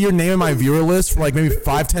I'd see your name in my viewer list for like maybe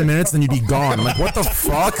 5-10 minutes, then you'd be gone. I'm like, what the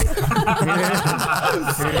fuck?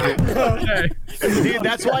 Dude,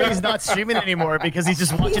 that's why he's not streaming anymore, because he's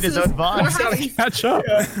just watching his own VODs. He's gotta catch up.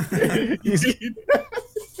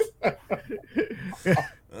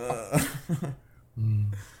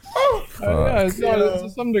 To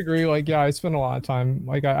some degree, like, yeah, I spend a lot of time,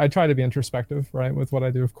 like, I try to be introspective, right, with what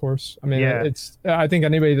I do, of course. I mean, I think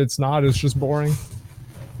anybody that's not is just boring.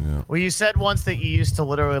 Yeah. Well, you said once that you used to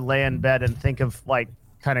literally lay in bed and think of like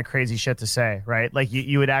kind of crazy shit to say, right? Like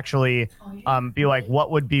you would actually be like,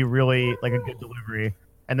 what would be really like a good delivery,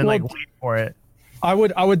 and then like wait for it. I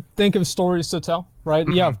would think of stories to tell, right?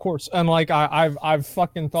 Yeah, of course. And like I've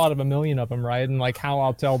fucking thought of a million of them, right? And like how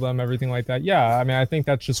I'll tell them, everything like that. Yeah, I mean, I think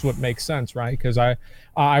that's just what makes sense, right? Because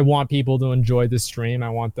I want people to enjoy the stream.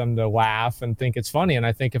 I want them to laugh and think it's funny. And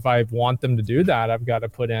I think if I want them to do that, I've got to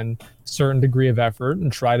put in a certain degree of effort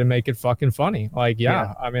and try to make it fucking funny. Like,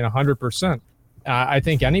 yeah. I mean, 100%. I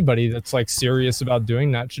think anybody that's like serious about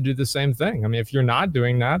doing that should do the same thing. I mean, if you're not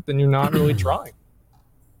doing that, then you're not really trying.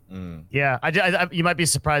 Yeah, you might be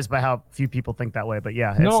surprised by how few people think that way, but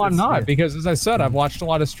yeah. No, I'm not, because as I said, I've watched a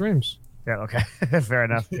lot of streams. Yeah, okay. Fair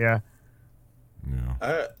enough, yeah.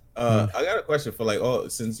 I got a question for like,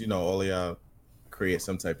 since, you know, all y'all create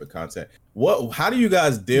some type of content. How do you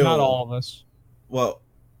guys deal? Not all of us. Well,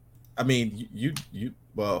 I mean, who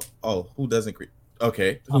doesn't create?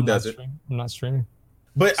 Okay, who doesn't? I'm not streaming.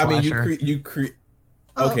 But I mean, you create.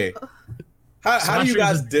 Okay. How do you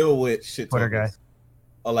guys deal with shit? Twitter guy.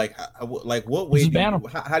 Or like what way?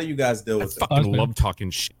 How do you guys deal with it? I fucking love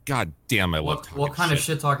talking shit. God damn, I love talking. What kind of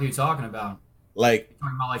shit talk are you talking about? Like you're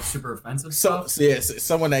talking about like super offensive stuff.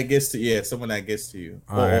 Someone that gets to you.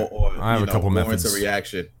 Or I have a couple methods. It's a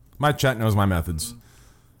reaction. My chat knows my methods.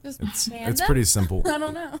 It's pretty simple. I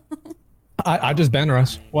don't know. I just banner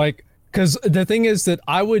us, like. Because the thing is that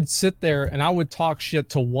I would sit there and I would talk shit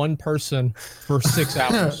to one person for 6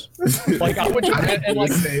 hours. Like I would, and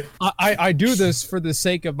like I do this for the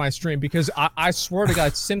sake of my stream, because I swear to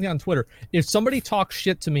God, same thing on Twitter. If somebody talks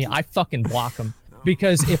shit to me, I fucking block them.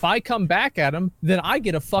 Because if I come back at them, then I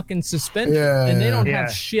get a fucking suspension, and they don't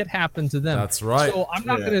have shit happen to them. That's right. So I'm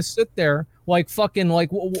not gonna sit there like fucking like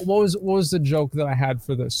what was the joke that I had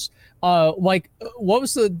for this? Like what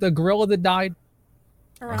was the gorilla that died?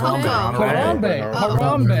 Harambe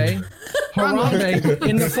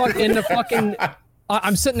in the fucking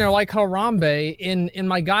I'm sitting there like Harambe in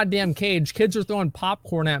my goddamn cage. Kids are throwing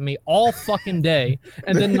popcorn at me all fucking day.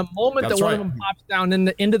 And then the moment that one of them pops down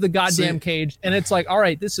into the goddamn cage, and it's like, all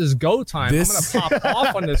right, this is go time. I'm going to pop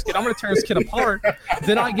off on this kid. I'm going to tear this kid apart.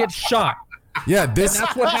 Then I get shot. Yeah, and that's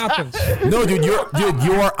what happens. No, dude,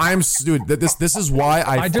 this is why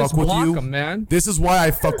I fuck with you. Them, man. This is why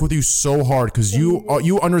I fuck with you so hard, because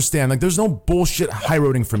you understand. Like, there's no bullshit high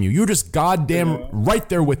roading from you. You're just goddamn right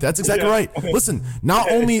there with it. That's exactly right. Listen,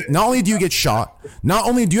 not only do you get shot, not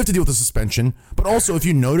only do you have to deal with the suspension, but also if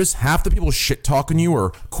you notice half the people shit talking you or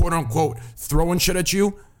quote unquote throwing shit at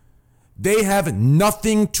you, they have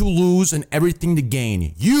nothing to lose and everything to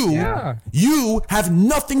gain. You have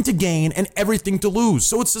nothing to gain and everything to lose.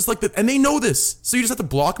 So it's just like that, and they know this. So you just have to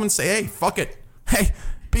block them and say, "Hey, fuck it. Hey,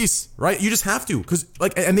 peace." Right? You just have to, because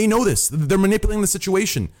and they know this. They're manipulating the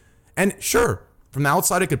situation. And sure, from the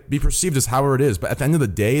outside, it could be perceived as however it is, but at the end of the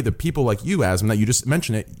day, the people like you, Asm, that you just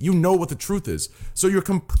mentioned it, you know what the truth is. So you're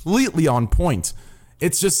completely on point.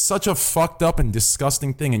 It's just such a fucked up and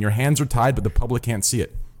disgusting thing, and your hands are tied, but the public can't see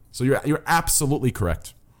it. So you're absolutely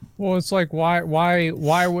correct. Well, it's like why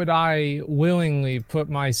would I willingly put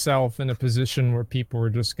myself in a position where people are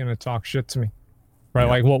just gonna talk shit to me, right?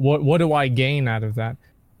 Like what do I gain out of that?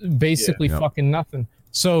 Basically, fucking nothing.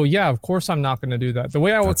 So yeah, of course I'm not gonna do that. The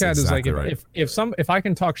way I look at it is like if I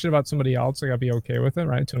can talk shit about somebody else, like I'd be okay with it,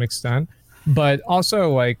 right, to an extent. But also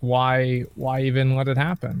like why even let it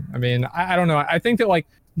happen? I mean, I don't know. I think that like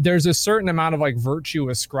there's a certain amount of like virtue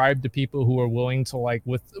ascribed to people who are willing to like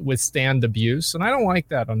withstand abuse, and I don't like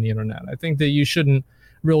that on the internet. I think that you shouldn't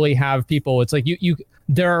really have people. It's like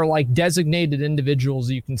there are like designated individuals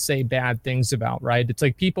you can say bad things about, right? It's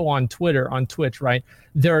like people on Twitter, on Twitch, right?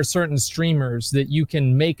 There are certain streamers that you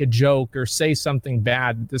can make a joke or say something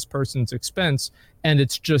bad at this person's expense, and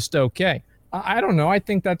it's just okay. I don't know. I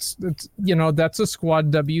think that's a Squad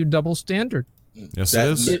W double standard. Yes, it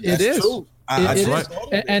is. It is. True. It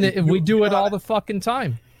is. And we do it all the fucking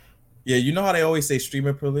time. Yeah, you know how they always say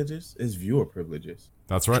streamer privileges? It's viewer privileges.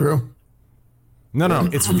 That's right. True. No,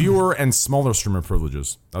 it's viewer and smaller streamer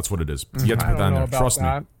privileges. That's what it is. You have to put that in there. Trust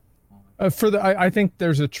me. I think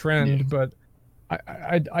there's a trend, but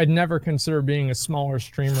I'd never consider being a smaller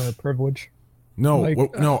streamer a privilege.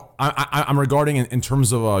 No, I'm regarding in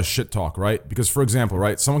terms of shit talk, right? Because, for example,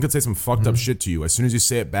 right, someone could say some fucked up shit to you. As soon as you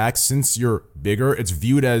say it back, since you're bigger, it's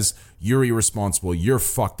viewed as you're irresponsible, you're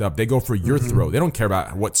fucked up. They go for your throat. They don't care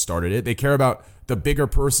about what started it. They care about the bigger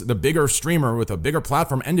person, the bigger streamer with a bigger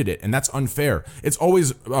platform ended it, and that's unfair. It's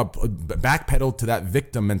always backpedaled to that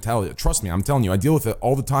victim mentality. Trust me, I'm telling you, I deal with it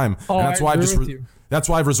all the time, and that's why that's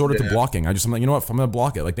why I've resorted to blocking. I'm like, you know what? I'm gonna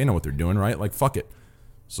block it. Like, they know what they're doing, right? Like, fuck it.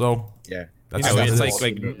 So yeah. It's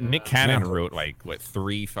like Nick Cannon wrote like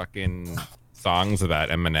 3 fucking songs about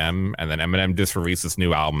Eminem, and then Eminem just released this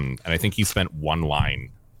new album, and I think he spent 1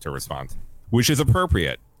 line to respond, which is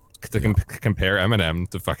appropriate to compare Eminem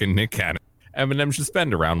to fucking Nick Cannon. Eminem should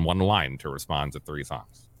spend around 1 line to respond to 3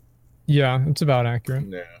 songs. Yeah, it's about accurate.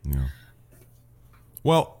 Yeah.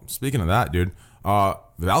 Well, speaking of that, dude,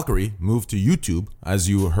 Valkyrie moved to YouTube, as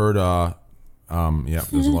you heard.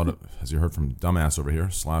 There's a lot of, as you heard from Dumbass over here,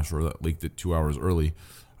 Slasher, that leaked it 2 hours early.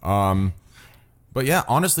 But yeah,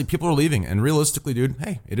 honestly, people are leaving, and realistically, dude,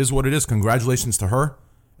 hey, it is what it is. Congratulations to her.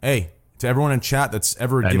 Hey, to everyone in chat that's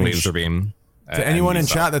ever giving anyone in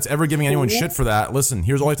chat that's ever giving anyone shit for that, listen,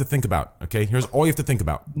 here's all you have to think about, okay? Here's all you have to think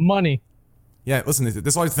about. Money. Yeah, listen, this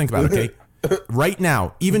is all you have to think about, okay? Right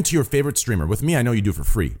now, even to your favorite streamer, with me, I know you do it for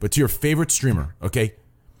free, but to your favorite streamer, okay?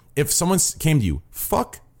 If someone came to you,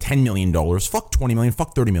 fuck $10 million, fuck 20 million,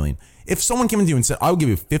 fuck 30 million. If someone came to you and said, I'll give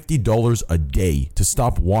you $50 a day to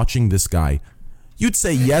stop watching this guy, you'd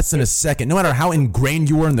say yes in a second, no matter how ingrained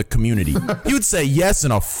you were in the community. You'd say yes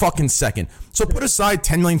in a fucking second. So put aside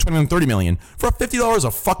 10 million, 20 million, 30 million. For $50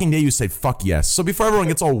 a fucking day, you say fuck yes. So before everyone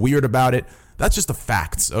gets all weird about it, that's just the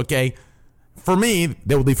facts, okay? For me,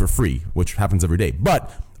 they would leave for free, which happens every day.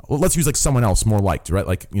 But let's use like someone else more liked, right?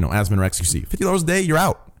 Like, you know, Asmin or XQC. $50 a day, you're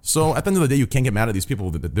out. So at the end of the day, you can't get mad at these people.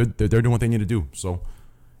 They're doing what they need to do. So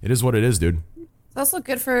it is what it is, dude. It's also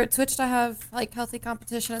good for Twitch to have like healthy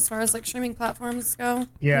competition as far as like streaming platforms go.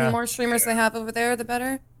 Yeah. The more streamers they have over there, the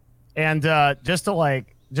better. And just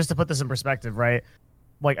to put this in perspective, right?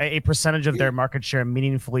 Like a percentage of their market share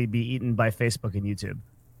meaningfully be eaten by Facebook and YouTube,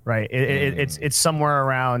 right? It's somewhere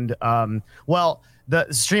around. The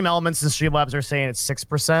Stream Elements and Streamlabs are saying it's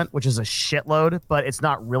 6%, which is a shitload, but it's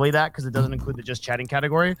not really that because it doesn't include the just chatting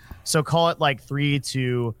category. So call it like 3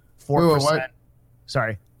 to 4%.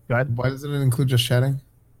 Sorry, go ahead. Why doesn't it include just chatting?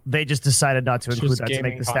 they just decided not to include that to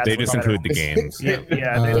make the stats. They just include the games.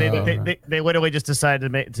 They literally just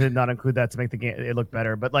decided to not include that to make the game it look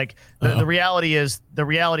better. But like the reality is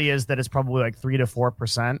that it's probably like 3 to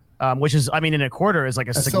 4%, which is, I mean, in a quarter is like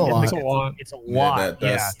a significant. It's a lot.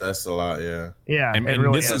 That's a lot. Yeah. Yeah. And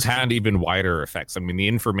really this has had even wider effects. I mean, the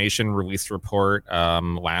information release report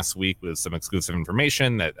last week was some exclusive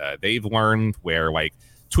information that they've learned where like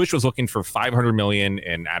Twitch was looking for 500 million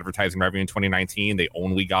in advertising revenue in 2019. They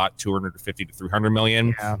only got 250 to 300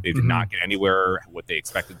 million. Yeah. They did not get anywhere what they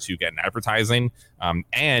expected to get in advertising.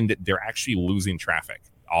 And they're actually losing traffic.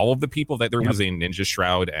 All of the people that they're losing, Ninja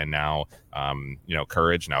Shroud and now,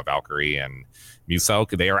 Courage, now Valkyrie and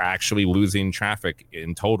Muselk, they are actually losing traffic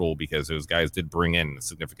in total because those guys did bring in a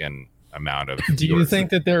significant amount of Do you think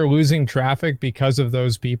that they're losing traffic because of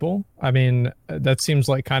those people? I mean, that seems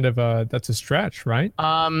like kind of that's a stretch, right?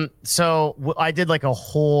 So I did like a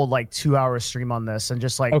whole 2-hour stream on this, and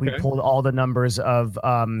just we pulled all the numbers of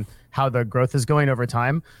how the growth is going over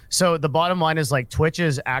time. So the bottom line is Twitch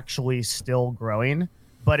is actually still growing,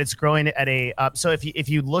 but it's growing at a so if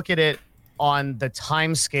you look at it on the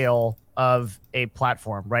time scale of a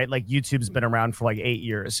platform, right? Like YouTube's been around for 8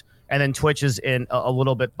 years. And then Twitch is in a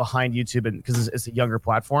little bit behind YouTube, and because it's a younger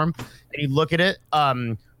platform. And you look at it,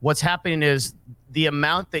 what's happening is the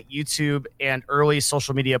amount that YouTube and early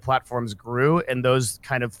social media platforms grew in those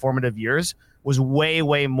kind of formative years was way,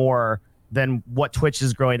 way more than what Twitch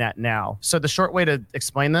is growing at now. So the short way to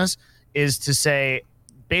explain this is to say,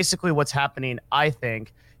 basically what's happening, I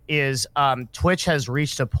think, is Twitch has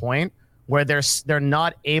reached a point where they're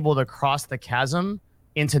not able to cross the chasm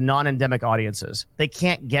into non-endemic audiences. They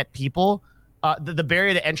can't get people. The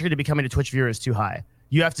barrier to entry to becoming a Twitch viewer is too high.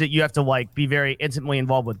 You have to be very intimately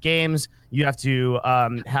involved with games. You have to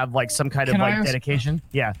have some kind of dedication.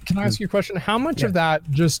 Yeah. Can I ask you a question? How much of that,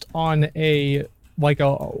 just on a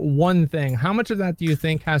one thing, how much of that do you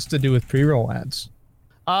think has to do with pre-roll ads?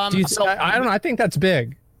 I don't know. I think that's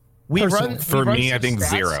big. For me, I think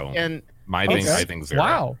zero. And I think zero.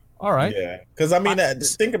 Wow. All right. Yeah, because I mean,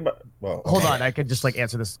 just think about. Well, hold on, I could just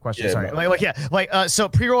answer this question. Sorry. So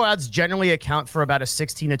pre-roll ads generally account for about a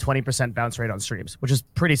 16 to 20% bounce rate on streams, which is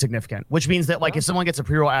pretty significant. Which means that if someone gets a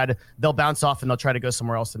pre-roll ad, they'll bounce off and they'll try to go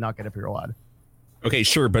somewhere else to not get a pre-roll ad. Okay,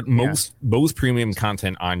 sure, but most premium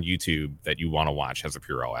content on YouTube that you want to watch has a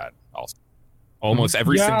pre-roll ad also. Almost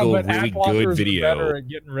every single really good video. Better at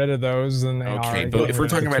getting rid of those than they are. Okay, but if we're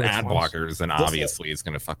talking about ad blockers, then obviously it's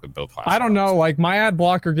going to fuck with both platforms. I don't know. My ad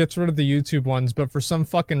blocker gets rid of the YouTube ones, but for some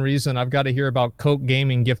fucking reason, I've got to hear about Coke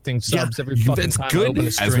Gaming gifting subs every fucking time. That's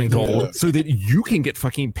good, so that you can get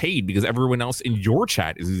fucking paid because everyone else in your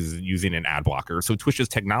chat is using an ad blocker. So Twitch's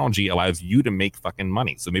technology allows you to make fucking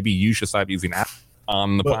money. So maybe you should start using ads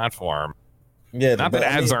on the platform. Yeah, not that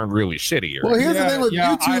ads aren't really shitty. Well, here's the thing with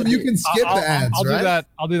YouTube: you can skip the ads. I'll do that.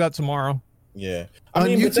 I'll do that tomorrow. Yeah, I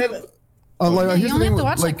mean, YouTube. You only have to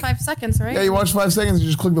watch 5 seconds, right? Yeah, you watch 5 seconds, you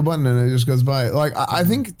just click the button, and it just goes by. I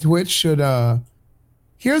think Twitch should.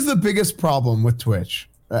 Here's the biggest problem with Twitch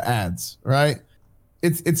ads, right?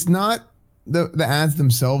 It's not the ads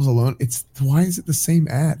themselves alone. It's why is it the same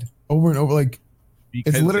ad over and over?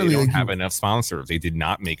 Because it's literally they don't have enough sponsors. They did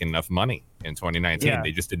not make enough money in 2019. Yeah.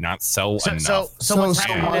 They just did not sell enough. So what's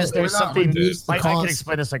happening is there's something. I can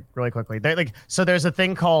explain this really quickly. So there's a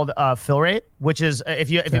thing called fill rate, which is if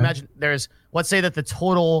you imagine let's say that the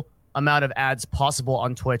total amount of ads possible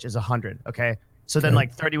on Twitch is 100. Okay. So then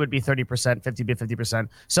 30 would be 30%, 50 would be 50%.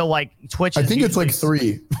 So Twitch I think it's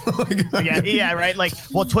 3. yeah, right.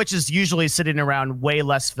 Twitch is usually sitting around way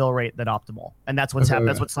less fill rate than optimal. And that's what's happening.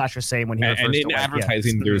 That's what Slasher's saying when he refers and to in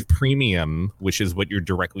advertising, there's premium, which is what you're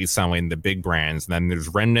directly selling, the big brands. And then there's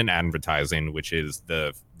remnant advertising, which is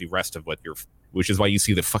the rest of what which is why you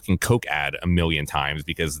see the fucking Coke ad a million times,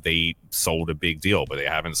 because they sold a big deal, but they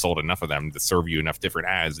haven't sold enough of them to serve you enough different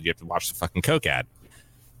ads that you have to watch the fucking Coke ad.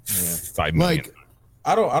 Yeah. 5 million.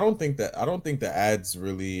 I don't think the ads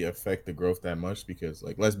really affect the growth that much, because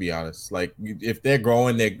let's be honest, if they're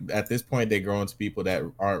growing, at this point they're growing to people that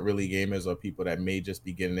aren't really gamers, or people that may just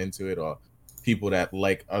be getting into it, or people that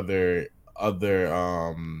like other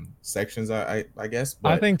sections, I guess.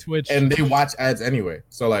 But, I think Twitch, and they watch ads anyway,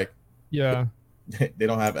 so yeah, they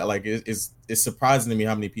don't have it's surprising to me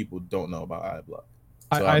how many people don't know about AdBlock.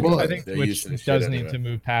 So I think Twitch does need to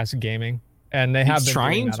move past gaming. And they have been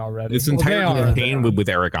doing that already. This entire campaign with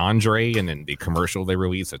Eric Andre and then the commercial they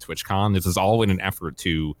released at TwitchCon, this is all in an effort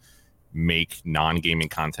to make non-gaming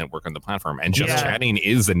content work on the platform. And just chatting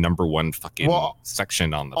is the number one fucking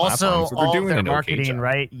section on the platform. So all of their marketing,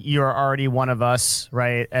 right? You're already one of us,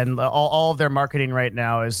 right? And all of their marketing right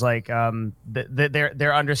now is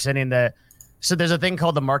they're understanding that So there's a thing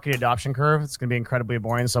called the market adoption curve. It's going to be incredibly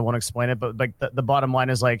boring, so I won't explain it. But like the bottom line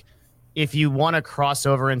is like, if you want to cross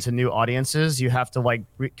over into new audiences, you have to like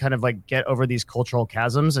kind of like get over these cultural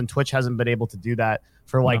chasms, and Twitch hasn't been able to do that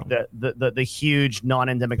for like the huge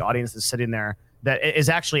non-endemic audience that's sitting there that is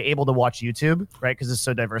actually able to watch YouTube, right? Because it's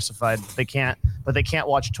so diversified. They can't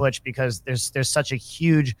watch Twitch because there's such a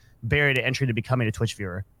huge barrier to entry to becoming a Twitch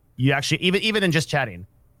viewer. You actually even in just chatting.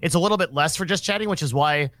 It's a little bit less for just chatting, which is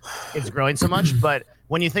why it's growing so much. But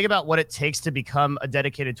when you think about what it takes to become a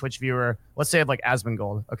dedicated Twitch viewer, let's say of like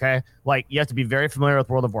Asmongold, okay? Like you have to be very familiar with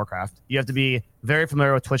World of Warcraft. You have to be very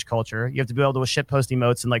familiar with Twitch culture. You have to be able to shitpost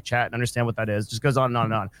emotes and like chat and understand what that is. It just goes on and on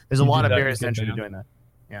and on. There's a lot of barriers to entry to doing that.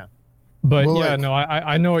 Yeah. But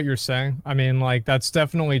I know what you're saying. I mean, like that's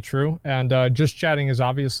definitely true. And just chatting is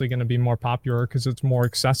obviously going to be more popular because it's more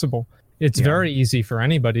accessible. It's very easy for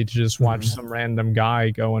anybody to just watch some random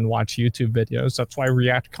guy go and watch YouTube videos. That's why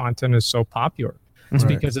React content is so popular. It's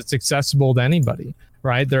because it's accessible to anybody,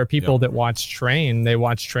 right? There are people that watch Train. They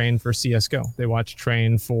watch Train for CSGO. They watch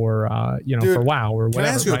Train for, for WoW or whatever. Can I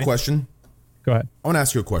ask you a question? Go ahead. I want to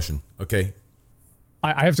ask you a question, okay?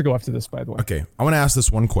 I have to go after this, by the way. Okay, I want to ask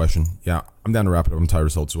this one question. Yeah, I'm down to wrap it up. I'm tired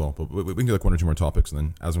as well, but we can do like one or two more topics, and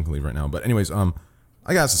then Asmon can leave right now. But anyways, I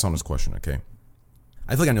gotta ask this honest question, okay?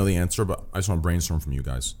 I feel like I know the answer, but I just want to brainstorm from you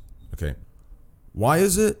guys. Okay. Why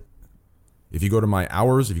is it, if you go to my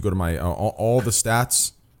hours, if you go to my all the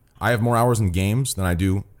stats, I have more hours in games than I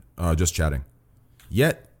do just chatting.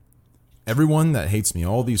 Yet, everyone that hates me,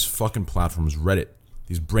 all these fucking platforms, Reddit,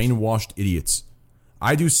 these brainwashed idiots,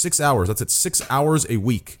 I do 6 hours. That's at 6 hours a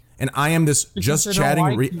week. And I am this just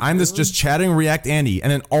chatting, I'm this just chatting React Andy.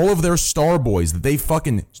 And then all of their star boys that they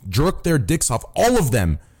fucking jerk their dicks off, all of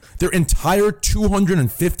them, their entire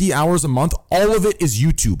 250 hours a month, all of it is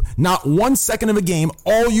YouTube. Not 1 second of a game,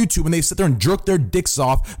 all YouTube, and they sit there and jerk their dicks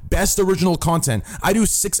off. Best original content. I do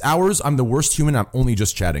 6 hours, I'm the worst human, I'm only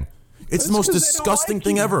just chatting. It's the most disgusting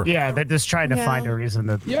thing ever. Yeah, they're just trying to find a reason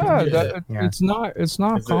to. It's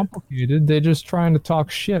not complicated. They're just trying to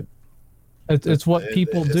talk shit. It's what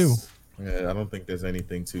people do. Yeah, I don't think there's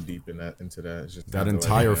anything too deep into that. It's just that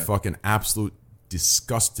entire fucking absolute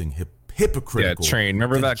disgusting hypocritical. Yeah, Train.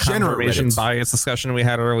 Remember that confirmation bias discussion we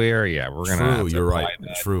had earlier? Yeah, we're gonna. True, you're right.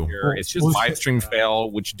 True. It's just live stream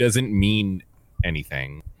fail, which doesn't mean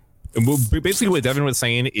anything. Basically, what Devin was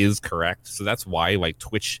saying is correct. So that's why like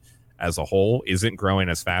Twitch as a whole isn't growing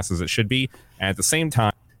as fast as it should be. And at the same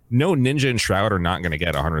time, no, Ninja and Shroud are not going to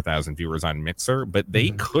get 100,000 viewers on Mixer, but they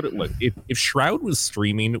could look. If Shroud was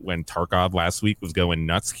streaming when Tarkov last week was going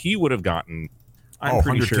nuts, he would have gotten. I'm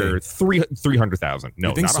pretty sure 300,000.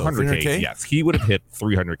 No, not 100K. Yes, he would have hit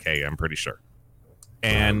 300K. I'm pretty sure.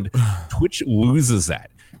 And Twitch loses that.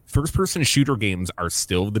 First-person shooter games are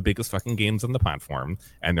still the biggest fucking games on the platform,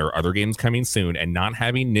 and there are other games coming soon. And not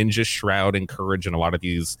having Ninja, Shroud, and Courage, and a lot of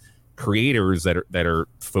these creators that are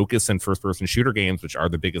focused in first-person shooter games, which are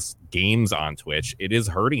the biggest games on Twitch, it is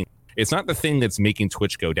hurting. It's not the thing that's making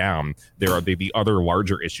Twitch go down. There are the other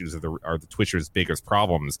larger issues are the Twitchers' biggest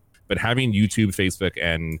problems. But having YouTube, Facebook,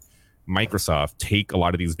 and Microsoft take a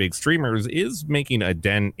lot of these big streamers is making a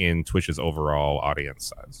dent in Twitch's overall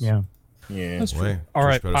audience size. Yeah. That's true. All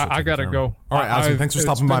right, I gotta go. All right, Asmon, thanks for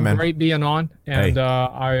stopping by, man. Great being on, and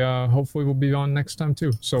I hopefully will be on next time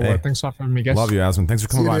too. So thanks for having me, guys. Love you, Asmon. Thanks for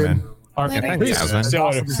coming by, man. All right, thanks, Asmon. See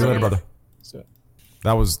you later, brother.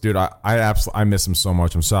 That was, dude. I miss him so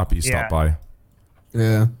much. I'm so happy he stopped by.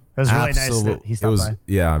 Yeah. It was really nice that he stopped by.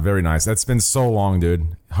 Yeah, very nice. That's been so long,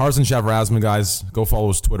 dude. Harzen Shaver Asmon, guys. Go follow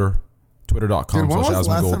his Twitter. Twitter.com/Asmongold. When was the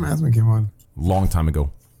last time Asmon came on? Long time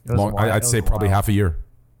ago. I'd say probably half a year.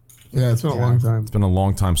 Yeah, it's been a long time. It's been a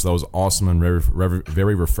long time, so that was awesome and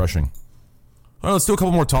very refreshing. All right, let's do a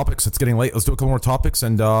couple more topics. It's getting late. Let's do a couple more topics,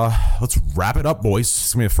 and let's wrap it up, boys.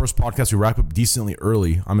 It's going to be the first podcast we wrap up decently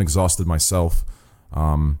early. I'm exhausted myself,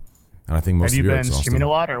 and I think most of you are exhausted. Have you been streaming a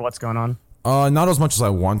lot, or what's going on? Not as much as I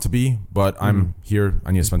want to be, but I'm here.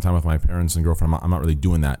 I need to spend time with my parents and girlfriend. I'm not really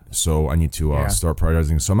doing that, so I need to start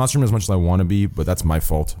prioritizing. So I'm not streaming as much as I want to be, but that's my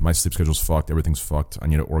fault. My sleep schedule's fucked. Everything's fucked. I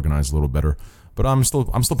need to organize a little better. But I'm still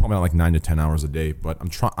pumping out like 9 to 10 hours a day. But I'm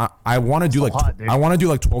trying. I want to do like I want to do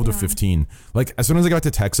like 12 to 15. Like as soon as I get back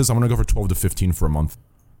to Texas, I'm gonna go for 12 to 15 for a month.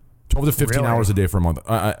 12 to 15 hours a day for a month,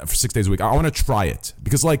 for 6 days a week. I want to try it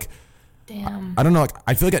because like, I don't know. Like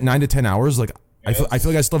I feel like at 9 to 10 hours, like. I feel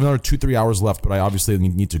like I still have another 2-3 hours left, but I obviously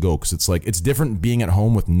need to go because it's like it's different being at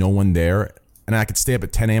home with no one there, and I could stay up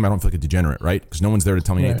at 10 a.m. I don't feel like a degenerate, right? Because no one's there to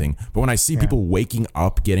tell me anything. But when I see people waking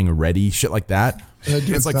up, getting ready, shit like that,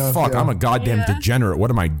 It's like, fuck, I'm a goddamn degenerate.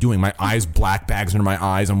 What am I doing? My eyes, black bags under my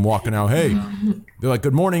eyes. I'm walking out. Hey, they're like,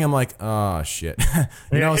 good morning. I'm like, oh, shit.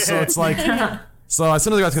 So it's like, so as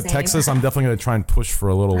soon as I got to Texas, I'm definitely going to try and push for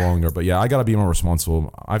a little longer. But yeah, I got to be more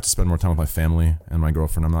responsible. I have to spend more time with my family and my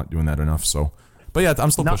girlfriend. I'm not doing that enough. So, but yeah,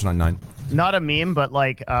 I'm still pushing on 9. Not a meme, but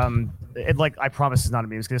like, I promise it's not a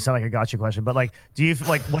meme. It's going to sound like a gotcha question, but like, do you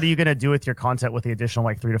like, what are you going to do with your content with the additional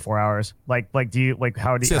like 3 to 4 hours? Like, do you like,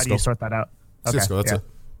 how do you sort that out? Okay. Cisco, that's it.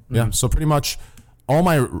 Yeah. So pretty much all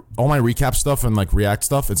my recap stuff and like React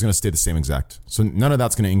stuff, it's going to stay the same exact. So none of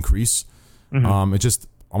that's going to increase. Mm-hmm.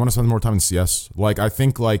 I want to spend more time in CS. Like, I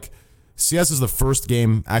think like CS is the first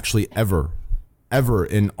game actually ever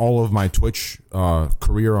in all of my Twitch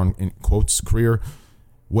career, in quotes career,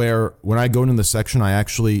 where when I go into the section, I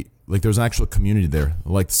actually like there's an actual community there,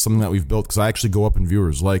 like something that we've built, because I actually go up in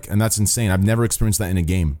viewers, like, and that's insane. I've never experienced that in a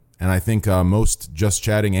game, and I think most just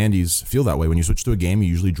chatting Andes feel that way. When you switch to a game, you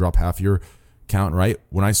usually drop half your count, right?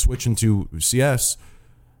 When I switch into CS,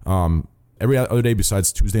 every other day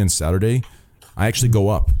besides Tuesday and Saturday, I actually go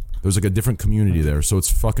up. There's like a different community there, so it's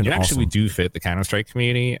fucking awesome. Actually do fit the Counter-Strike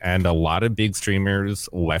community, and a lot of big streamers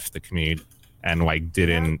left the community and like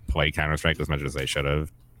didn't play Counter-Strike as much as they should have,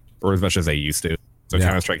 or as much as they used to. So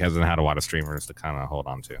Counter-Strike hasn't had a lot of streamers to kind of hold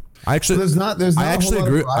on to. I actually, I actually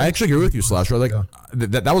agree with you, Slasher. Like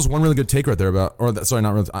that was one really good take right there about, sorry,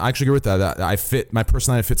 not really. I actually agree with that. I fit, my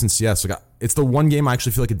personality fits in CS. Like it's the one game I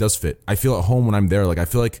actually feel like it does fit. I feel at home when I'm there. Like I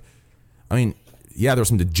feel like, I mean, yeah, there's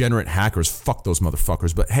some degenerate hackers. Fuck those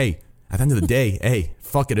motherfuckers. But hey, at the end of the day, hey,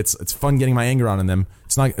 fuck it. It's fun getting my anger out on them.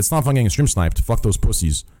 It's not fun getting stream sniped. Fuck those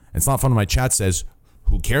pussies. It's not fun when my chat says,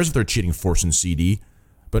 who cares if they're cheating forcing CD?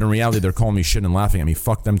 But in reality, they're calling me shit and laughing at me.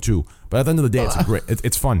 Fuck them too. But at the end of the day,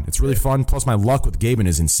 it's fun. It's really fun. Plus, my luck with Gaben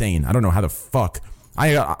is insane. I don't know how the fuck.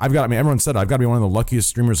 Everyone said I've got to be one of the luckiest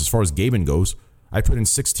streamers as far as Gaben goes. I put in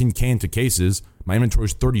 16K into cases. My inventory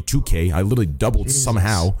is 32K. I literally doubled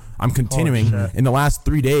somehow. I'm continuing. In the last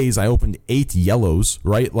 3 days, I opened 8 yellows,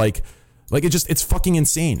 right? Like it's fucking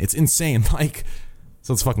insane. It's insane. Like,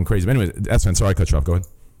 so it's fucking crazy. But anyway, that's fine. Sorry, I cut you off. Go ahead.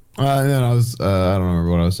 I don't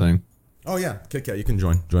remember what I was saying. Oh yeah, KitKat, you can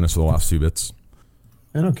join us for the last 2 bits.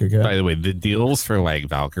 I know KitKat. By the way, the deals for like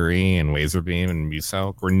Valkyrie and Laserbeam and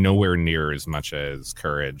Muselk were nowhere near as much as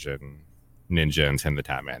Courage and Ninja and Tim the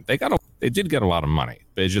Tatman. They did get a lot of money,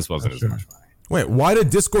 but it just wasn't as much money. Wait, why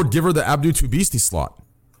did Discord give her the Abdu 2 Beastie slot?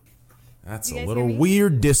 That's a little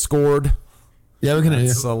weird, Discord. Yeah, we can hear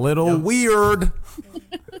you. It's a little weird.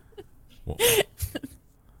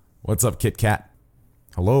 What's up, KitKat?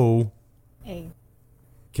 Hello. Hey.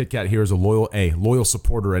 KitKat here is a loyal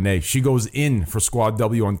supporter, and she goes in for Squad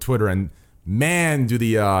W on Twitter, and man, do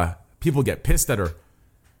the people get pissed at her.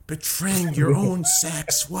 Betraying your own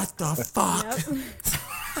sex, what the fuck?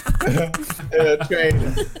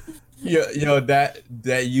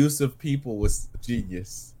 That use of people was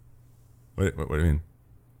genius. What do you mean?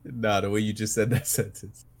 Nah, the way you just said that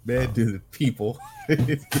sentence. Man, do the people.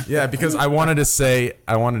 Yeah, because I wanted to say.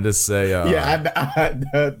 It's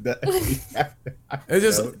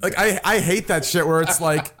just like I hate that shit where it's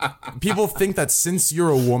like people think that since you're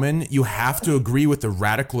a woman, you have to agree with the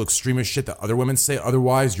radical extremist shit that other women say.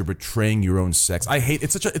 Otherwise, you're betraying your own sex. I hate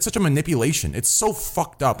it's such a manipulation. It's so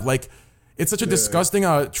fucked up. Like it's such a disgusting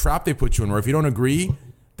trap they put you in. Where if you don't agree,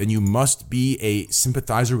 then you must be a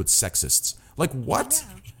sympathizer with sexists. Like what?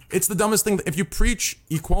 Yeah. It's the dumbest thing. If you preach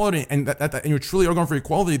equality and and you truly are going for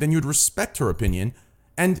equality, then you'd respect her opinion.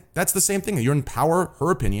 And that's the same thing. You empower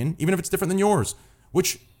her opinion, even if it's different than yours,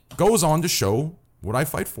 which goes on to show what I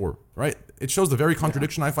fight for, right? It shows the very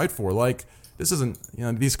contradiction I fight for. Like, this isn't,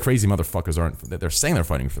 these crazy motherfuckers aren't, they're saying they're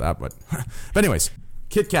fighting for that, but anyways,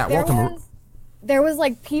 KitKat, welcome. There was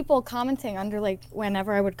like people commenting under like,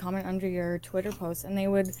 whenever I would comment under your Twitter post, and it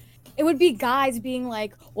would be guys being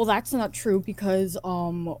like, well, that's not true because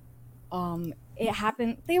it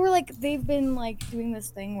happened. They were like, they've been like doing this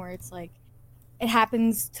thing where it's like, it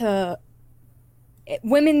happens to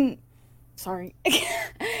women. Sorry.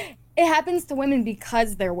 It happens to women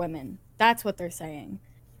because they're women. That's what they're saying.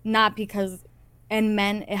 Not because, and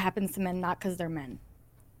men, it happens to men, not because they're men.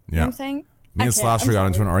 Yeah. You know what I'm saying? Me and Slasher got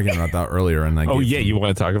into an argument about that earlier, and you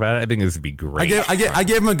want to talk about it? I think this would be great. I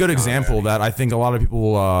gave him a good example that I think a lot of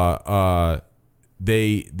people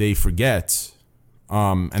they forget,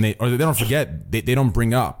 and they don't forget, they don't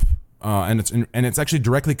bring up, and it's actually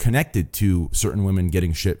directly connected to certain women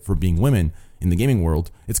getting shit for being women in the gaming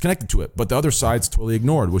world. It's connected to it, but the other side's totally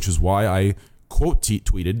ignored, which is why I quote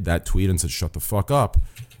tweeted that tweet and said shut the fuck up,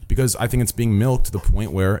 because I think it's being milked to the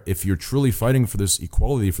point where if you're truly fighting for this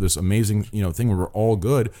equality, for this amazing, thing where we're all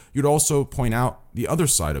good, you'd also point out the other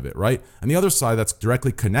side of it, right? And the other side that's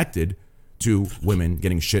directly connected to women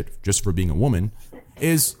getting shit just for being a woman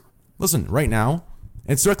is, listen, right now,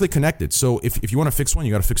 it's directly connected. So if you want to fix one,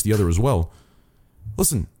 you got to fix the other as well.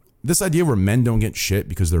 Listen, this idea where men don't get shit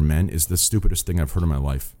because they're men is the stupidest thing I've heard in my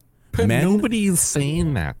life. But nobody's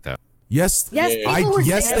saying that though. Yes, they are.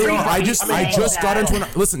 I just got into an.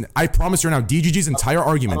 Listen, I promise you right now, DGG's entire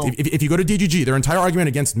argument. If you go to DGG, their entire argument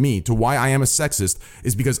against me to why I am a sexist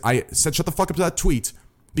is because I said shut the fuck up to that tweet.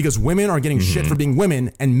 Because women are getting shit for being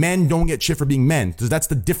women and men don't get shit for being men. Because that's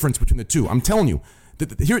the difference between the two. I'm telling you.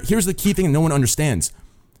 Here's the key thing that no one understands.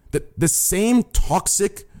 That the same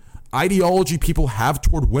toxic ideology people have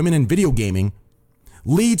toward women in video gaming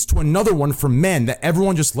leads to another one for men that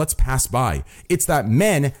everyone just lets pass by. It's that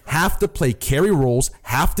men have to play carry roles,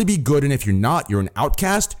 have to be good, and if you're not, you're an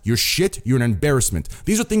outcast, you're shit, you're an embarrassment.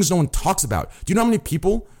 These are things no one talks about. Do you know how many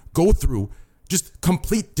people go through just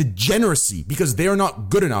complete degeneracy because they are not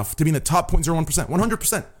good enough to be in the top 0.01%,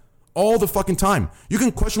 100%, all the fucking time? You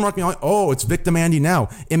can question mark me like, oh, it's victim Andy now.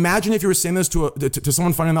 Imagine if you were saying this to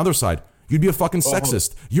someone fighting on the other side. You'd be a fucking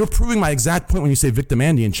sexist. You're proving my exact point when you say victim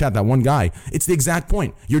Andy in chat, that one guy. It's the exact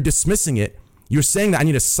point. You're dismissing it. You're saying that I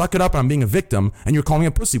need to suck it up and I'm being a victim, and you're calling me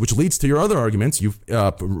a pussy, which leads to your other arguments. You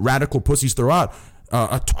radical pussies throw out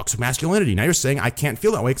a toxic masculinity. Now you're saying I can't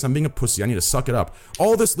feel that way because I'm being a pussy. I need to suck it up.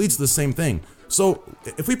 All this leads to the same thing. So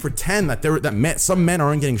if we pretend that some men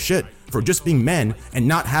aren't getting shit for just being men and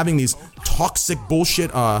not having these toxic bullshit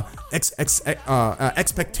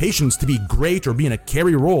expectations to be great or be in a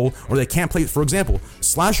carry role, or they can't play, for example,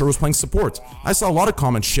 Slasher was playing support. I saw a lot of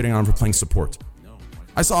comments shitting on him for playing support.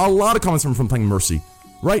 I saw a lot of comments from playing Mercy,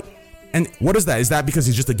 right? And what is that? Is that because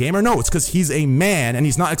he's just a gamer? No, it's because he's a man and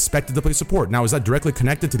he's not expected to play support. Now, is that directly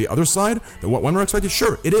connected to the other side? That what women are expected?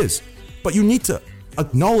 Sure, it is. But you need to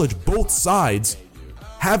acknowledge both sides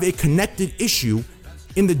have a connected issue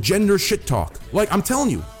in the gender shit talk. Like, I'm telling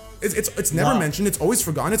you, it's never mentioned. It's always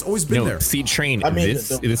forgotten. It's always been there. See, Train,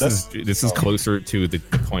 this is closer to the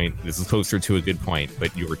point. This is closer to a good point.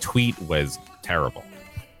 But your tweet was terrible.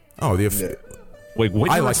 Oh, Like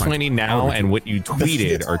what you're explaining now and what you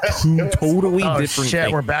tweeted are two totally different shit,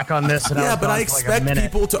 things. We're back on this. Yeah, but I expect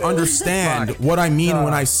people to understand what I mean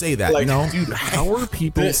when I say that. Dude, how are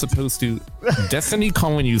people supposed to? Destiny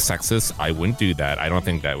calling you sexist? I wouldn't do that. I don't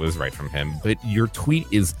think that was right from him. But your tweet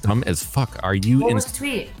is dumb as fuck. Are you? What was the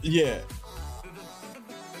tweet? Yeah.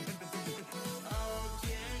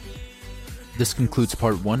 This concludes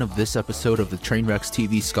part 1 of this episode of the Trainwrecks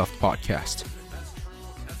TV Scuffed podcast.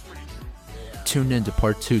 Tune in to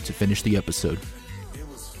part 2 to finish the episode.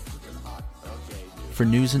 For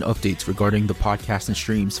news and updates regarding the podcast and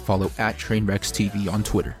streams, follow @TrainwrecksTV on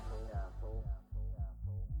Twitter.